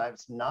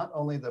traumatize not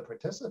only the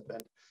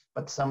participant,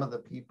 but some of the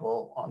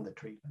people on the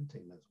treatment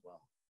team as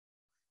well.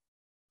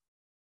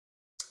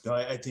 No,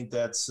 I think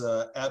that's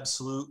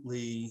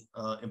absolutely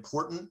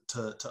important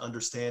to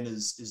understand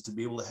is to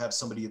be able to have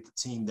somebody at the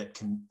team that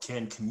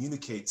can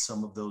communicate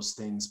some of those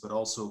things, but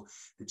also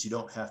that you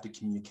don't have to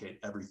communicate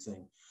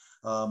everything.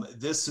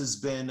 This has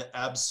been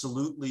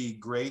absolutely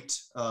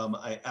great.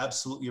 I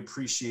absolutely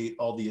appreciate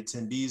all the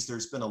attendees.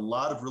 There's been a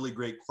lot of really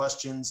great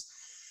questions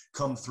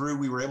come through.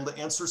 We were able to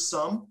answer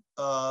some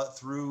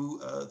through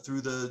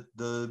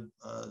the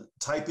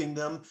typing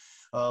them.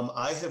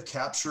 I have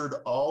captured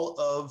all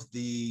of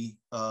the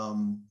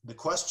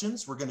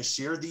questions. We're going to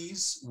share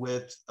these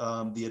with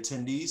the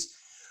attendees.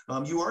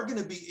 You are going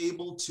to be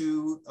able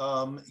to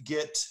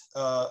get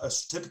a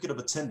certificate of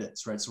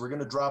attendance, right? So we're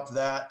going to drop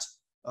that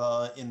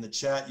in the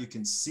chat. You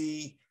can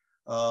see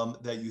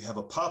that you have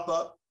a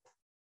pop-up.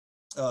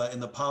 In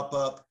the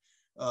pop-up,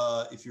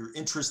 if you're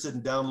interested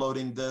in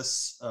downloading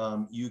this,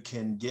 you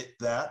can get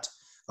that.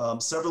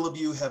 Several of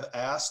you have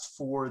asked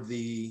for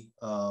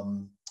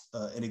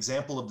an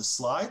example of the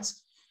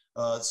slides.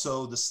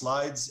 So the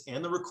slides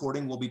and the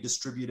recording will be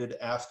distributed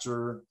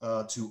after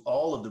to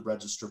all of the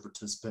registered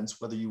participants,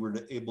 whether you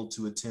were able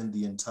to attend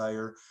the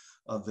entire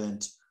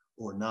event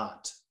or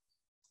not.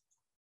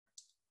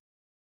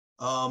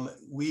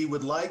 We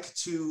would like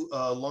to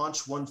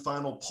launch one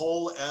final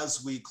poll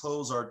as we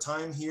close our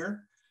time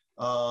here.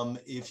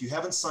 If you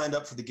haven't signed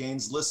up for the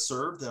Gaines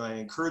listserv, then I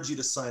encourage you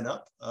to sign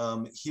up.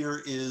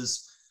 Here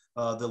is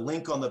the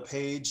link on the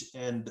page,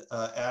 and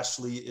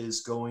Ashley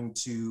is going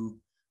to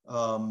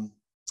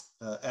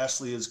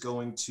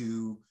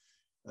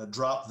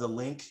drop the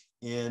link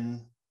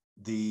in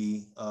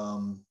the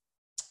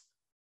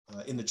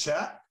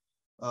chat,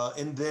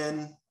 and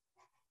then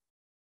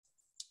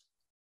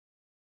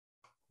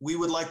we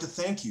would like to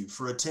thank you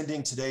for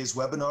attending today's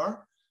webinar.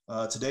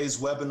 Today's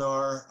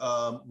webinar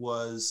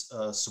was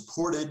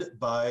supported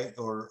by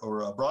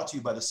or brought to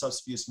you by the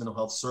Substance Abuse Mental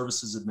Health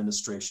Services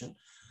Administration.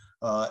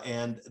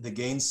 And the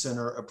Gaines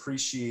Center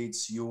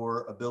appreciates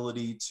your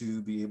ability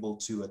to be able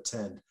to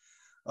attend.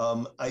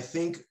 I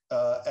think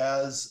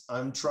as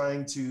I'm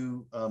trying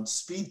to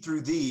speed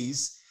through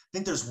these, I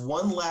think there's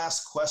one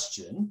last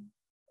question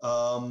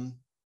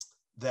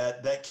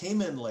that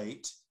came in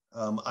late.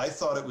 I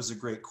thought it was a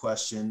great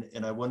question,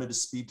 and I wanted to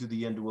speed to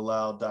the end to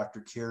allow Dr.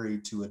 Carey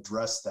to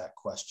address that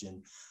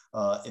question.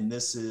 And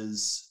this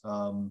is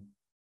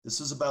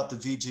about the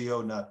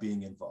VJO not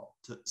being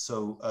involved.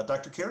 So,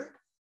 Dr. Carey?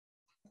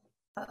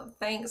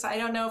 Thanks. I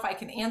don't know if I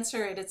can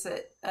answer it.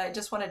 I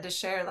just wanted to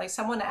share, like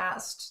someone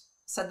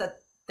said that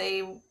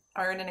they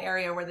are in an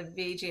area where the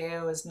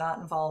VJO is not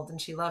involved, and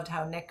she loved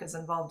how Nick is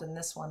involved in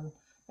this one.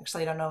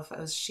 Actually, I don't know if it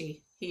was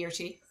he or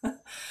she,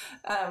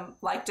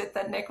 liked it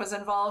that Nick was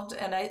involved.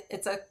 And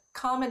it's a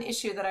common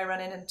issue that I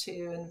run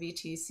into in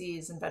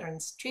VTCs and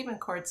veterans treatment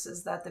courts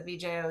is that the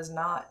VJO is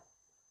not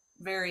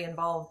very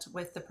involved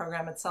with the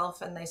program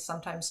itself, and they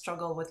sometimes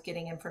struggle with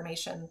getting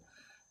information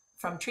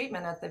from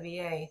treatment at the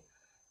VA.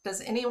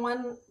 Does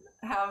anyone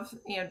have,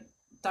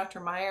 Dr.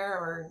 Meyer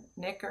or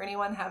Nick or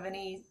anyone have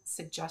any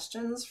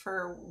suggestions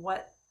for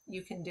what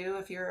you can do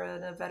if you're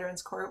in a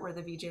veterans court where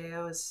the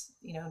VJO is,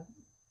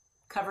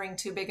 covering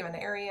too big of an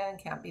area and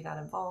can't be that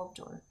involved?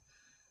 Or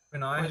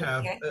And I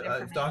have,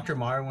 if Dr.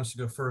 Meyer wants to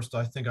go first,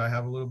 I think I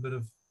have a little bit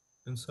of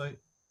insight.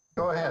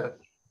 Go ahead.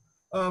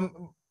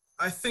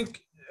 I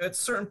think at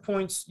certain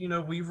points,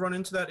 we've run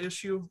into that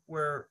issue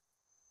where,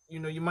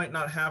 you might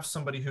not have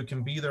somebody who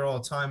can be there all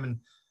the time. And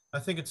I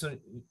think it's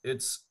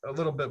a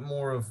little bit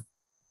more of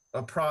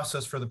a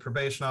process for the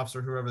probation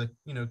officer, whoever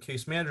the,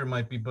 case manager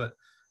might be. But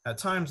at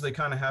times they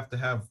kind of have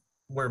to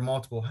wear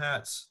multiple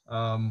hats,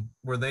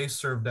 where they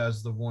served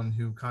as the one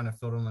who kind of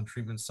filled on the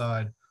treatment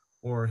side.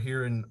 Or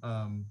here in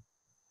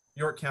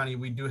York County,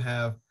 we do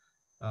have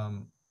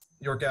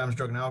York Adams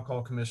Drug and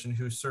Alcohol Commission,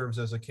 who serves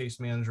as a case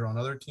manager on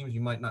other teams.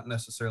 You might not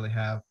necessarily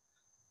have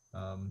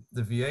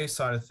the VA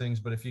side of things,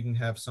 but if you can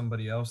have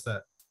somebody else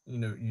that,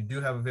 you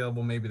do have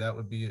available, maybe that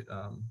would be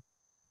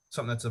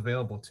something that's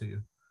available to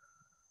you.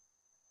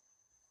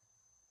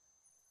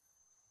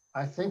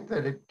 I think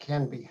that it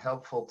can be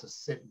helpful to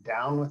sit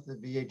down with the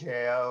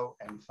VJO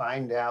and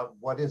find out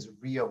what is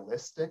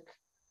realistic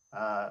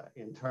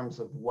in terms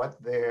of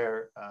what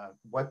their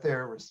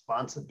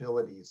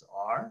responsibilities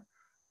are.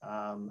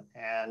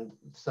 And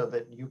so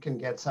that you can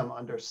get some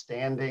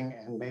understanding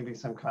and maybe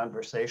some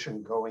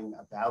conversation going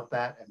about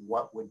that and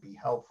what would be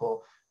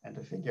helpful, and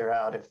to figure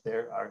out if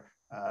there are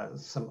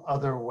some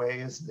other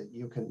ways that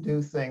you can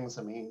do things.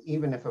 I mean,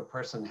 even if a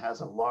person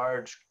has a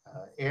large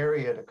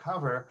area to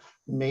cover,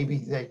 maybe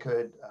they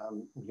could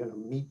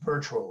meet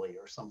virtually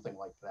or something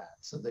like that,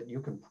 so that you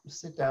can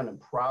sit down and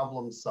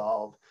problem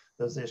solve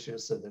those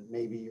issues, so that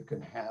maybe you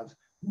can have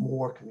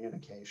more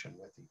communication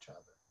with each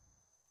other.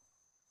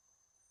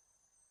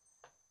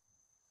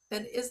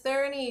 And is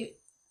there any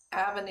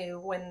avenue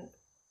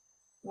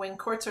when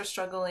courts are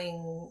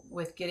struggling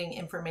with getting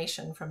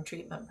information from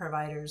treatment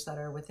providers that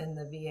are within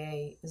the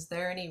VA, is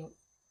there any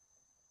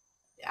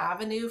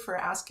avenue for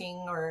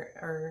asking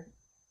or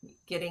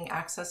getting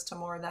access to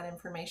more of that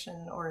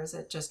information? Or is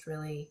it just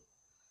really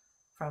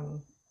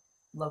from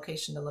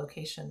location to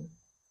location?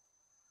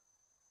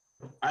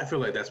 I feel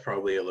like that's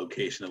probably a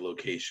location to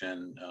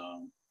location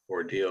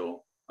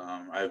ordeal.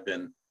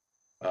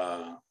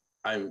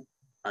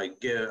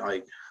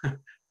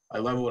 I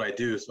love what I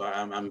do, so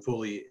I'm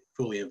fully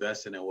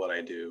invested in what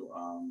I do.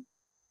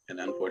 And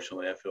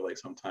unfortunately, I feel like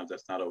sometimes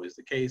that's not always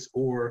the case,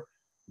 or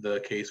the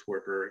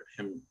caseworker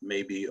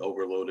may be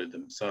overloaded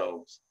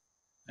themselves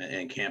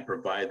and can't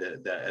provide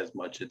that as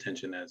much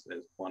attention as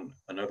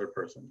another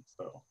person.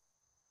 So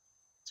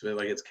it's really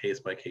like it's case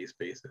by case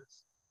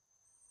basis.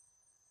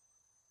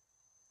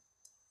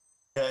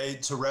 Yeah,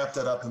 to wrap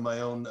that up, in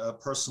my own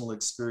personal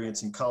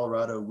experience in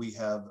Colorado, we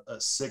have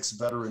 6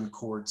 veteran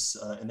courts,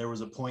 and there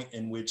was a point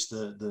in which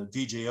the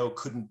VJO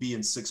couldn't be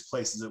in 6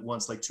 places at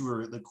once. Like 2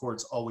 of the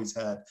courts always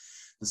had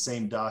the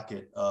same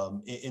docket.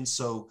 And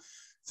so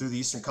through the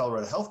Eastern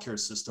Colorado healthcare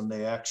system,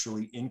 they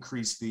actually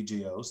increased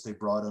VJOs. They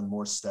brought in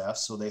more staff.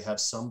 So they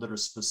have some that are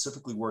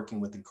specifically working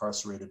with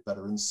incarcerated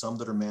veterans, some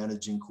that are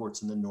managing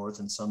courts in the north,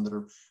 and some that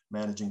are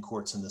managing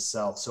courts in the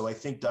south. So I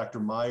think Dr.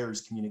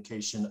 Meyer's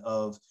communication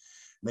of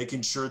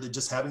making sure that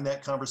just having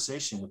that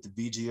conversation with the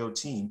VJO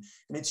team,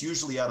 and it's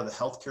usually out of the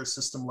healthcare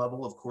system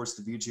level. Of course,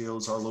 the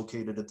VJOs are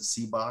located at the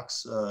C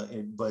box,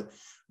 but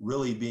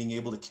really being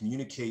able to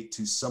communicate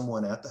to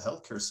someone at the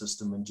healthcare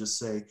system and just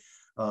say,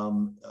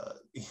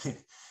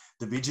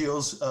 the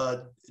VJO's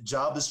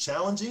job is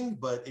challenging,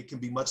 but it can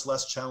be much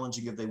less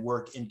challenging if they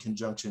work in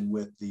conjunction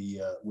with the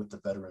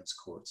veterans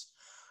courts.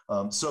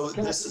 So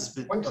this has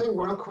been one thing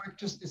real quick,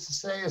 just is to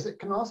say, is it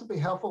can also be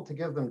helpful to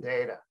give them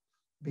data.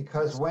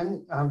 Because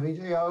when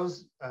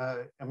VJOs,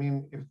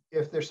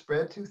 if they're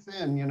spread too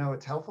thin,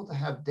 it's helpful to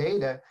have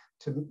data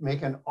to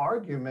make an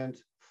argument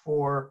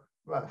for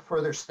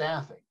further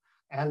staffing.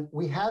 And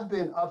we have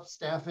been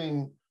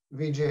upstaffing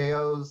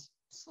VJOs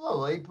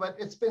slowly, but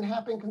it's been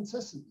happening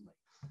consistently.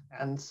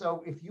 And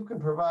so if you can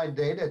provide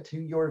data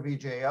to your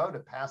VJO to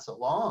pass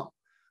along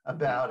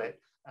about it,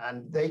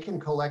 and they can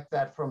collect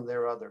that from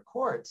their other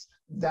courts,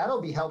 that'll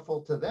be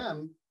helpful to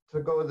them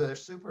to go to their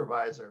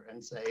supervisor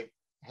and say,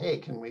 hey,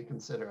 can we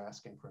consider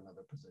asking for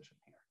another position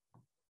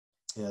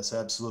here? Yes,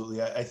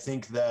 absolutely. I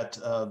think that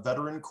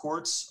veteran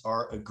courts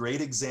are a great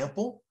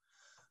example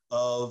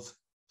of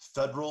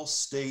federal,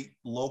 state,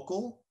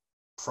 local,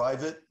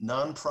 private,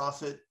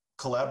 nonprofit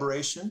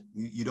collaboration.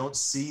 You don't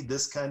see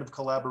this kind of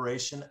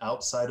collaboration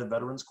outside of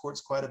veterans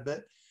courts quite a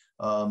bit.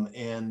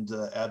 And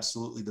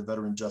absolutely the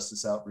veteran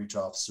justice outreach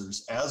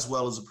officers, as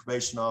well as the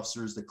probation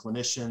officers, the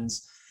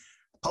clinicians,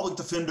 public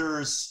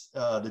defenders,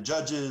 the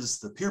judges,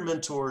 the peer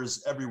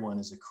mentors, everyone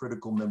is a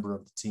critical member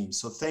of the team.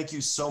 So thank you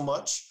so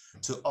much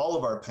to all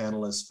of our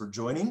panelists for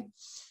joining.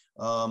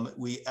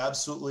 We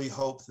absolutely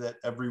hope that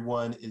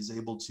everyone is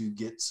able to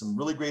get some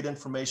really great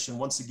information.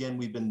 Once again,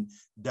 we've been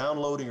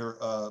downloading or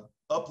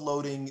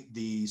uploading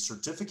the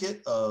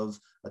certificate of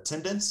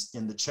attendance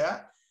in the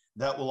chat.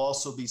 That will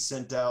also be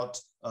sent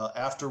out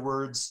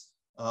afterwards.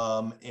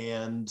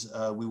 and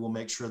we will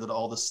make sure that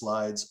all the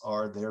slides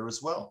are there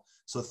as well.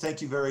 So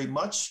thank you very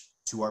much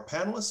to our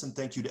panelists, and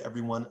thank you to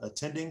everyone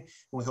attending. And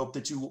we hope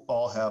that you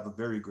all have a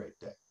very great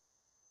day.